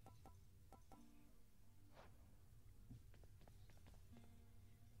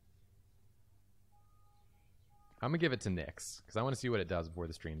 I'm gonna give it to Nyx, because I want to see what it does before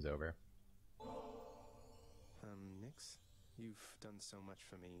the stream's over. Nyx, you've done so much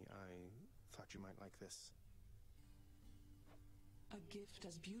for me. I thought you might like this. A gift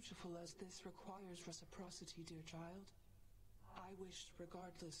as beautiful as this requires reciprocity, dear child. I wish,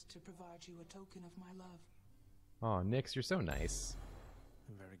 regardless, to provide you a token of my love. Oh, Nyx, you're so nice.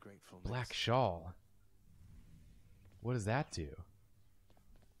 I'm very grateful, Nyx. Black shawl. What does that do?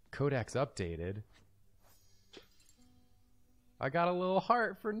 Codex updated. I got a little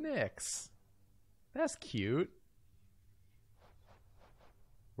heart for Nyx. That's cute.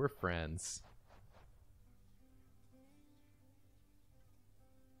 We're friends.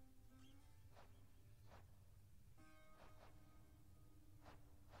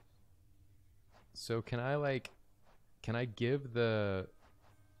 So can I give the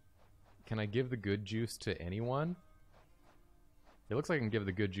good juice to anyone? It looks like I can give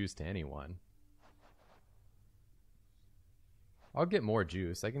the good juice to anyone. I'll get more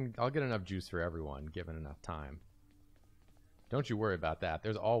juice. I'll get enough juice for everyone, given enough time. Don't you worry about that.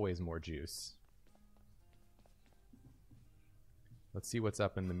 There's always more juice. Let's see what's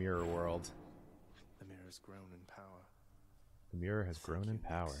up in the mirror world. The mirror has grown in power. The mirror has grown in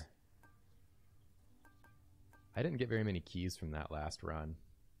power. I didn't get very many keys from that last run.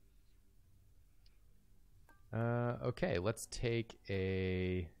 Okay, let's take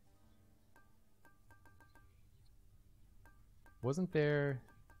a... Wasn't there...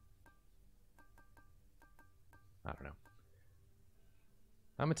 I don't know.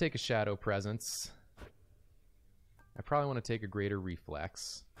 I'm going to take a Shadow Presence. I probably want to take a Greater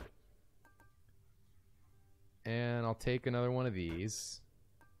Reflex. And I'll take another one of these.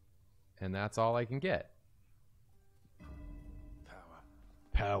 And that's all I can get. Power.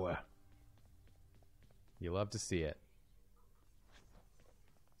 Power. You love to see it.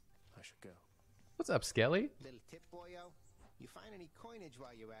 I should go. What's up, Skelly? Little tip, boyo. You find any coinage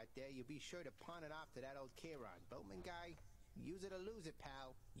while you're out there, you be sure to pawn it off to that old Kieran boatman guy. Use it or lose it,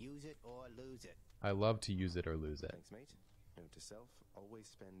 pal. Use it or lose it. I love to use it or lose it. Thanks, mate. Note to self, always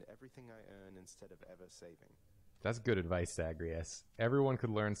spend everything I earn instead of ever saving. That's good advice, Zagreus. Everyone could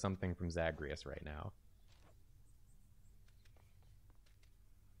learn something from Zagreus right now.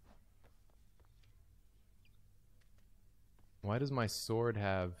 Why does my sword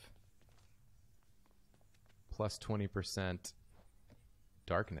have plus 20%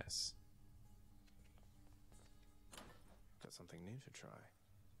 darkness? Got something new to try.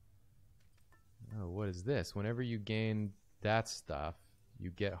 Oh, what is this? Whenever you gain that stuff, you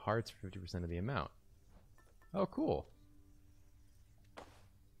get hearts for 50% of the amount. Oh, cool.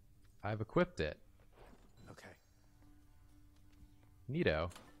 I've equipped it. Okay. Neato.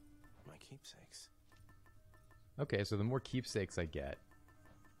 My keepsakes. Okay, so the more keepsakes I get,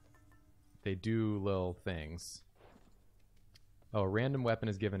 they do little things. Oh, a random weapon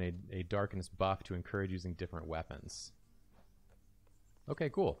is given a darkness buff to encourage using different weapons. Okay,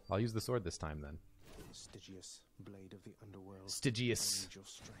 cool. I'll use the sword this time then. Stygius, blade of the underworld. Stygius, I need your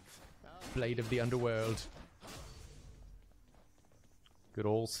strength. blade of the underworld. Good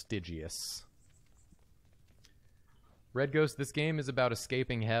old Stygius. Red Ghost, this game is about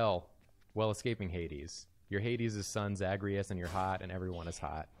escaping hell. Well, escaping Hades. Your Hades' son Zagreus, and you're hot, and everyone is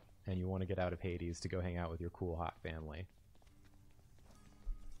hot. And you want to get out of Hades to go hang out with your cool, hot family.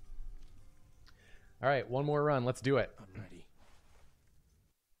 Alright, one more run. Let's do it. I'm ready.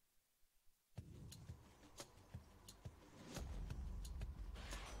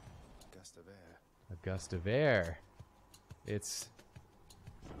 Gust of air. A gust of air. It's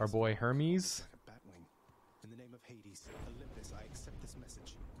our boy Hermes. Like a batwing. In the name of Hades, Olympus, I accept this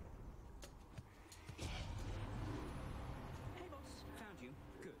message. Hey boss, found you.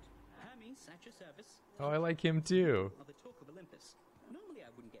 Good. Hermes, at your service. Oh, I like him too. Are the talk of Olympus. Normally I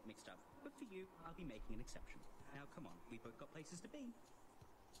wouldn't get mixed up, but for you, I'll be making an exception. Now come on, we've both got places to be.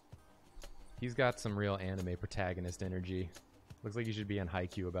 He's got some real anime protagonist energy. Looks like he should be in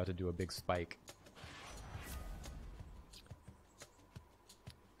Haikyuu about to do a big spike.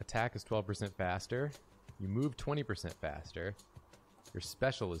 Attack is 12% faster. You move 20% faster. Your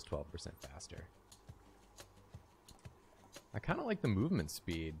special is 12% faster. I kind of like the movement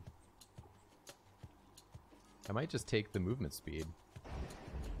speed. I might just take the movement speed.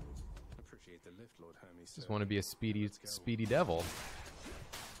 Appreciate the lift, Lord Hermes. Just want to be a speedy devil.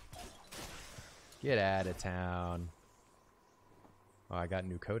 Get out of town. Oh, I got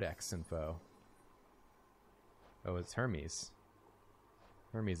new codex info. Oh, it's Hermes.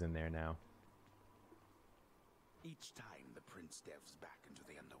 Hermes in there now. Each time the prince delves back into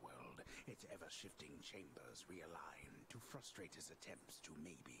the underworld, its ever-shifting chambers realign to frustrate his attempts to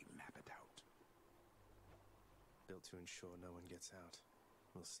maybe map it out. Built to ensure no one gets out.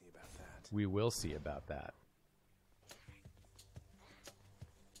 We'll see about that. We will see about that.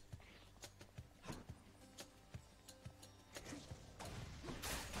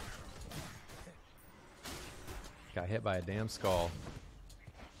 Got hit by a damn skull.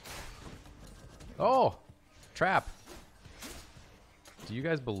 Oh! Trap! Do you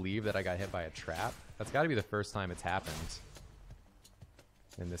guys believe that I got hit by a trap? That's got to be the first time it's happened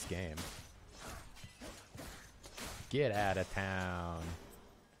in this game. Get out of town.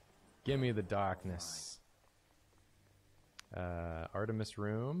 Give me the darkness. Artemis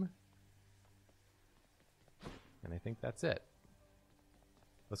room. And I think that's it.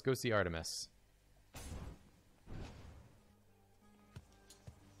 Let's go see Artemis.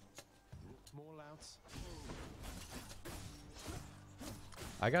 More louts.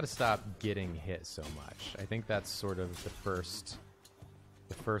 I gotta stop getting hit so much. I think that's sort of the first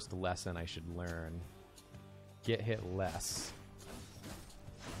lesson I should learn. Get hit less.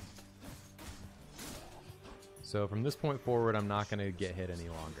 So from this point forward, I'm not gonna get hit any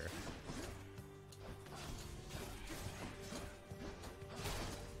longer.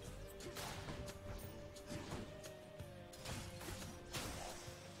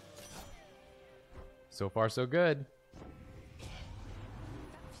 So far, so good. That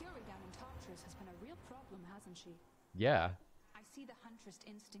fury down in Tartarus has been a real problem, hasn't she? Yeah. I see the huntress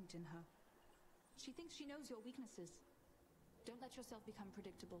instinct in her. She thinks she knows your weaknesses. Don't let yourself become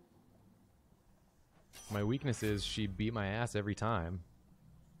predictable. My weakness is she beat my ass every time.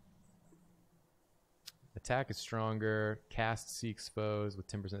 Attack is stronger. Cast seeks foes with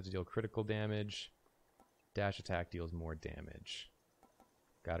 10% to deal critical damage. Dash attack deals more damage.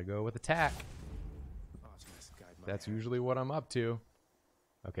 Gotta go with attack. That's usually what I'm up to.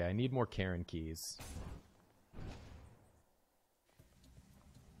 Okay, I need more Karen keys.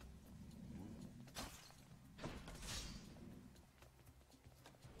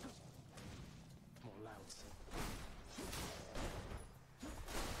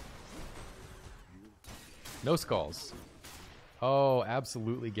 No skulls. Oh,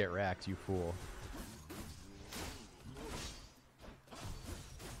 absolutely get wrecked, you fool.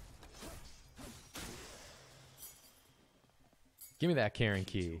 Give me that Karen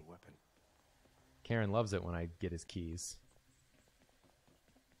key. Karen loves it when I get his keys.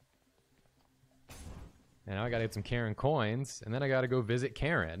 And now I gotta get some Karen coins, and then I gotta go visit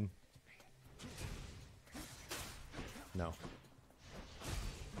Karen. No.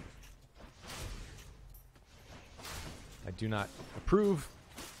 I do not approve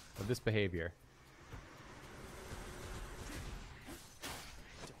of this behavior.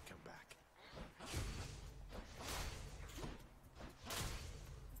 Don't come back.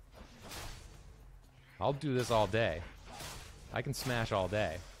 I'll do this all day. I can smash all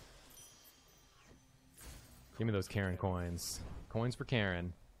day. Give me those Karen coins. Coins for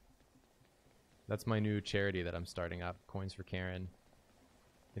Karen. That's my new charity that I'm starting up. Coins for Karen.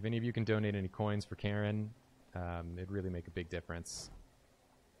 If any of you can donate any coins for Karen, it'd really make a big difference.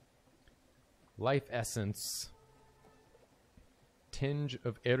 Life Essence. Tinge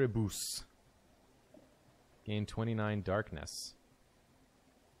of Erebus. Gain 29 Darkness.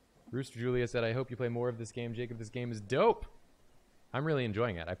 Rooster Julia said, I hope you play more of this game. Jacob, this game is dope. I'm really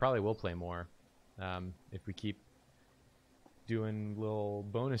enjoying it. I probably will play more if we keep doing little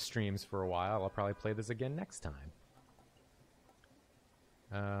bonus streams for a while. I'll probably play this again next time.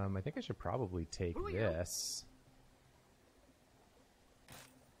 I think I should probably take this.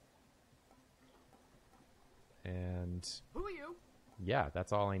 And Who are you? Yeah,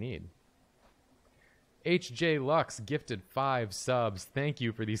 that's all I need. HJ Lux gifted 5 subs. Thank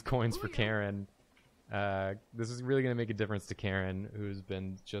you for these coins for Karen. This is really going to make a difference to Karen, who's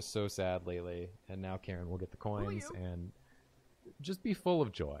been just so sad lately. And now Karen will get the coins and just be full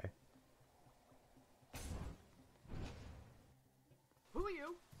of joy. Who are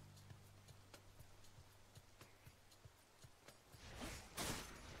you?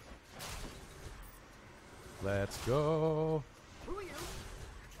 Let's go. Who are you?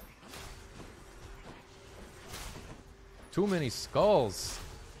 Too many skulls.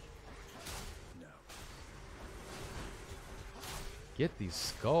 No. Get these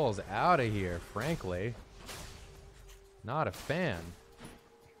skulls out of here, frankly. Not a fan.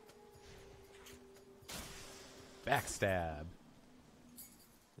 Backstab.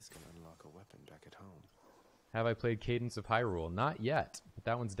 This can unlock a weapon back at home. Have I played Cadence of Hyrule? Not yet, but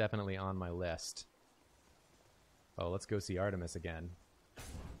that one's definitely on my list. Oh, let's go see Artemis again.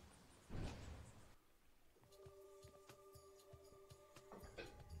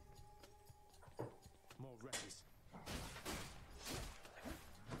 More wreckies.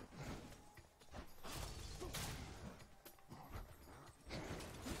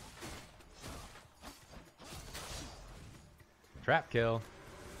 Trap kill.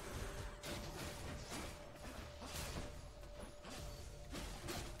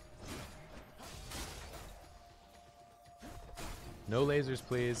 No lasers,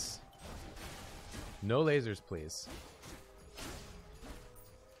 please. No lasers, please.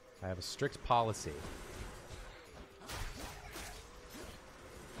 I have a strict policy.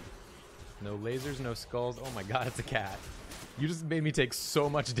 No lasers, no skulls. Oh my god, it's a cat. You just made me take so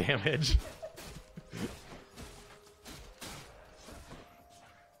much damage.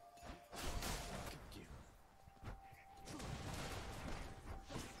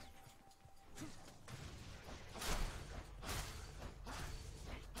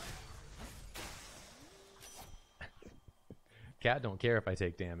 Cat don't care if I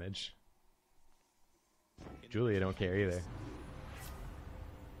take damage. Julia don't care either.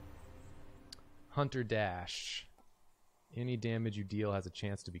 Hunter Dash. Any damage you deal has a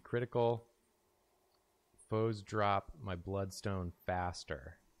chance to be critical. Foes drop my bloodstone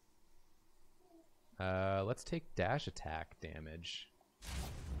faster. Let's take dash attack damage.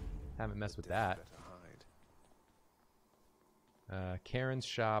 Haven't messed with that. Karen's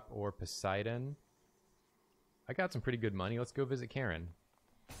shop or Poseidon. I got some pretty good money. Let's go visit Karen.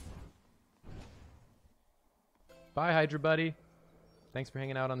 Bye, Hydra buddy. Thanks for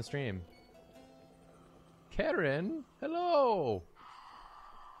hanging out on the stream. Karen, hello.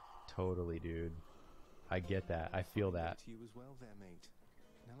 Totally, dude. I get that. I feel that. To you as well there, mate.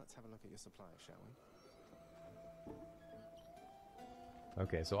 Now let's have a look at your supplies, shall we?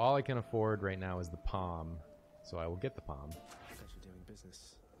 Okay, so all I can afford right now is the palm. So I will get the palm. Pleasure doing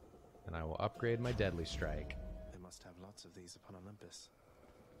business. And I will upgrade my deadly strike. They must have lots of these upon Olympus.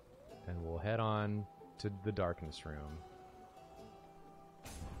 And we'll head on to the darkness room.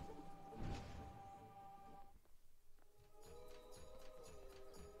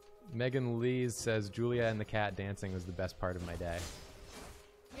 Megan Lees says Julia and the cat dancing was the best part of my day.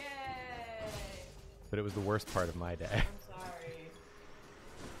 Yay! But it was the worst part of my day. I'm sorry.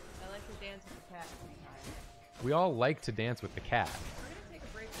 I like to dance with the cat sometimes. We all like to dance with the cat. We're gonna take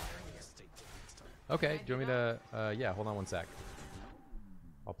a break from here. Okay, do you want me to... yeah, hold on one sec.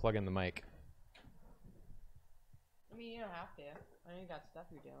 I'll plug in the mic. I mean, you don't have to. I know you got stuff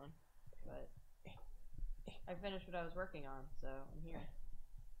you're doing. But I finished what I was working on, so I'm here.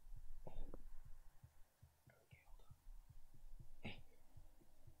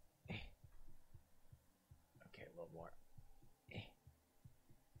 Okay, a little more.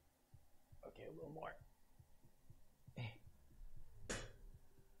 Okay, a little more.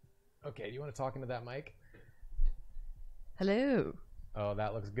 Okay, do you want to talk into that mic? Hello. Oh,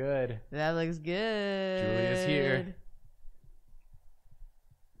 that looks good. That looks good. Julia's here.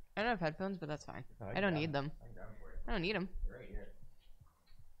 I don't have headphones, but that's fine. Oh, I don't need them. I don't need them. They're right here.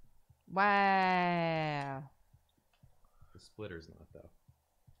 Wow. The splitter's not, though.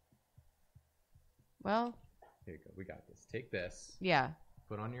 Well. Here you go. We got this. Take this. Yeah.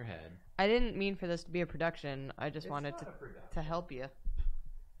 Put on your head. I didn't mean for this to be a production. I just wanted to help you.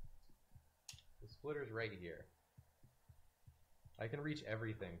 The splitter's right here. I can reach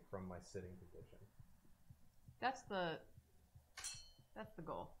everything from my sitting position. That's the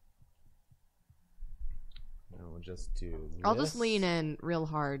goal. And we'll just do this. I'll just lean in real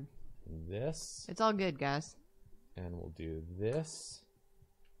hard. This. It's all good, guys. And we'll do this.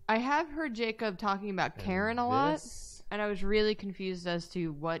 I have heard Jacob talking about Karen a lot, and I was really confused as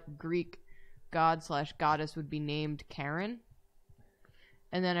to what Greek god/goddess would be named Karen.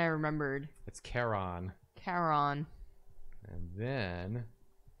 And then I remembered. It's Charon. Charon. And then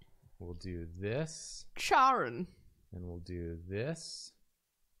we'll do this. Charon. And we'll do this.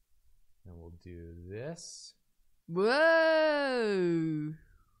 And we'll do this. Whoa!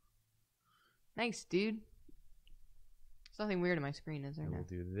 Nice, dude. There's nothing weird on my screen, is there? And we'll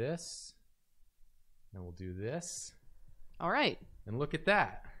do this. And we'll do this. All right. And look at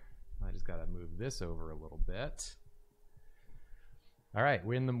that. I just gotta move this over a little bit. All right,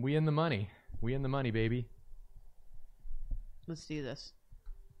 we in the money. We in the money, baby. Let's do this.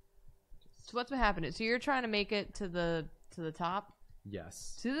 So what's been happening? So you're trying to make it to the top?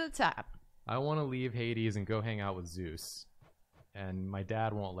 Yes. To the top. I want to leave Hades and go hang out with Zeus. And my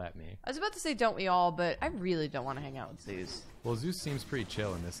dad won't let me. I was about to say don't we all, but I really don't want to hang out with Zeus. Well, Zeus seems pretty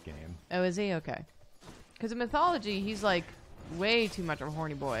chill in this game. Oh, is he? Okay. Because in mythology, he's like way too much of a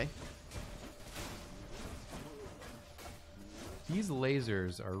horny boy. These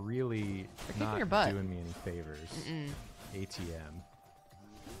lasers are really not your butt. doing me any favors. ATM.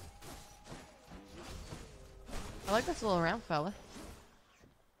 I like this little round fella.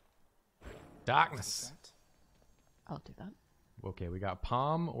 Darkness. I'll do that. Okay, we got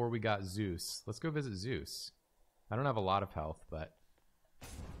Palm or we got Zeus. Let's go visit Zeus. I don't have a lot of health, but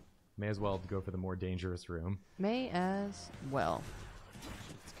may as well go for the more dangerous room. May as well.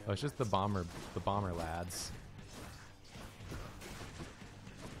 Oh, it's just the bomber lads.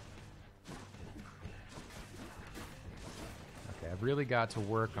 Okay, I've really got to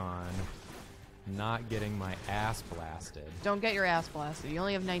work on not getting my ass blasted. Don't get your ass blasted. You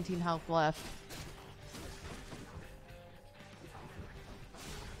only have 19 health left.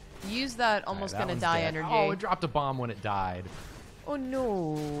 Use that almost Alright, that gonna one's die dead. energy. Oh, it dropped a bomb when it died. Oh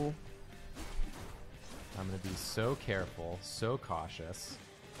no. I'm gonna be so careful, so cautious.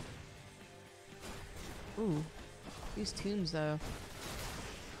 Ooh. These tunes though.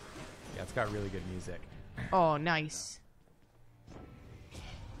 Yeah, it's got really good music. Oh, nice.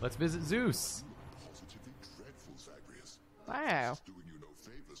 Let's visit Zeus. Positively dreadful, Zagreus. Wow. Doing you no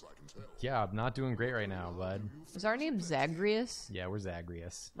favors, I can tell. Yeah, I'm not doing great right now, bud. Is our name Zagreus? Yeah, we're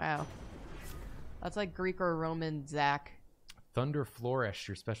Zagreus. Wow. That's like Greek or Roman Zach. Thunder Flourish.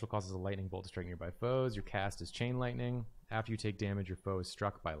 Your special causes a lightning bolt to strike nearby foes. Your cast is Chain Lightning. After you take damage, your foe is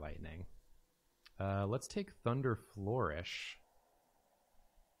struck by lightning. Let's take Thunder Flourish.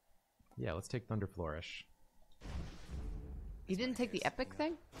 Yeah, let's take Thunder Flourish. You didn't take the epic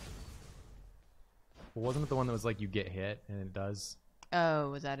thing? Well, wasn't it the one that was like you get hit and it does? Oh,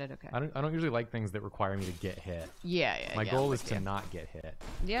 was that it? Okay. I don't usually like things that require me to get hit. Yeah. My goal is to not get hit.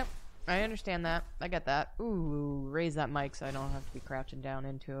 Yep. I understand that. I get that. Ooh, raise that mic so I don't have to be crouching down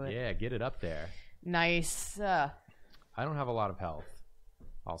into it. Yeah, get it up there. Nice. I don't have a lot of health,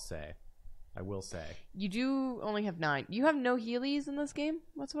 I'll say. I will say. You do only have 9. You have no healies in this game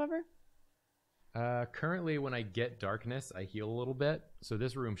whatsoever? Currently, when I get darkness, I heal a little bit, so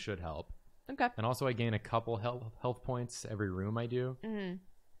this room should help. Okay. And also, I gain a couple health points every room I do. Mm-hmm.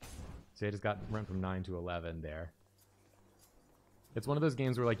 So I just went from 9 to 11 there. It's one of those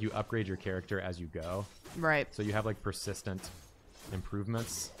games where like you upgrade your character as you go. Right. So you have like persistent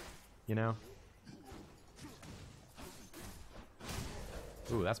improvements, you know?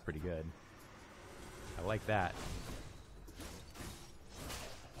 Ooh, that's pretty good. I like that.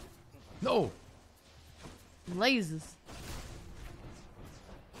 No! Lasers.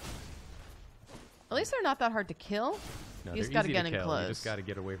 At least they're not that hard to kill. No, you just they're gotta easy get to in kill. close. You just gotta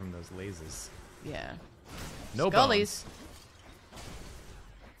get away from those lasers. Yeah. No Scullies. bones.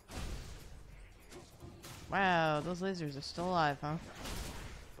 Wow, those lasers are still alive, huh?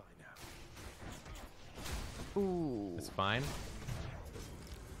 Ooh. It's fine.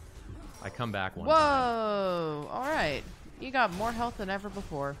 I come back one Whoa! Alright. You got more health than ever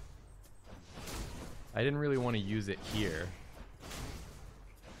before. I didn't really want to use it here.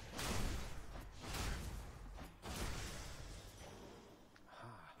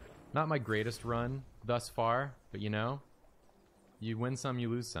 Not my greatest run thus far, but you know, you win some, you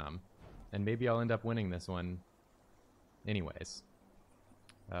lose some. And maybe I'll end up winning this one anyways.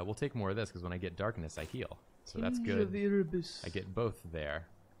 We'll take more of this, because when I get darkness, I heal. So that's good. I get both there.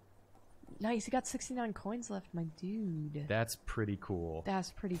 Nice, you got 69 coins left, my dude. That's pretty cool.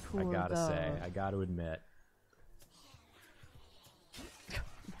 That's pretty cool, I gotta though. say, I gotta admit.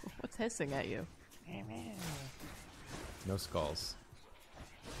 What's hissing at you? No skulls.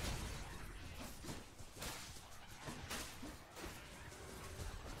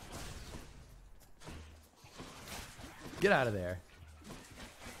 Get out of there.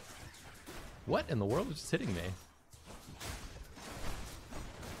 What in the world is just hitting me?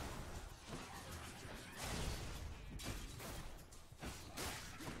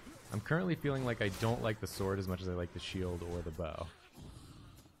 I'm currently feeling like I don't like the sword as much as I like the shield or the bow.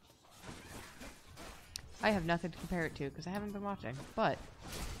 I have nothing to compare it to because I haven't been watching, but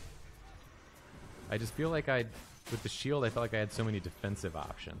I just feel like with the shield, I felt like I had so many defensive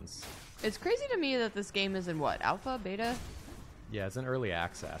options. it's crazy to me that this game is in what, alpha, beta? Yeah, it's in early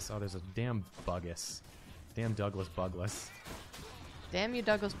access. Oh, there's a damn Buggus. Damn Douglas Bugless. Damn you,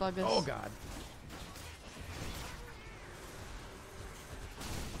 Douglas Buggus. Oh, God.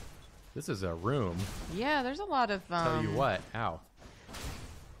 This is a room. Yeah, there's a lot of, Tell you what. Ow.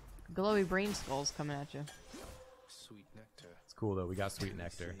 glowy brain skulls coming at you. Sweet nectar. It's cool, though. We got sweet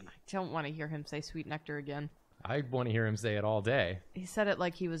nectar. I don't want to hear him say sweet nectar again. I want to hear him say it all day. He said it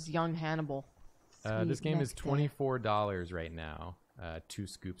like he was young Hannibal. This game is nectar. $24 right now. 2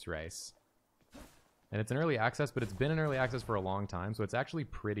 scoops rice. And it's in early access, but it's been in early access for a long time, so it's actually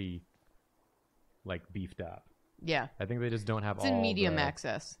pretty, like, beefed up. Yeah. I think they just don't have It's in medium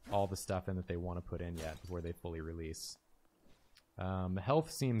access. all the stuff in that they want to put in yet before they fully release.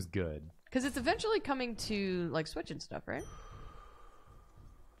 Health seems good. Because it's eventually coming to, like, Switch and stuff, right?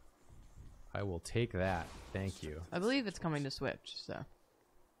 I will take that. Thank you. I believe it's coming to Switch, so.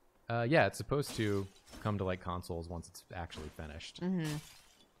 Yeah, it's supposed to come to, like, consoles once it's actually finished. Mm-hmm.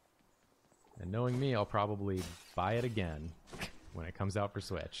 And knowing me, I'll probably buy it again when it comes out for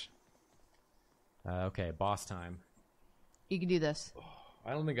Switch. Okay, boss time. You can do this.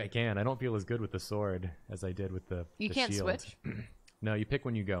 I don't think I can. I don't feel as good with the sword as I did with the You the can't shield. switch? No, you pick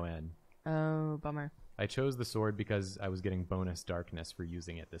when you go in. Oh, bummer. I chose the sword because I was getting bonus darkness for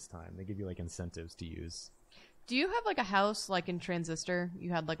using it this time. They give you, like, incentives to use. Do you have, like, a house, like, in Transistor?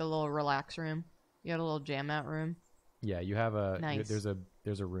 You had, like, a little relax room? You had a little jam-out room? Yeah, you have a... Nice.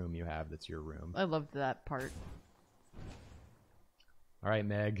 There's a room you have that's your room. I loved that part. All right,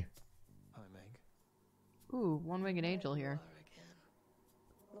 Meg. Hi, Meg. Ooh, one-winged angel here.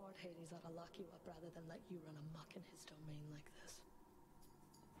 Lord Hades ought to lock you up rather than let you run amok in his domain like this.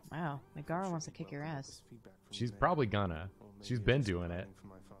 Wow, Megara wants to kick your ass. She's probably gonna. She's been doing it.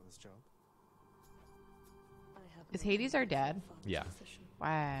 Is Hades our dad? Yeah.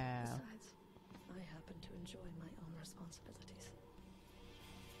 Wow. Besides, I happen to enjoy my own responsibilities.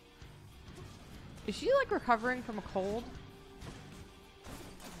 Is she, like, recovering from a cold?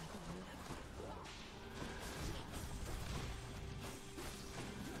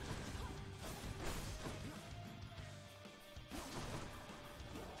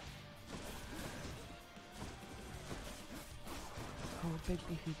 big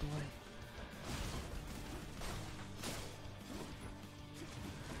beefy boy.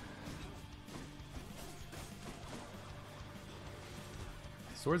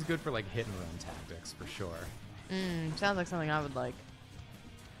 Sword's good for like hit and run tactics for sure. Sounds like something I would like.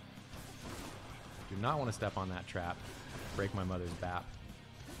 Do not want to step on that trap. Break my mother's bap.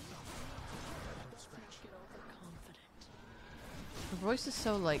 Her voice is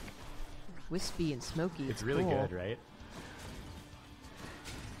so like wispy and smoky. It's really cool. good, right?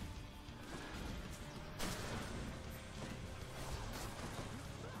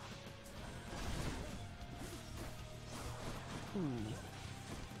 Ooh.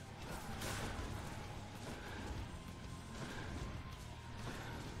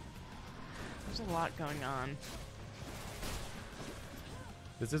 There's a lot going on.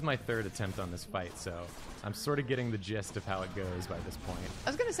 This is my third attempt on this fight, so I'm sort of getting the gist of how it goes by this point. I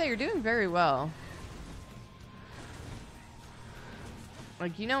was gonna say, you're doing very well.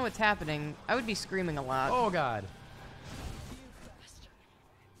 Like, you know what's happening. I would be screaming a lot. Oh, God.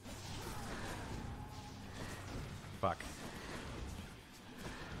 Fuck.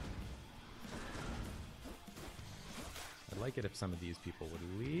 I'd like it if some of these people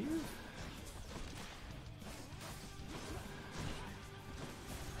would leave.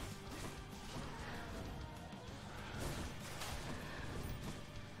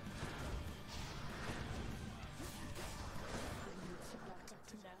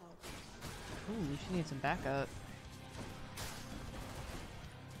 Ooh, she needs some backup.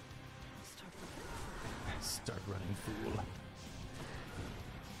 Start running, fool.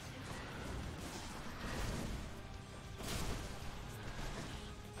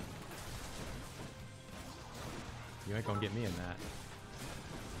 You ain't gonna get me in that.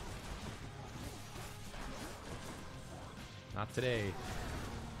 Not today.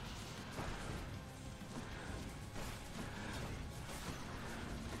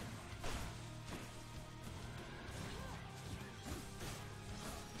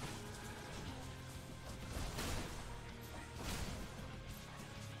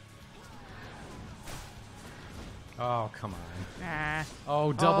 Oh, come on. Ah.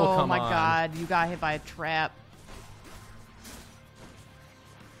 Oh, double come on. Oh my god, you got hit by a trap.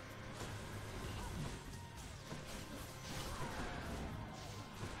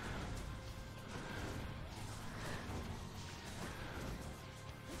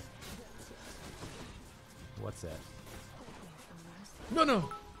 What's it? No, no!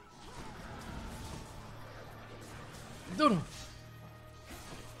 No, no!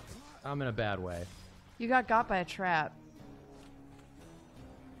 I'm in a bad way. You got by a trap.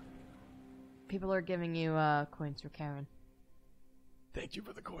 People are giving you coins for Karen. Thank you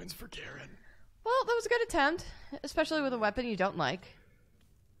for the coins for Karen. Well, that was a good attempt, especially with a weapon you don't like.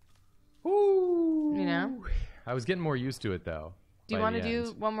 Ooh. You know? I was getting more used to it, though. Do you want to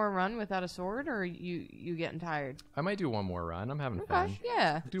do one more run without a sword, or you getting tired? I might do one more run. I'm having fun.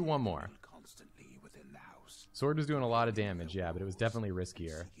 Yeah. Do one more. Sword was doing a lot of damage, yeah, but it was definitely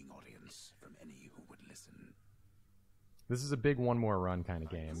riskier. This is a big one more run kind of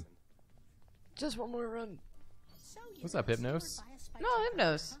game. Just one more run. What's up, Hypnos? No,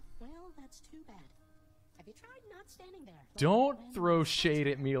 Hypnos. Well, that's too bad. Have you tried not standing there? Don't throw shade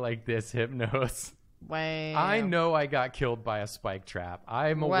at me like this, Hypnos. Wow. I know I got killed by a spike trap.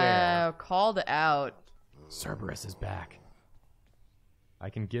 I'm aware. Wow, called out. Cerberus is back. I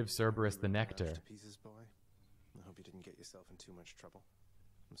can give Cerberus the nectar. Pieces, boy. I hope you didn't get yourself in too much trouble.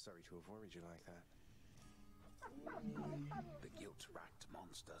 I'm sorry to have worried you like that. The guilt-racked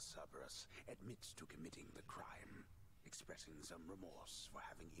monster Cerberus admits to committing the crime, expressing some remorse for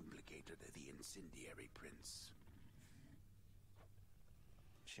having implicated the incendiary prince.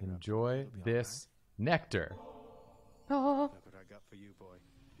 Enjoy this nectar. Oh. Look what I got for you, boy.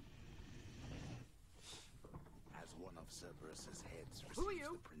 As one of Cerberus's heads Who are receives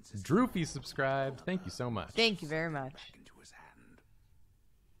you? the prince's Droopy subscribed. Thank you so much. Thank you very much. back into his hand.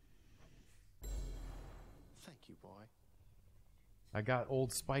 Thank you, boy. I got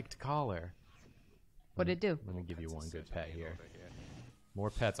old spiked collar. What'd it do? Let me give you one good pet here. More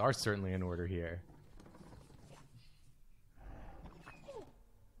pets are certainly in order here.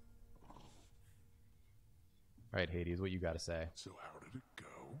 All right, Hades, what you got to say? So how did it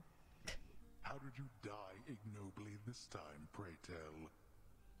go? How did you die ignobly this time, pray tell?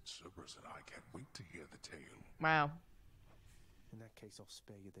 Cerberus and I can't wait to hear the tale. Wow. In that case, I'll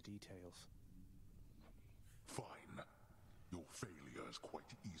spare you the details. Fine. Your failure is quite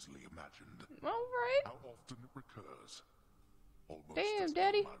easily imagined. All right. How often it recurs. Almost Damn, as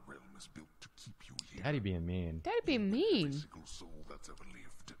Daddy. though my realm is built to keep you here. Daddy being mean. Daddy be mean. Every single soul that's ever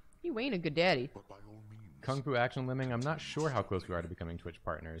lived. You ain't a good daddy. But by all means, Kung Fu Action Lemming, I'm not sure how close we are to becoming Twitch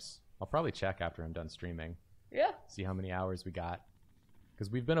partners. I'll probably check after I'm done streaming. Yeah. See how many hours we got. Because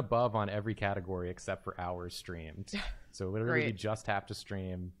we've been above on every category except for hours streamed. So literally we just have to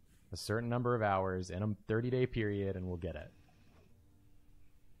stream a certain number of hours in a 30-day period and we'll get it.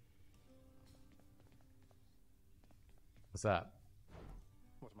 What's up?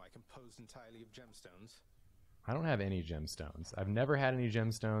 What, am I composed entirely of gemstones? I don't have any gemstones. I've never had any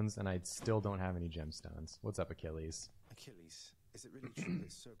gemstones, and I still don't have any gemstones. What's up, Achilles? Achilles, is it really true that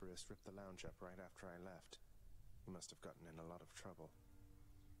Cerberus ripped the lounge up right after I left? He must have gotten in a lot of trouble.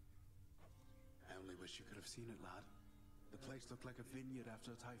 I only wish you could have seen it, lad. The place looked like a vineyard after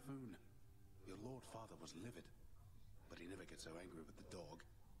a typhoon. Your Lord Father was livid, but he never gets so angry with the dog.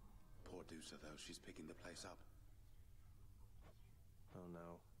 Poor Dusa, though, she's picking the place up. Oh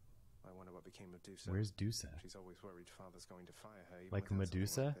no. I wonder what became of Dusa. Where's Dusa? She's always worried Father's going to fire her. Like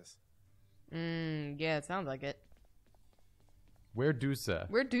Medusa? Yeah, it sounds like it. Where Dusa?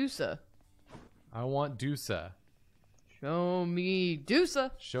 Where Dusa? I want Dusa. Show me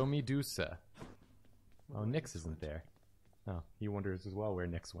Dusa. Show me Dusa. Oh, Nyx isn't there. Oh, he wonders as well where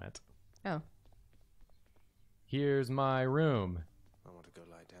Nyx went. Oh. Here's my room. I want to go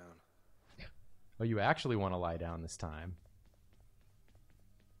lie down. Oh, you actually want to lie down this time.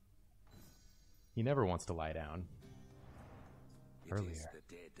 He never wants to lie down. It is the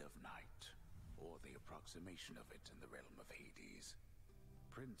dead of night, or the approximation of it in the realm of Hades.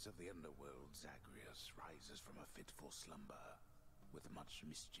 Prince of the underworld Zagreus rises from a fitful slumber, with much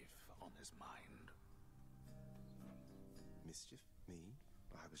mischief on his mind. Mischief? Me?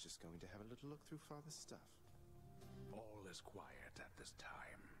 I was just going to have a little look through Father's stuff. All is quiet at this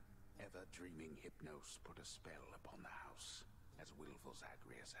time. Ever-dreaming Hypnos put a spell upon the house, as willful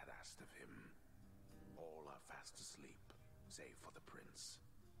Zagreus had asked of him. All are fast asleep, save for the prince.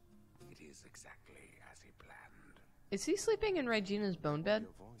 It is exactly as he planned. Is he sleeping in Regina's bone bed?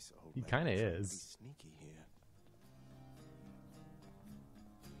 He kind of is. Sneaky here.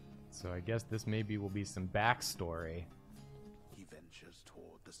 So I guess this maybe will be some backstory. He ventures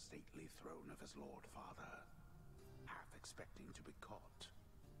toward the stately throne of his Lord Father, half expecting to be caught,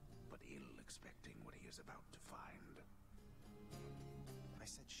 but ill expecting what he is about to find. I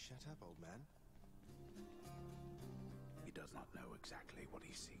said shut up, old man. He does not know exactly what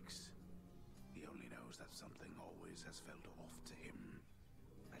he seeks. He only knows that something always has felt off to him,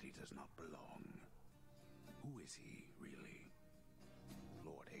 that he does not belong. Who is he, really?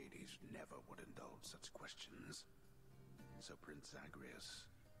 Lord Hades never would indulge such questions, so Prince Zagreus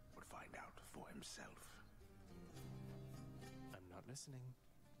would find out for himself. I'm not listening.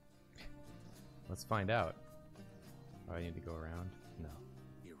 Let's find out. Oh, I need to go around? No.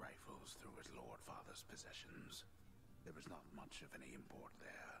 He rifles through his Lord Father's possessions. There is not much of any import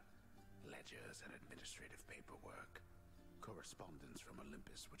there. Ledgers and administrative paperwork. Correspondence from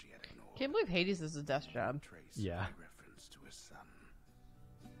Olympus which he had ignored. Can't believe Hades is a desk job. Yeah. Reference to his son.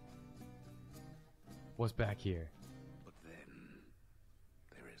 What's back here? But then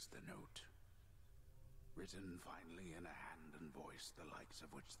there is the note. Written finally in a hand and voice the likes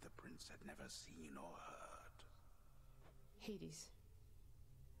of which the prince had never seen or heard. Hades,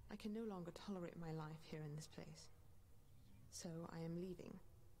 I can no longer tolerate my life here in this place. So I am leaving,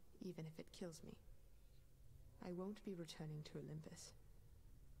 even if it kills me. I won't be returning to Olympus.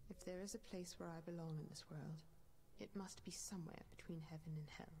 If there is a place where I belong in this world, it must be somewhere between heaven and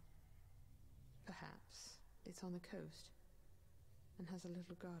hell. Perhaps it's on the coast, and has a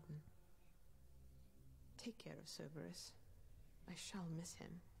little garden. Take care of Cerberus. I shall miss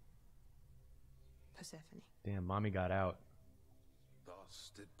him. Persephone. Damn, mommy got out.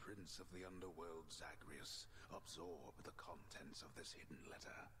 Thus did Prince of the Underworld Zagreus absorb the contents of this hidden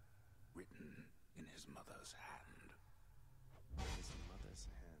letter, written in his mother's hand. His mother's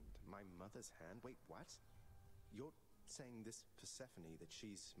hand? My mother's hand? Wait, what? You're saying this Persephone, that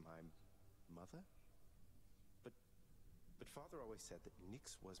she's my mother? But Father always said that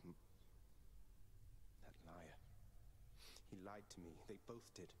Nyx was that liar. He lied to me. They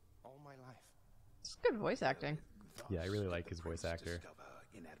both did. All my life. It's good voice acting. Yeah, I really like his voice actor. Discover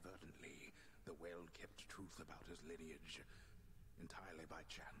inadvertently the well-kept truth about his lineage. Entirely by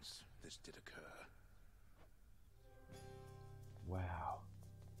chance, this did occur. Wow.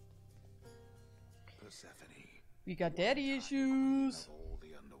 Persephone. You got daddy issues. Of all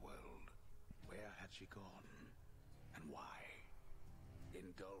the underworld, where had she gone, and why?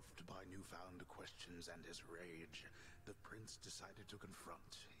 Engulfed by newfound questions and his rage, the prince decided to confront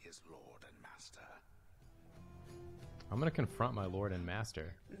his lord and master. I'm gonna confront my lord and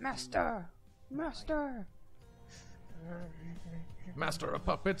master. Master! Master of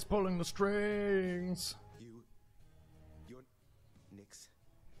puppets pulling the strings!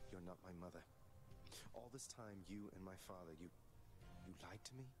 this time, you and my father, you lied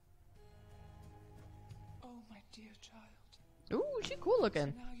to me? Oh, my dear child. Ooh, she cool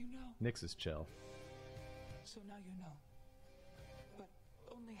looking. So now you know. Nyx is chill. So now you know. But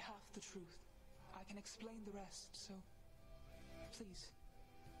only half the truth. I can explain the rest, so please.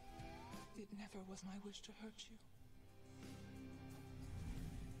 It never was my wish to hurt you.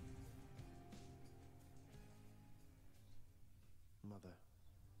 Mother,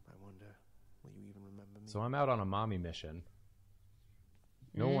 I wonder, will you even remember me? So I'm out on a mommy mission.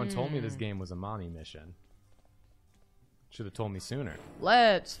 No one told me this game was a mommy mission. Should have told me sooner.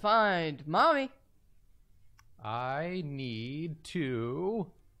 Let's find mommy. I need to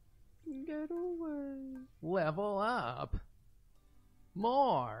Get away. level up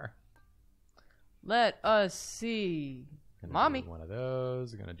more. Let us see. Gonna Mommy. do one of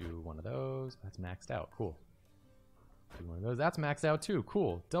those. Gonna do one of those. That's maxed out. Cool. Do one of those. That's maxed out too.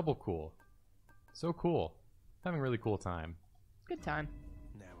 Cool. Double cool. So cool. Having a really cool time. Good time.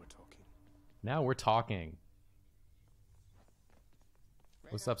 Now we're talking. Now we're talking.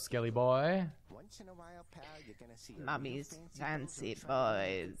 What's up, Skelly boy? Once in a while, pal, you're gonna see Mommy's fancy boys.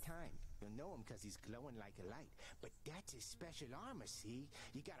 boys. You'll know him because he's glowing like a light. But that's his special armor, see?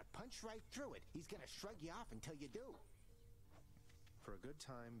 You gotta punch right through it. He's gonna shrug you off until you do. For a good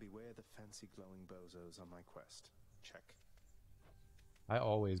time, beware the fancy glowing bozos on my quest. Check. I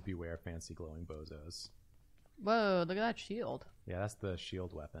always beware fancy glowing bozos. Whoa, look at that shield. Yeah, that's the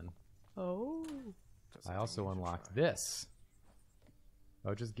shield weapon. Oh. I also unlocked this.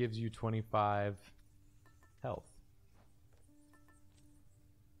 Oh, it just gives you 25 health.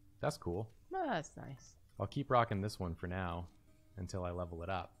 That's cool. Oh, that's nice. I'll keep rocking this one for now until I level it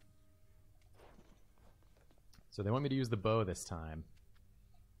up. So they want me to use the bow this time.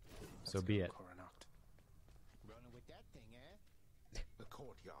 So be it. Running with that thing, eh? The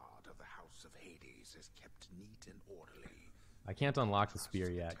courtyard of the House of Hades is kept neat and orderly. I can't unlock the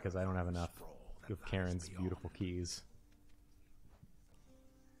spear yet because I don't have enough of Karen's beautiful keys.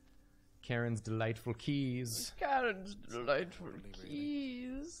 Karen's delightful keys. Karen's delightful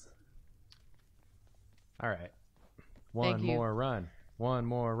keys. Alright. One more run. One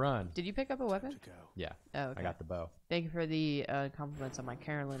more run. Did you pick up a weapon? Yeah. Oh, okay. I got the bow. Thank you for the compliments on my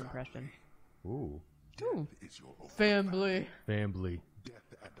Carolyn impression. Ooh. Ooh. Family. Family.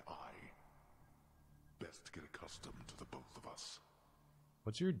 Death and I. Best get accustomed to the both of us.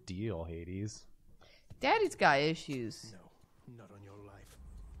 What's your deal, Hades? Daddy's got issues. No, not on your life.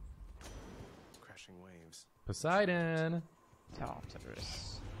 Crashing waves. Poseidon.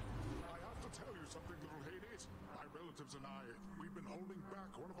 Tartarus. I have to tell you something, little Hades. My relatives and I, we've been holding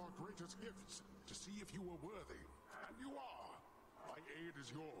back one of our greatest gifts to see if you were worthy. And you are. My aid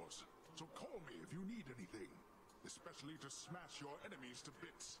is yours. So call me if you need anything. Especially to smash your enemies to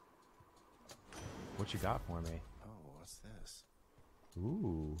bits. What you got for me? Oh, what's this?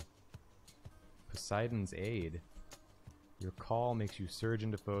 Ooh. Poseidon's aid. Your call makes you surge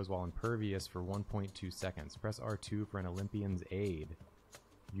into foes while impervious for 1.2 seconds. Press R2 for an Olympian's aid.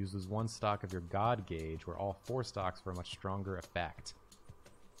 Uses one stock of your god gauge, where all 4 stocks for a much stronger effect.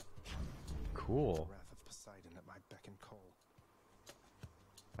 Cool. Wrath of Poseidon at my beck and call.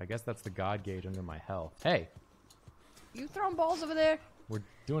 I guess that's the god gauge under my health. Hey! You throwing balls over there? We're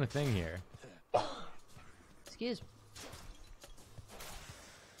doing a thing here. Excuse me.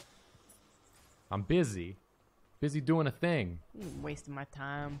 I'm busy. Busy doing a thing. You're wasting my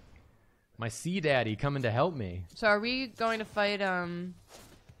time. My sea daddy coming to help me. So are we going to fight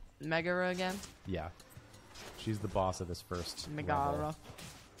Megara again? Yeah. She's the boss of this first Megara. level.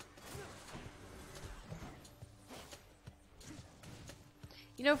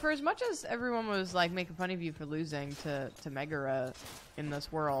 You know, for as much as everyone was like making fun of you for losing to Megara in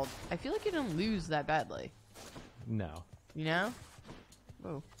this world, I feel like you didn't lose that badly. No. You know?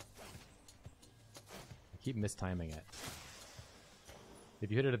 Whoa. I keep mistiming it. If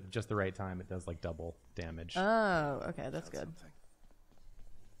you hit it at just the right time, it does like double damage. Oh, okay, that's good.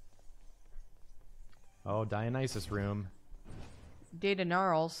 Oh, Dionysus room. Data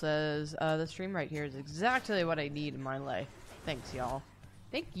Gnarl says, the stream right here is exactly what I need in my life. Thanks, y'all.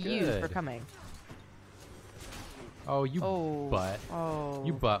 Thank you for Good. coming. Oh, you butt. Oh.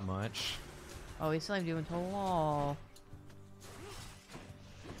 You butt munch. Oh, he's slammed you into a wall.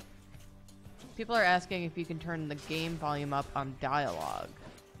 People are asking if you can turn the game volume up on dialogue.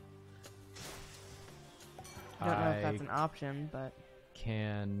 I don't know if that's an option, but...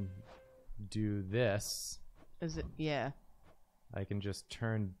 Can do this. Is it? Yeah. I can just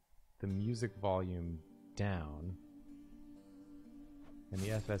turn the music volume down. And the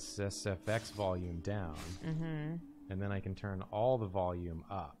FSSFX volume down. Mm-hmm. And then I can turn all the volume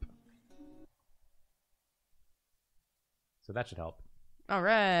up. So that should help. All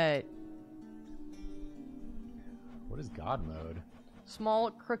right. What is God mode?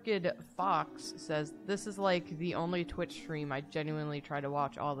 Small Crooked Fox says, this is like the only Twitch stream I genuinely try to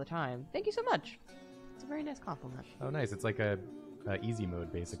watch all the time. Thank you so much. It's a very nice compliment. Oh, nice. It's like a easy mode,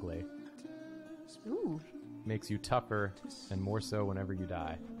 basically. Ooh. Makes you tougher and more so whenever you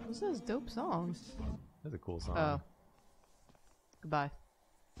die. This is a dope song. That's a cool song. Oh. Goodbye.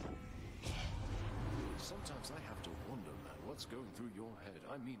 Sometimes I have to wonder, man, what's going through your head.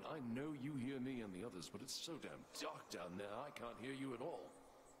 I mean, I know you hear me and the others, but it's so damn dark down there, I can't hear you at all.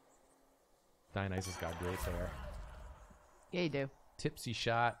 Dionysus got great hair. Yeah, you do. Tipsy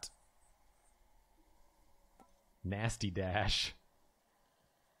shot. Nasty dash.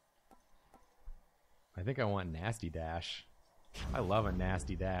 I think I want nasty dash. I love a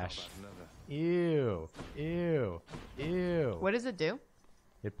nasty dash. Ew. Ew. Ew. What does it do?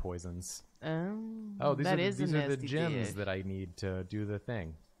 It poisons. Oh, these that are is these a are the nasty gems dish. that I need to do the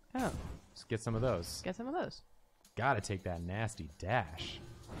thing. Oh. Let's get some of those. Get some of those. Gotta take that nasty dash.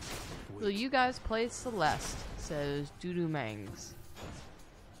 Will you guys play Celeste? Says Doodoo Mangs.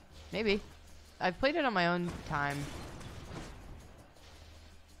 Maybe. I've played it on my own time.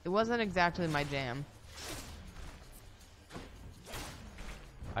 It wasn't exactly my jam.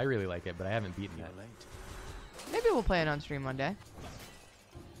 I really like it, but I haven't beaten it. Maybe we'll play it on stream one day.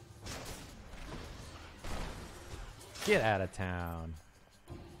 Get out of town.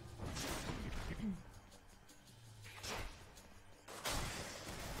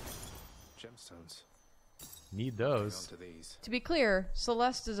 Gemstones. Need those. Onto these. To be clear,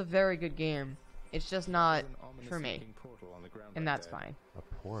 Celeste is a very good game. It's just not for me. And that's fine. A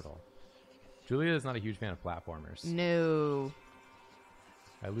portal. Julia is not a huge fan of platformers. No.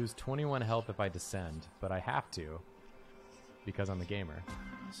 I lose 21 health if I descend, but I have to because I'm a gamer.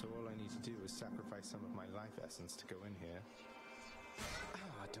 So all I need to do is sacrifice some of my life essence to go in here.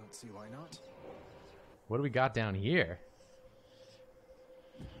 I don't see why not. What do we got down here?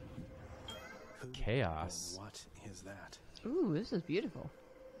 Chaos. What is that? Ooh, this is beautiful.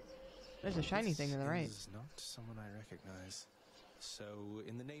 There's a shiny thing to the right. This is not someone I recognize. So,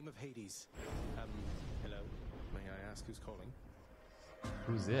 in the name of Hades, hello. May I ask who's calling?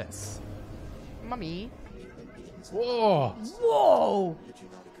 Who's this? Mummy. Whoa! Whoa!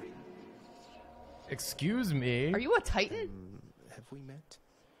 Excuse me? Are you a Titan? Have we met?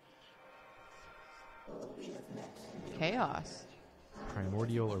 Chaos.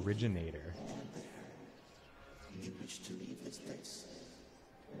 Primordial originator. You wish to leave this place,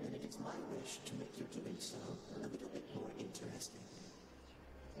 and it is my wish to make your doing so a little bit more interesting.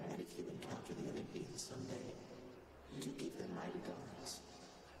 And if you encounter the Olympians someday, to give them my regards.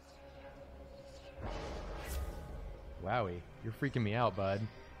 Wowie, you're freaking me out, bud.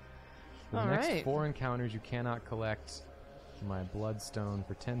 For the next 4 encounters, you cannot collect my bloodstone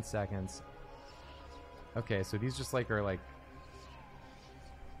for 10 seconds. Okay, so these just are like...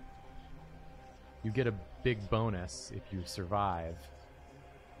 You get a big bonus if you survive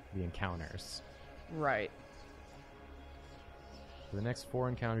the encounters. Right. For the next 4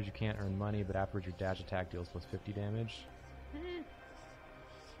 encounters, you can't earn money, but afterwards your dash attack deals plus 50 damage.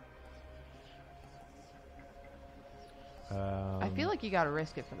 I feel like you gotta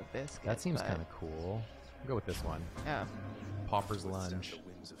risk it for the biscuit. That seems kind of cool. I'll go with this one. Yeah. Pauper's Lunge.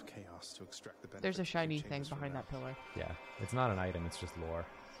 There's a shiny thing behind that pillar. Yeah, it's not an item, it's just lore.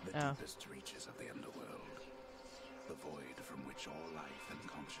 The deepest reaches of the underworld. The void from which all life and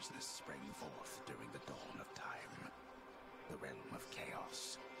consciousness sprang forth during the dawn of time. The realm of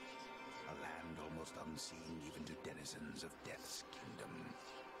chaos. A land almost unseen even to denizens of Death's kingdom.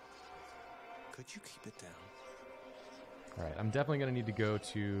 Could you keep it down? Alright, I'm definitely going to need to go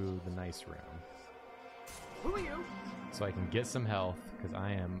to the nice room. Who are you? So I can get some health, because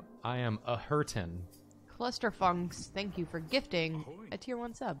I am a hurtin'. Clusterfunks, thank you for gifting a tier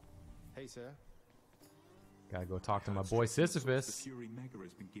 1 sub. Hey, sir. Gotta go talk to my boy Sisyphus. The Fury Mega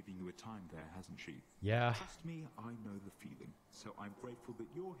has been giving you a time there, hasn't she? Yeah. Trust me, I know the feeling. So I'm grateful that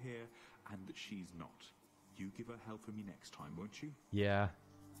you're here and that she's not. You give her hell for me next time, won't you? Yeah.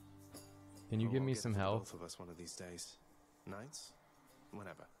 Can you give me some health? Both of us one of these days. Nights?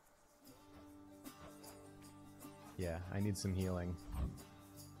 Whenever. Yeah, I need some healing.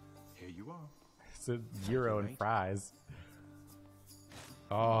 Here you are. It's a gyro and fries.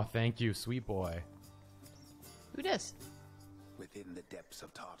 Oh, thank you, sweet boy. Who dis? Within the depths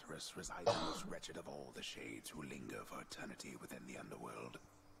of Tartarus reside the most wretched of all the shades who linger for eternity within the underworld,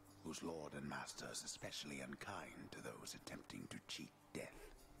 whose lord and master is especially unkind to those attempting to cheat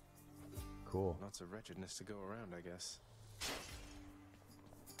death. Cool. Lots of wretchedness to go around, I guess.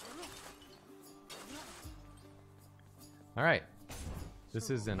 All right. This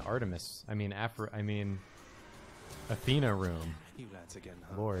is an Artemis. I mean, Athena room. You lads again,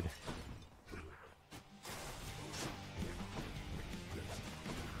 huh? Lord.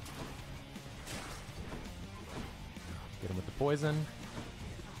 Get him with the poison.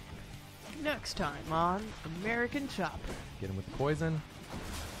 Next time on American Chopper. Get him with the poison.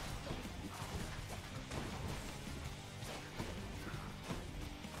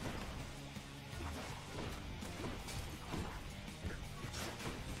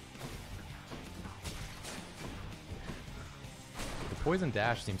 The poison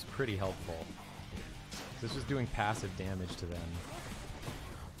dash seems pretty helpful. This is doing passive damage to them.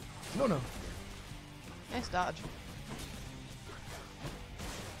 No. Nice dodge.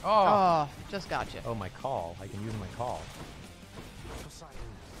 Oh, just gotcha. Oh, my call. I can use my call.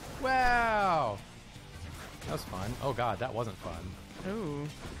 Wow. That was fun. Oh god, that wasn't fun. Ooh.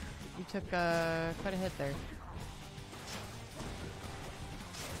 You took quite a hit there.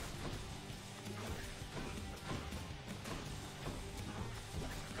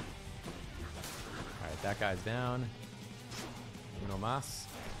 Alright, that guy's down. Uno mas.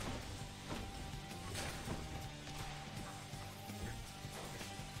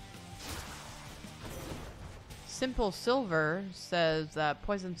 Simple Silver says that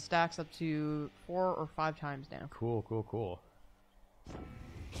poison stacks up to 4 or 5 times now. Cool.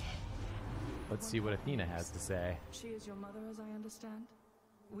 Let's see what Athena has to say. She is your mother, as I understand?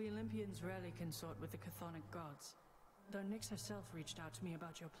 We Olympians rarely consort with the chthonic gods, though Nyx herself reached out to me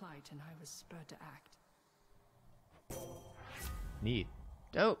about your plight, and I was spurred to act. Neat.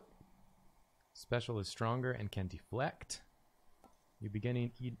 Dope. Special is stronger and can deflect. You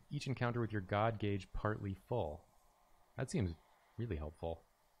begin each encounter with your god gauge partly full. That seems really helpful.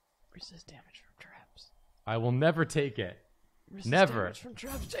 Resist damage from traps. I will never take it. Resist Never. damage from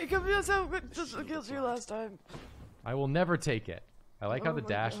traps. Jacob, yes, how good this kills you last time. I will never take it. I like how Oh the my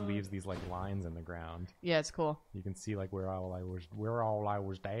dash God. leaves these like lines in the ground. Yeah, it's cool. You can see like where all I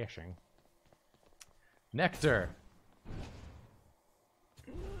was dashing. Nectar.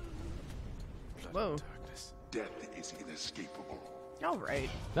 Whoa. Death is inescapable. All right.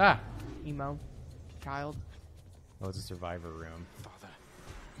 Ah. Emo. Child. Oh, it's a survivor room. Father.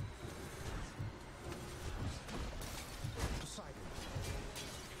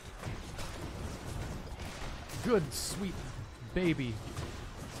 Good, sweet baby.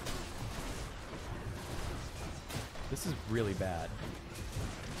 This is really bad.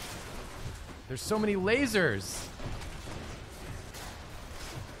 There's so many lasers.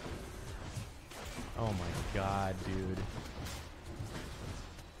 Oh my god, dude.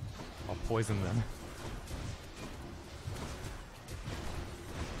 I'll poison them.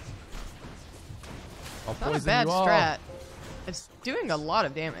 I'll Not a poison bad you all. strat. It's doing a lot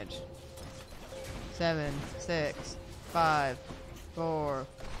of damage. 7, 6, 5, 4,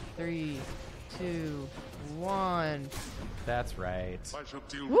 3, 2, 1. That's right. I shall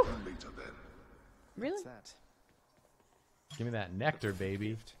deal Woo. with you later then. Really? What's that? Give me that nectar,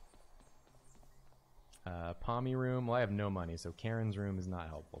 baby. Pommy room. Well, I have no money, so Karen's room is not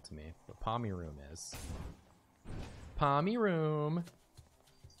helpful to me. But Pommy room is. Pommy room.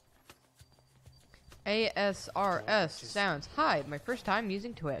 ASRS sounds. Hi, my first time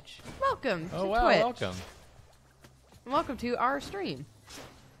using Twitch. Welcome to Oh wow, Twitch. welcome. And welcome to our stream.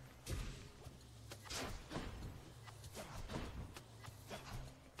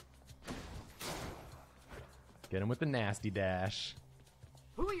 Get him with the nasty dash.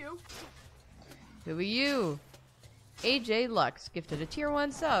 Who are you? Who are you? AJ Lux gifted a tier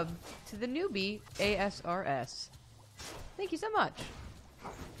 1 sub to the newbie ASRS. Thank you so much.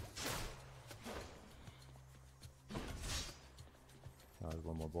 Oh, there's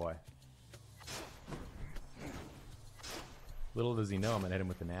one more boy. Little does he know I'm gonna hit him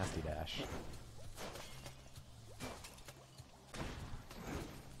with the nasty dash.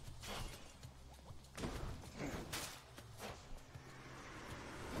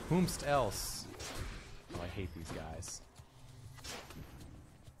 Whomst else? Oh, I hate these guys.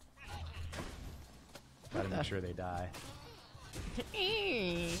 Gotta make sure they die.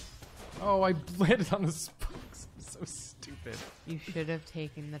 Oh, I landed on the spokes. I'm so stupid. You should have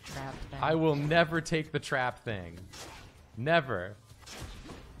taken the trap thing. I will never take the trap thing. Never.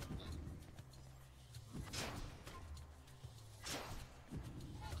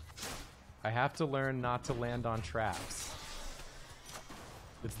 I have to learn not to land on traps.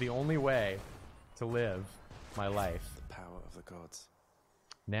 It's the only way to live my life. The power of the gods.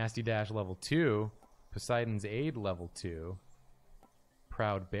 Nasty Dash level 2. Poseidon's Aid level 2.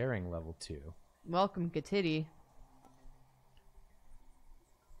 Proud Bearing level 2. Welcome, Gatiti.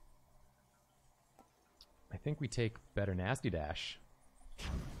 I think we take better Nasty Dash.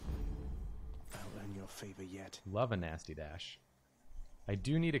 I'll earn your favor yet. Love a Nasty Dash. I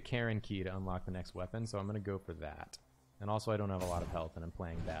do need a Karen key to unlock the next weapon, so I'm going to go for that. And also I don't have a lot of health and I'm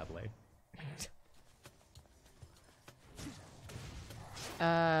playing badly.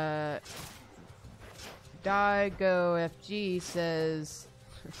 Daigo FG says...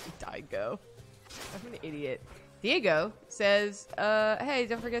 Daigo. I'm an idiot. Diego says, hey,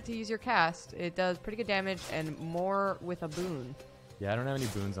 don't forget to use your cast. It does pretty good damage and more with a boon. Yeah, I don't have any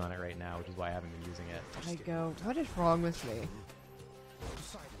boons on it right now, which is why I haven't been using it. Daigo, what is wrong with me?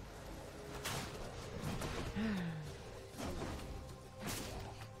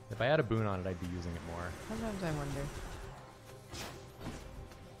 If I had a boon on it, I'd be using it more. Sometimes I wonder.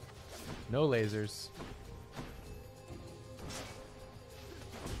 No lasers.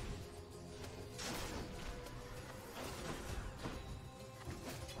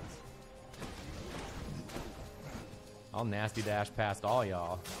 I'll Nasty Dash past all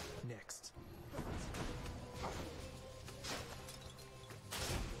y'all. Next.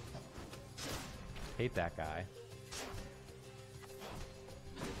 Hate that guy.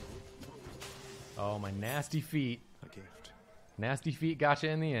 Oh, my nasty feet. A gift. Nasty feet gotcha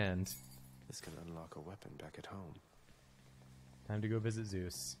in the end. This can unlock a weapon back at home. Time to go visit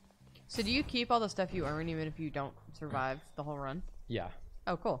Zeus. So do you keep all the stuff you earn even if you don't survive the whole run? Yeah.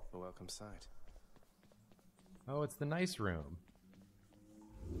 Oh, cool. A welcome sight. Oh, it's the nice room.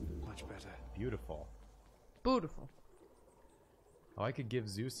 Much better. Beautiful. Beautiful. Oh, I could give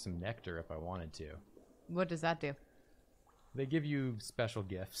Zeus some nectar if I wanted to. What does that do? They give you special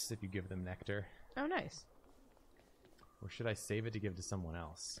gifts if you give them nectar. Oh, nice. Or should I save it to give to someone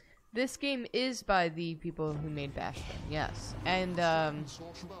else? This game is by the people who made Bastion, yes. And,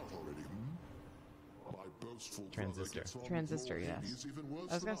 Transistor. Transistor, yes.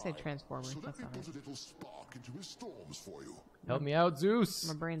 I was gonna say Transformers, that's not right. Help me out, Zeus!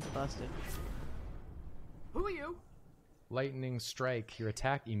 My brain's busted. Who are you? Lightning Strike. Your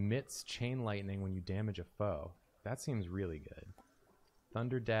attack emits chain lightning when you damage a foe. That seems really good.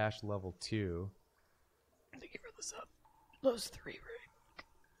 Thunder Dash level 2. I think you read this up. Those 3 right?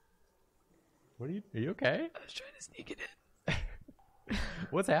 What are you okay? I was trying to sneak it in.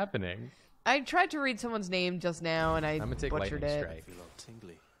 What's happening? I tried to read someone's name just now and I'm gonna take butchered Lightning it.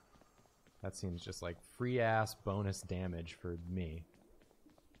 Strike. That seems just like free ass bonus damage for me.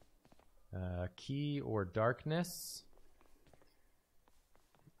 Key or Darkness?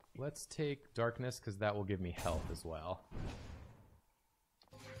 Let's take Darkness because that will give me health as well.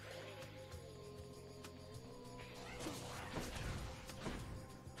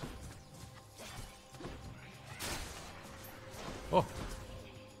 Oh!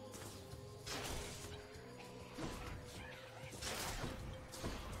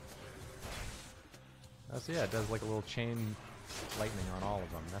 Oh, so yeah, it does like a little chain lightning on all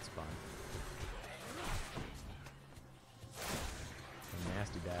of them. That's fun. A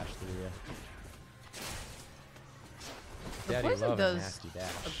nasty dash through you. The Daddy poison love a does nasty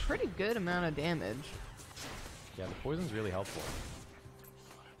dash. a pretty good amount of damage. Yeah, the poison's really helpful.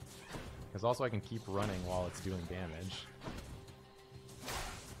 Because also I can keep running while it's doing damage.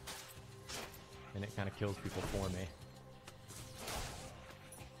 And it kind of kills people for me.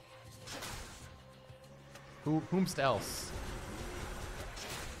 Whomst else?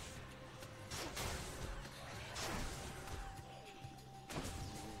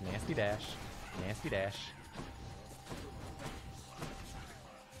 Nasty dash. Nasty dash.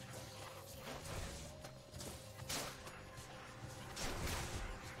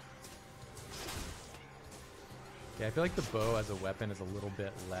 Yeah, I feel like the bow as a weapon is a little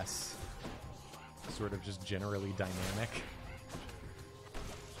bit less sort of just generally dynamic.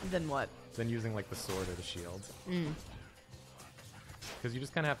 Then what? Than using like the sword or the shield. Mm. Because you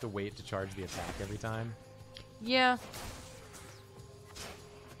just kind of have to wait to charge the attack every time. Yeah.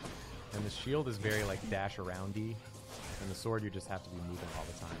 And the shield is very like dash aroundy. And the sword you just have to be moving all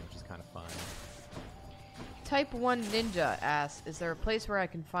the time, which is kind of fun. Type 1 Ninja asks, is there a place where I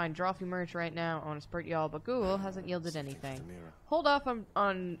can find Drawfee merch right now? I want to spurt y'all, but Google hasn't yielded anything. Hold off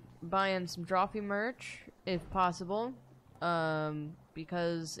on buying some Drawfee merch, if possible.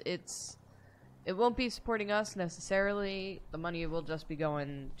 Because it won't be supporting us necessarily. The money will just be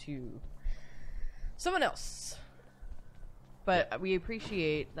going to someone else. But we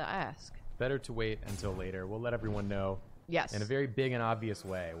appreciate the ask. Better to wait until later. We'll let everyone know. Yes. In a very big and obvious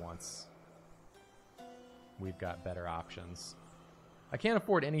way once we've got better options. I can't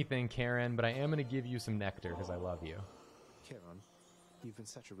afford anything, Karen, but I am going to give you some nectar because I love you. Kieran, you've been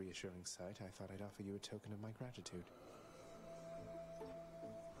such a reassuring sight, I thought I'd offer you a token of my gratitude.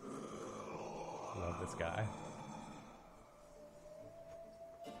 love this guy.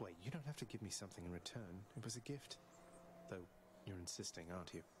 Wait, you don't have to give me something in return. It was a gift. Though, you're insisting,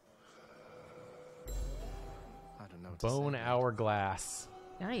 aren't you? I don't know what to say, Bone mate. hourglass.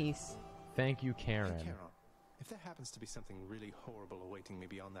 Nice. Thank you, Karen. Hey, Karen, if there happens to be something really horrible awaiting me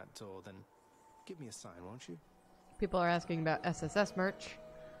beyond that door, then give me a sign, won't you? People are asking about SSS merch.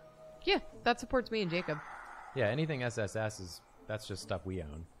 Yeah, that supports me and Jacob. Yeah, anything SSS is that's just stuff we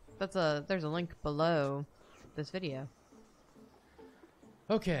own. There's a link below this video.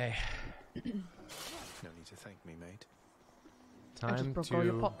 Okay. No need to thank me, mate. Time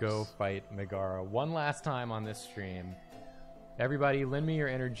to go fight Megara one last time on this stream. Everybody, lend me your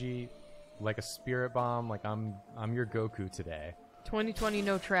energy like a spirit bomb. Like I'm your Goku today. 2020,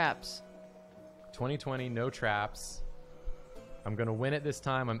 no traps. 2020, no traps. I'm gonna win it this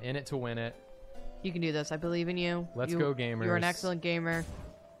time. I'm in it to win it. You can do this. I believe in you. Let's go, gamers. You're an excellent gamer.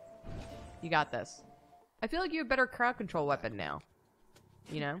 You got this. I feel like you have a better crowd control weapon now.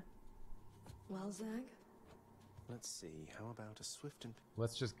 You know? Well, Zag? Let's see, how about a swift and...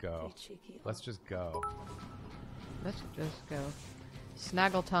 Let's just go. You cheeky. Let's just go. Let's just go.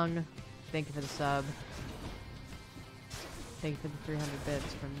 Snaggletongue, thank you for the sub. Thank you for the 300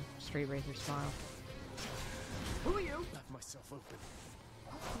 bits from Straight Razor Smile. Who are you? Left myself open.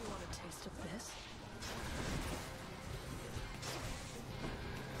 You want a taste of this?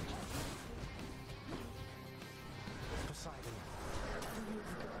 Poseidon.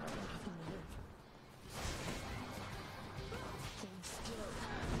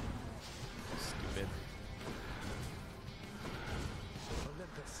 Stupid.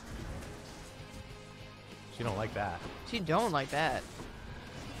 Olympus. She don't like that. She don't like that.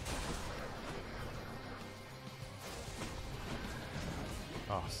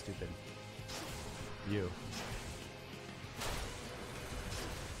 Oh, stupid. You.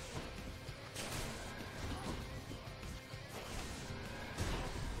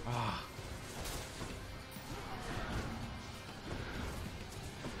 Ah.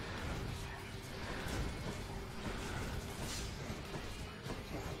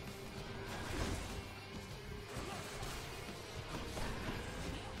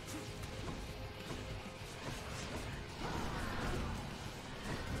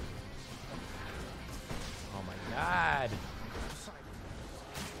 Oh my god.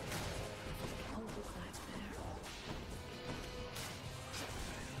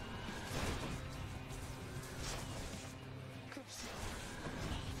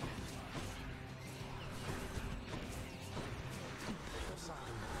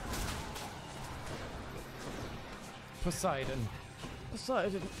 Poseidon.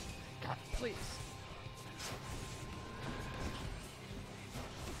 Poseidon. Please.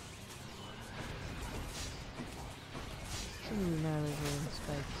 Ooh, gnarly green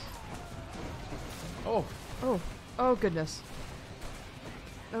spikes. Oh. Oh. Oh, goodness.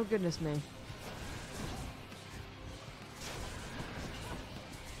 Oh, goodness me.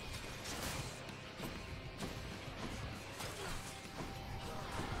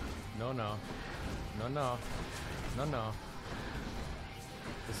 No, no. No, no. No, no.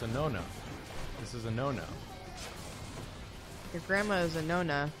 This is a no-no. This is a no-no. Your grandma is a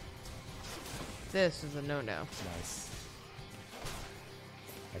no-no. This is a no-no. Nice.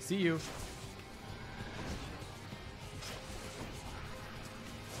 I see you.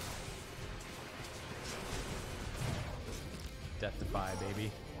 Death defy,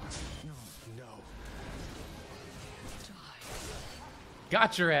 baby. No.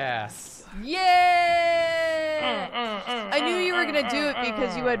 Got your ass. Yay! I knew you were gonna do it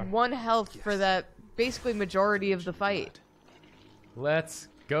because you had 1 health for that basically majority of the fight. Let's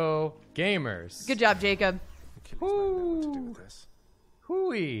go, gamers. Good job, Jacob. Woo.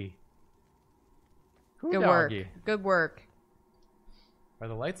 Hooey. Hoo Good doggy. work. Good work. Are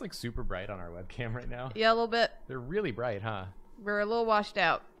the lights like super bright on our webcam right now? Yeah, a little bit. They're really bright, huh? We're a little washed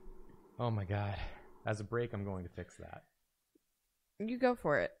out. Oh my god. As a break, I'm going to fix that. You go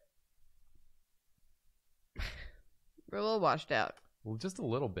for it. We're a little washed out. Well, just a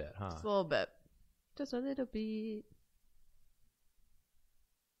little bit, huh? Just a little bit. Just a little bit.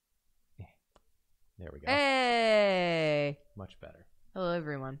 There we go. Hey! Much better. Hello,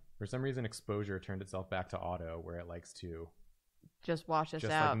 everyone. For some reason, exposure turned itself back to auto, where it likes to just wash us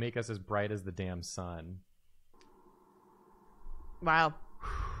just out. Like make us as bright as the damn sun. Wow.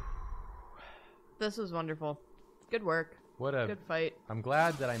 This was wonderful. Good work. What a good fight. I'm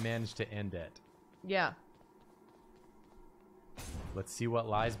glad that I managed to end it. Yeah. Let's see what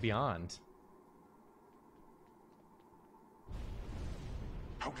lies beyond.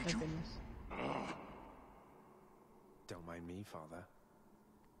 How did you? Don't mind me, Father.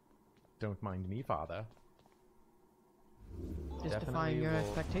 Don't mind me, father. Just define your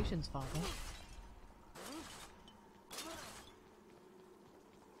expectations, father.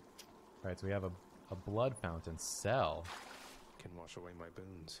 Alright, so we have a blood fountain. Sell. Can wash away my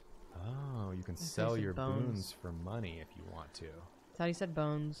boons. Oh, you can Okay, sell so your bones. boons for money if you want to. I thought he said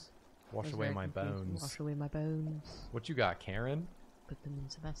bones. I Wash was away very my confused. bones. Wash away my bones. What you got, Karen? Put them in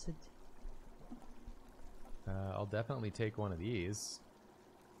some acid. I'll definitely take one of these.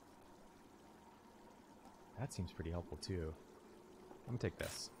 That seems pretty helpful too. I'm gonna take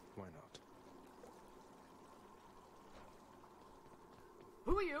this. Why not?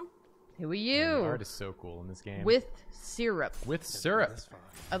 Who are you? Who are Man, you? the art is so cool in this game. With syrup. With syrup.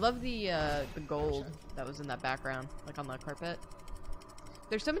 I love the gold that was in that background, like on the carpet.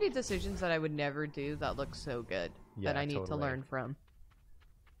 There's so many decisions that I would never do that look so good that I need to learn from.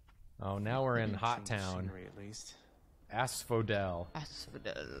 Oh, now we're in Hot Town. At least. Asphodel.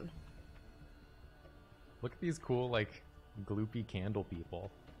 Asphodel. Look at these cool, like, gloopy candle people.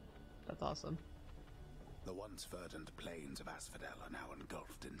 That's awesome. The once verdant plains of Asphodel are now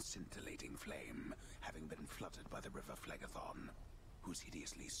engulfed in scintillating flame, having been flooded by the river Phlegathon, whose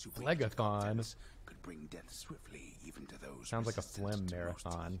hideously superheated contents could bring death swiftly even to those. Sounds like a resistant phlegm to most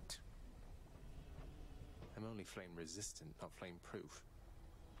marathon. heat. I'm only flame resistant, not flame proof.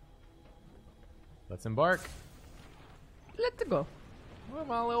 Let's embark. Let's go. With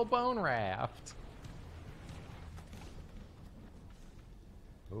my little bone raft.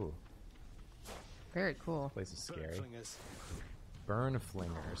 Ooh. Very cool. This place is scary. Flingers. Burn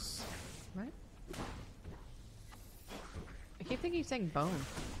flingers. What? I keep thinking he's saying bone.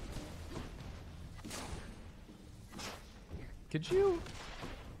 Could you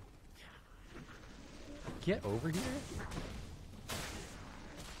get over here?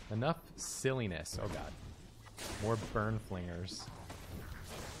 Enough silliness. Oh god. More burn flingers.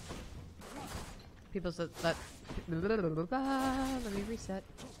 People said that. Let me reset.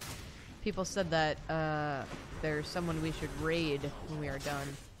 People said that there's someone we should raid when we are done.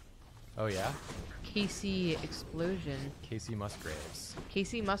 Oh yeah? Casey Explosion. Casey Musgraves.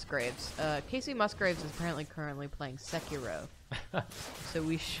 Casey Musgraves. Casey Musgraves is apparently currently playing Sekiro. So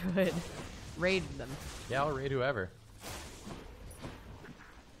we should raid them. Yeah, I'll raid whoever.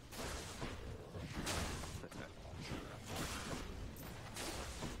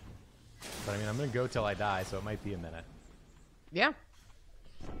 But I mean, I'm gonna go till I die, so it might be a minute. Yeah.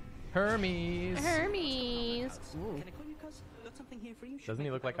 Hermes! Hermes! Ooh. Can I call you cuz? Got something here for you. Should Doesn't he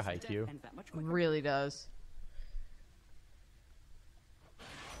make look like a the battle haiku? end that much quicker. Really does.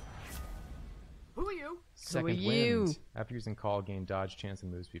 Who are you? Second Who are you? wind. After using call, gain dodge chance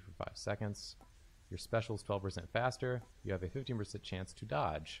and move speed for 5 seconds. Your special is 12% faster. You have a 15% chance to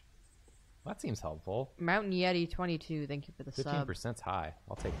dodge. Well, that seems helpful. Mountain Yeti 22. Thank you for the sub. 15%'s high.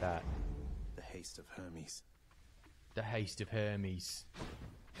 I'll take that. The haste of Hermes. The haste of Hermes.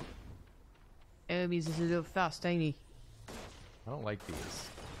 Hermes is a little fast, ain't he? I don't like these.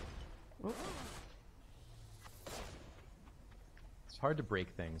 Oh. It's hard to break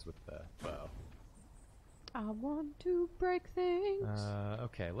things with the bow. I want to break things.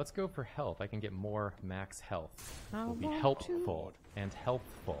 Okay, let's go for health. I can get more max health. I Will be want helpful and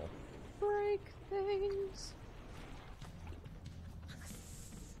healthful. Break things.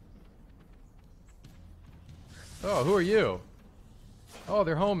 Oh, who are you? Oh,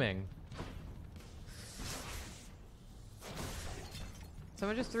 they're homing.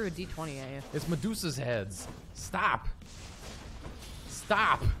 Someone just threw a D20 at you. It's Medusa's heads. Stop.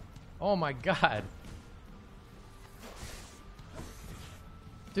 Stop. Oh my god.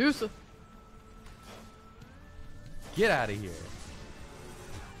 Medusa. Get out of here.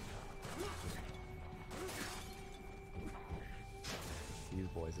 These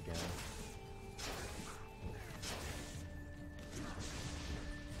boys again.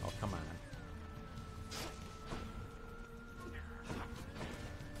 Oh, come on.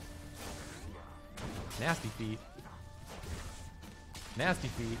 Nasty feet. Nasty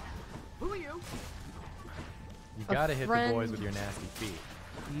feet. Who are you? You gotta hit the boys with your nasty feet.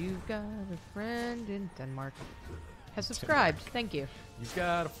 You've got a friend in Denmark. Has subscribed. Thank you. You've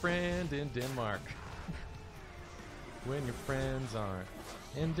got a friend in Denmark. When your friends aren't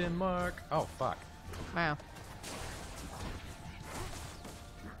in Denmark. Oh, fuck. Wow.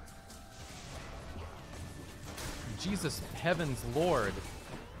 Jesus heavens Lord.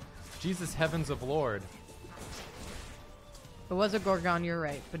 Jesus heavens of Lord. It was a Gorgon, you're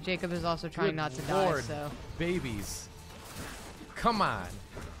right. But Jacob is also trying Good not to Lord, die, so. babies. Come on.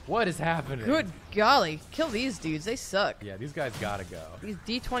 What is happening? Good golly. Kill these dudes. They suck. Yeah, these guys gotta go. These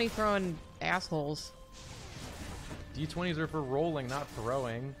D20 throwing assholes. D20s are for rolling, not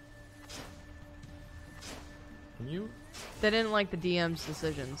throwing. Can you? They didn't like the DM's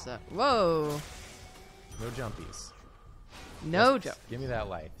decision, so... Whoa! No jumpies. No Yes, jump. Give me that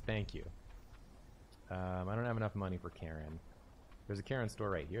life. Thank you. I don't have enough money for Karen. There's a Karen store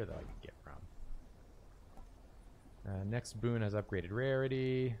right here that I could get from. Next boon has upgraded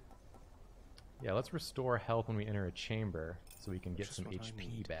rarity. Yeah, let's restore health when we enter a chamber so we can get some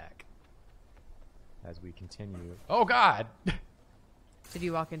HP back. As we continue. Oh god! Did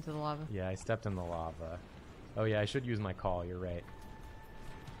you walk into the lava? Yeah, I stepped in the lava. Oh yeah, I should use my call, you're right.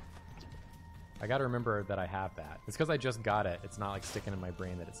 I gotta remember that I have that. It's because I just got it. It's not like sticking in my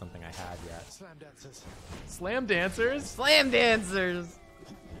brain that it's something I had yet. Slam dancers. Slam dancers? Slam dancers!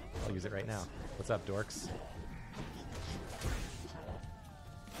 I'll use it right now. What's up, dorks?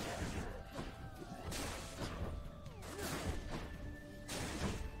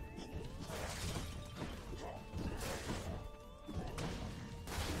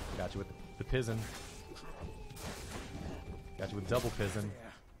 Got you with the pizzin. Got you with double pizzin.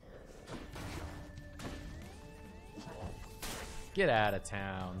 Get out of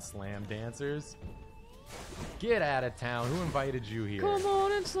town, slam dancers. Get out of town. Who invited you here? Come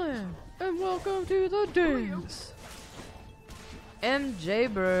on and slam, and welcome to the dance.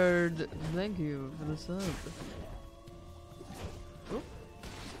 MJ Bird, thank you for the sub. Oop.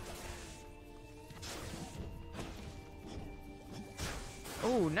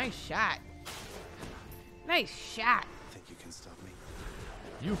 Oh, nice shot. Nice shot. Think you can stop me?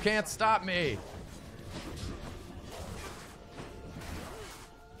 You can't stop me.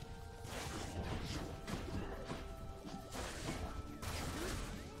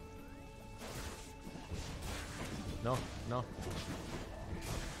 No, no.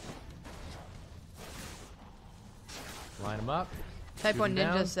 Line them up. Type shoot 1 'em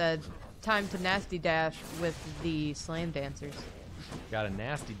Ninja down. said, time to nasty dash with the slam dancers. Got a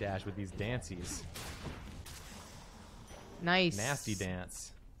nasty dash with these dancies. Nice. Nasty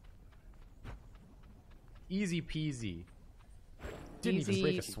dance. Easy peasy. Didn't even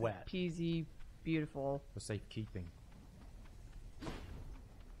break a sweat. Peasy, beautiful. For safekeeping.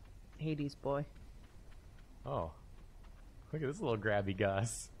 Hades boy. Oh. Look at this little grabby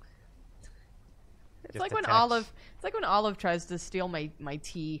Gus. It's Just like a when touch. Olive. It's like when Olive tries to steal my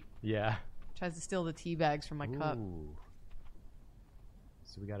tea. Yeah. Tries to steal the tea bags from my cup. Ooh.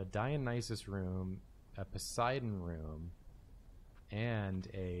 So we got a Dionysus room, a Poseidon room, and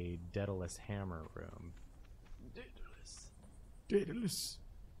a Daedalus hammer room. Daedalus.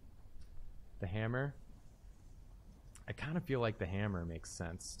 The hammer. I kind of feel like the hammer makes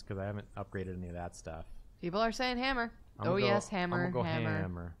sense because I haven't upgraded any of that stuff. People are saying hammer. I'ma Oh go- yes, hammer. I'm gonna go hammer.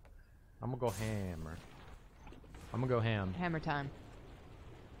 hammer. I'm gonna go hammer. I'm gonna go ham. Hammer time.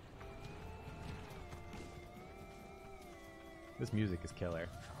 This music is killer.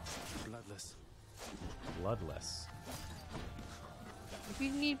 Bloodless. Bloodless. If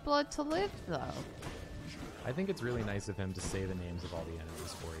you need blood to live, though. I think it's really nice of him to say the names of all the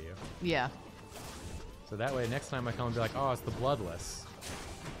enemies for you. Yeah. So that way, next time I come and be like, oh, it's the Bloodless.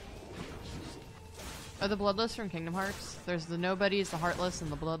 Are the bloodless from Kingdom Hearts? There's the nobodies, the heartless,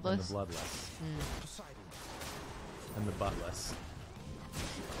 and the bloodless. And the Bloodless. Mm. And the Buttless.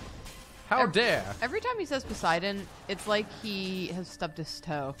 How dare! Every time he says Poseidon, it's like he has stubbed his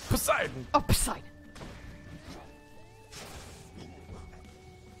toe. Poseidon! Oh, Poseidon!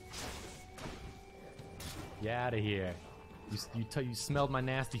 Get out of here. You smelled my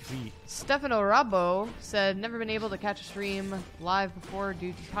nasty feet. Stefano Rabo said, never been able to catch a stream live before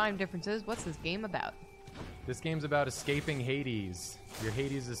due to time differences. What's this game about? This game's about escaping Hades. You're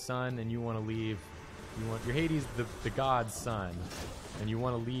Hades' son and you want to leave. You're Hades the god's son. And you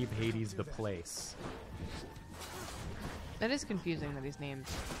want to leave Hades the place. That is confusing that he's named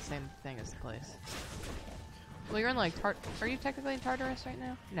the same thing as the place. Well, you're in like are you technically in Tartarus right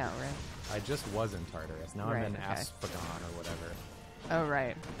now? No, right? I just was in Tartarus. Now Right, I'm in okay. Asphagon or whatever. Oh,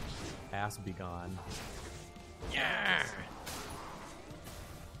 right. Asbegone. Yeah!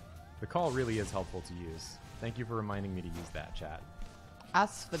 The call really is helpful to use. Thank you for reminding me to use that, chat.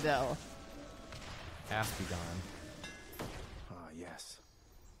 Asphodel. Asbegone. Ah, yes.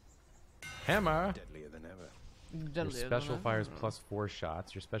 Hammer! Deadlier than ever. Your special fires +4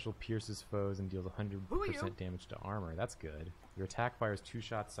 shots. Your special pierces foes and deals 100% damage to armor. That's good. Your attack fires 2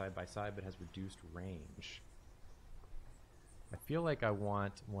 shots side by side but has reduced range. I feel like I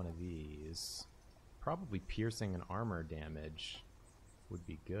want one of these. Probably piercing and armor damage would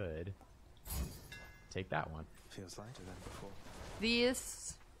be good. Take that one. Feels lighter than before.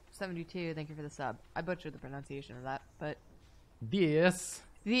 This 72, thank you for the sub. I butchered the pronunciation of that, but This.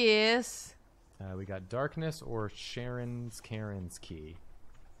 We got Darkness or Karen's key.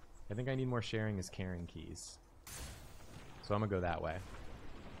 I think I need more sharing as Karen keys. so I'm gonna go that way.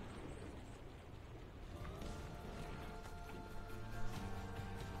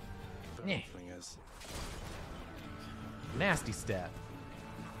 Yeah. Nasty step.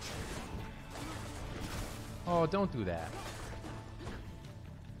 Oh, don't do that.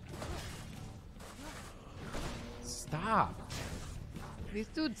 Stop. These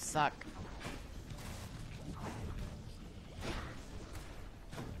dudes suck.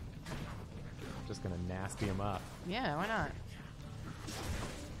 Just gonna nasty him up. Yeah, why not?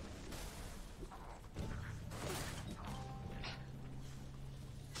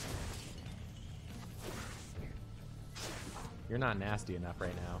 You're not nasty enough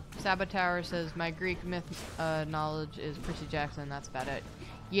right now. Saboteur says, my Greek myth knowledge is Percy Jackson. That's about it.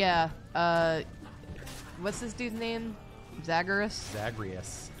 Yeah. What's this dude's name? Zagreus?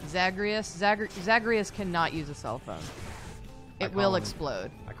 Zagreus cannot use a cell phone. It will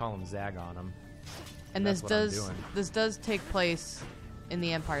explode. I call him Zag on him. And this does take place in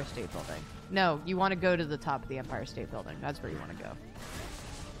the Empire State Building. No, you want to go to the top of the Empire State Building. That's where you want to go.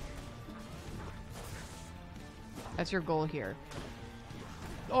 That's your goal here.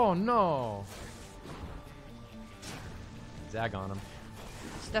 Oh no! Zag on him.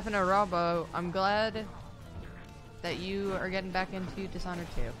 Stefano Robo, I'm glad that you are getting back into Dishonored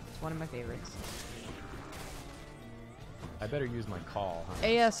 2. It's one of my favorites. I better use my call, huh?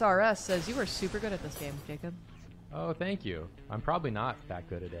 ASRS says you are super good at this game, Jacob. Oh, thank you. I'm probably not that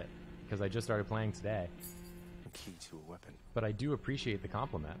good at it, because I just started playing today. A key to a weapon. But I do appreciate the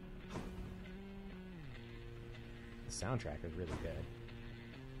compliment. The soundtrack is really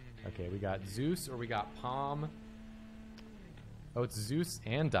good. Okay, we got Zeus or we got Palm. Oh, it's Zeus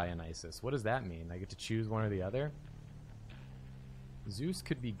and Dionysus. What does that mean? I get to choose one or the other? Zeus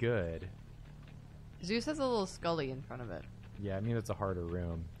could be good. Zeus has a little Scully in front of it. Yeah, I mean it's a harder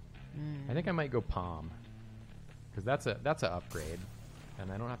room. I think I might go Palm, because that's a upgrade, and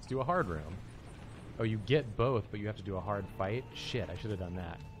I don't have to do a hard room. Oh, you get both, but you have to do a hard fight. Shit, I should have done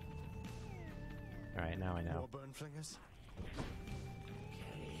that. All right, now I know. More burn flingers?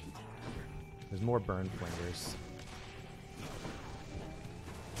 There's more burn flingers.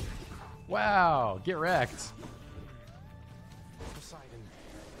 Wow, get wrecked. Poseidon.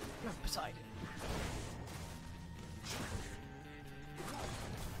 Poseidon.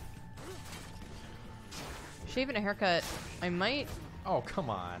 Shaving a haircut. I might. Oh, come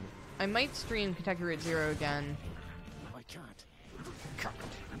on. I might stream Kentucky Route Zero again. I can't.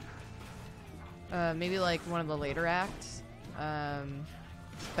 Maybe like one of the later acts.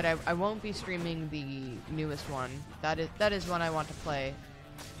 But I won't be streaming the newest one. That is one I want to play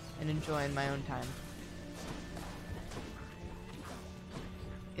and enjoy in my own time.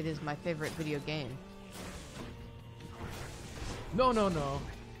 It is my favorite video game. No, no, no.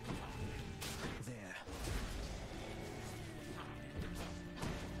 There.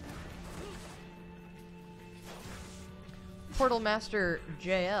 Portal Master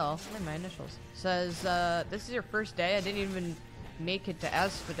JL, my initials, says, this is your first day. I didn't even make it to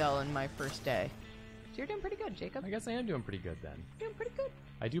Asphodel in my first day. So you're doing pretty good, Jacob. I guess I am doing pretty good then. Doing pretty good.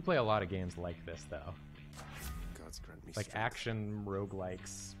 I do play a lot of games like this, though. God's grant me Like strength. action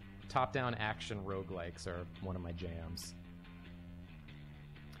roguelikes. Top-down action roguelikes are one of my jams.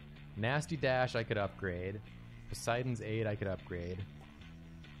 Nasty Dash I could upgrade. Poseidon's Aid I could upgrade.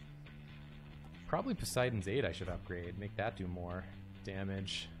 Probably Poseidon's Aid I should upgrade. Make that do more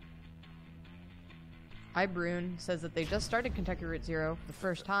damage. iBrune says that they just started Kentucky Route Zero for the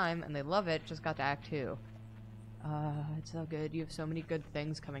first time and they love it. Just got to Act 2. It's so good. You have so many good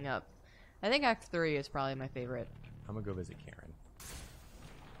things coming up. I think Act 3 is probably my favorite. I'm gonna go visit Karen.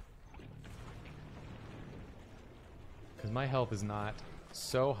 Because my health is not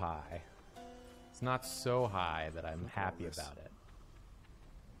so high. It's not so high that I'm happy about it.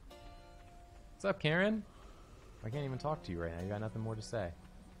 What's up, Karen? I can't even talk to you right now. You got nothing more to say.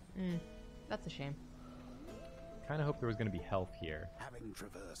 That's a shame. Kind of hope there was going to be health here. Having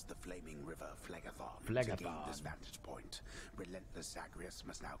traversed the flaming river Phlegathon to gain this vantage point, relentless Zagreus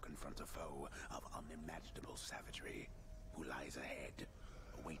must now confront a foe of unimaginable savagery who lies ahead,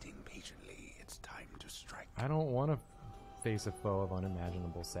 waiting patiently its time to strike. I don't want to face a foe of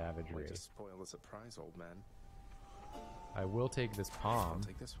unimaginable savagery. Way to spoil the surprise, old man. I will take this palm. I'll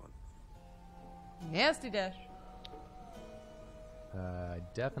take this one. Nasty Dash. I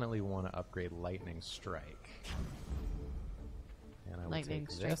definitely want to upgrade Lightning Strike. And I will Lightning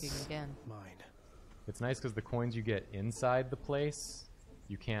take striking this. again. Mine. It's nice because the coins you get inside the place,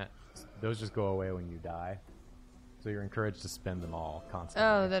 you can't. Those just go away when you die. So you're encouraged to spend them all constantly.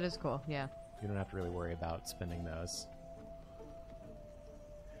 Oh, that is cool. Yeah. You don't have to really worry about spending those.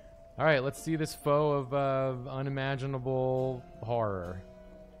 All right, let's see this foe of unimaginable horror.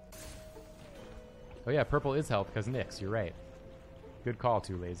 Oh yeah, purple is health because Nyx. You're right. Good call,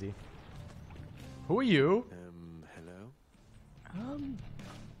 Too Lazy. Who are you? Hello?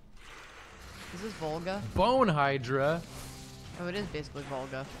 Is this Volga? Bone Hydra. Oh, it is basically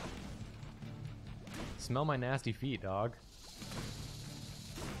Volga. Smell my nasty feet, dog.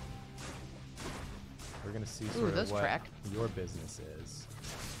 We're gonna see sort of what track. your business is.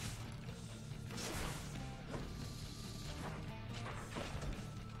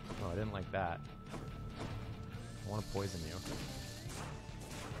 Oh, I didn't like that. I want to poison you.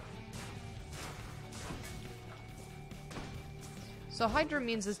 So Hydra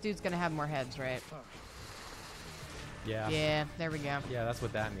means this dude's gonna have more heads, right? Yeah. Yeah, there we go. Yeah, that's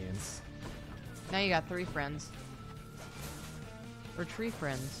what that means. Now you got 3 friends. Or Tree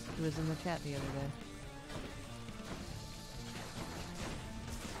Friends, who was in the chat the other day.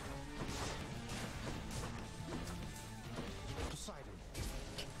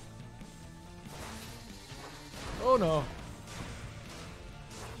 Oh no.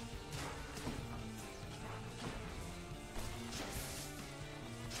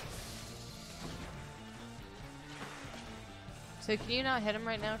 So can you not hit him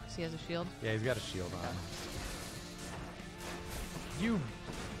right now because he has a shield? Yeah, he's got a shield on. You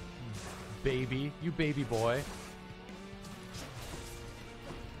baby boy.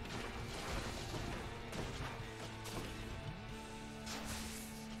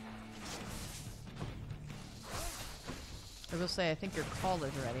 I will say, I think your call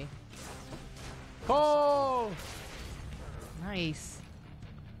is ready. Call! Nice.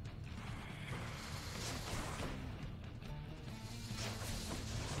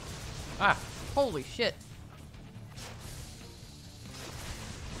 Ah! Holy shit.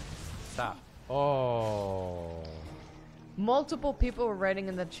 Stop. Oh. Multiple people were writing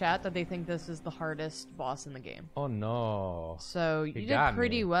in the chat that they think this is the hardest boss in the game. Oh no. So He you did got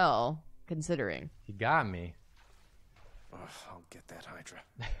pretty me. well, considering. He got me. Ugh, I'll get that Hydra.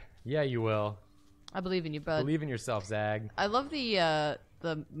 Yeah, you will. I believe in you, bud. Believe in yourself, Zag. I love the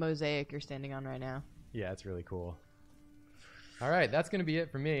mosaic you're standing on right now. Yeah, it's really cool. All right, that's going to be it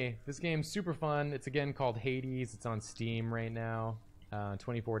for me. This game's super fun. It's again called Hades. It's on Steam right now.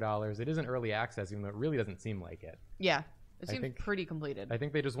 $24. It isn't early access, even though it really doesn't seem like it. Yeah, it seems pretty completed. I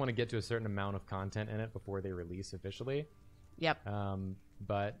think they just want to get to a certain amount of content in it before they release officially. Yep.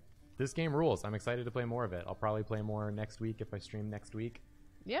 But this game rules. I'm excited to play more of it. I'll probably play more next week if I stream next week.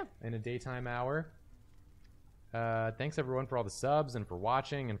 Yeah. In a daytime hour. Thanks everyone for all the subs and for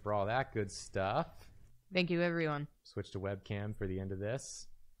watching and for all that good stuff. Thank you, everyone. Switch to webcam for the end of this.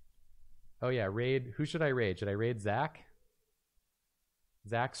 Oh yeah, raid. Who should I raid? Should I raid Zach?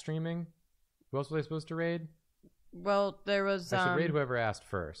 Zach streaming? Who else was I supposed to raid? Well, there was. I should raid whoever asked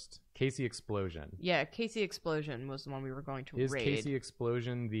first. Casey Explosion. Yeah, Casey Explosion was the one we were going to Is raid. Casey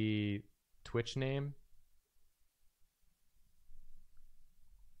Explosion the Twitch name?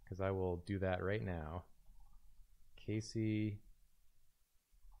 Because I will do that right now. Casey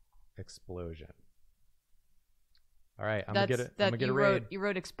Explosion. All right, I'm gonna get a raid. You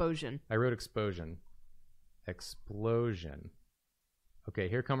wrote Explosion. I wrote Explosion. Explosion. Okay,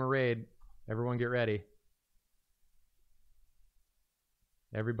 here come a raid. Everyone get ready.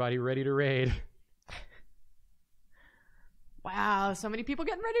 Everybody ready to raid. Wow, so many people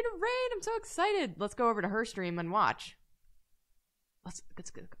getting ready to raid. I'm so excited. Let's go over to her stream and watch. Let's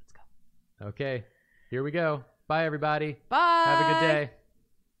go. Okay, here we go. Bye, everybody. Bye. Have a good day.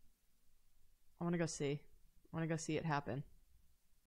 I want to go see it happen.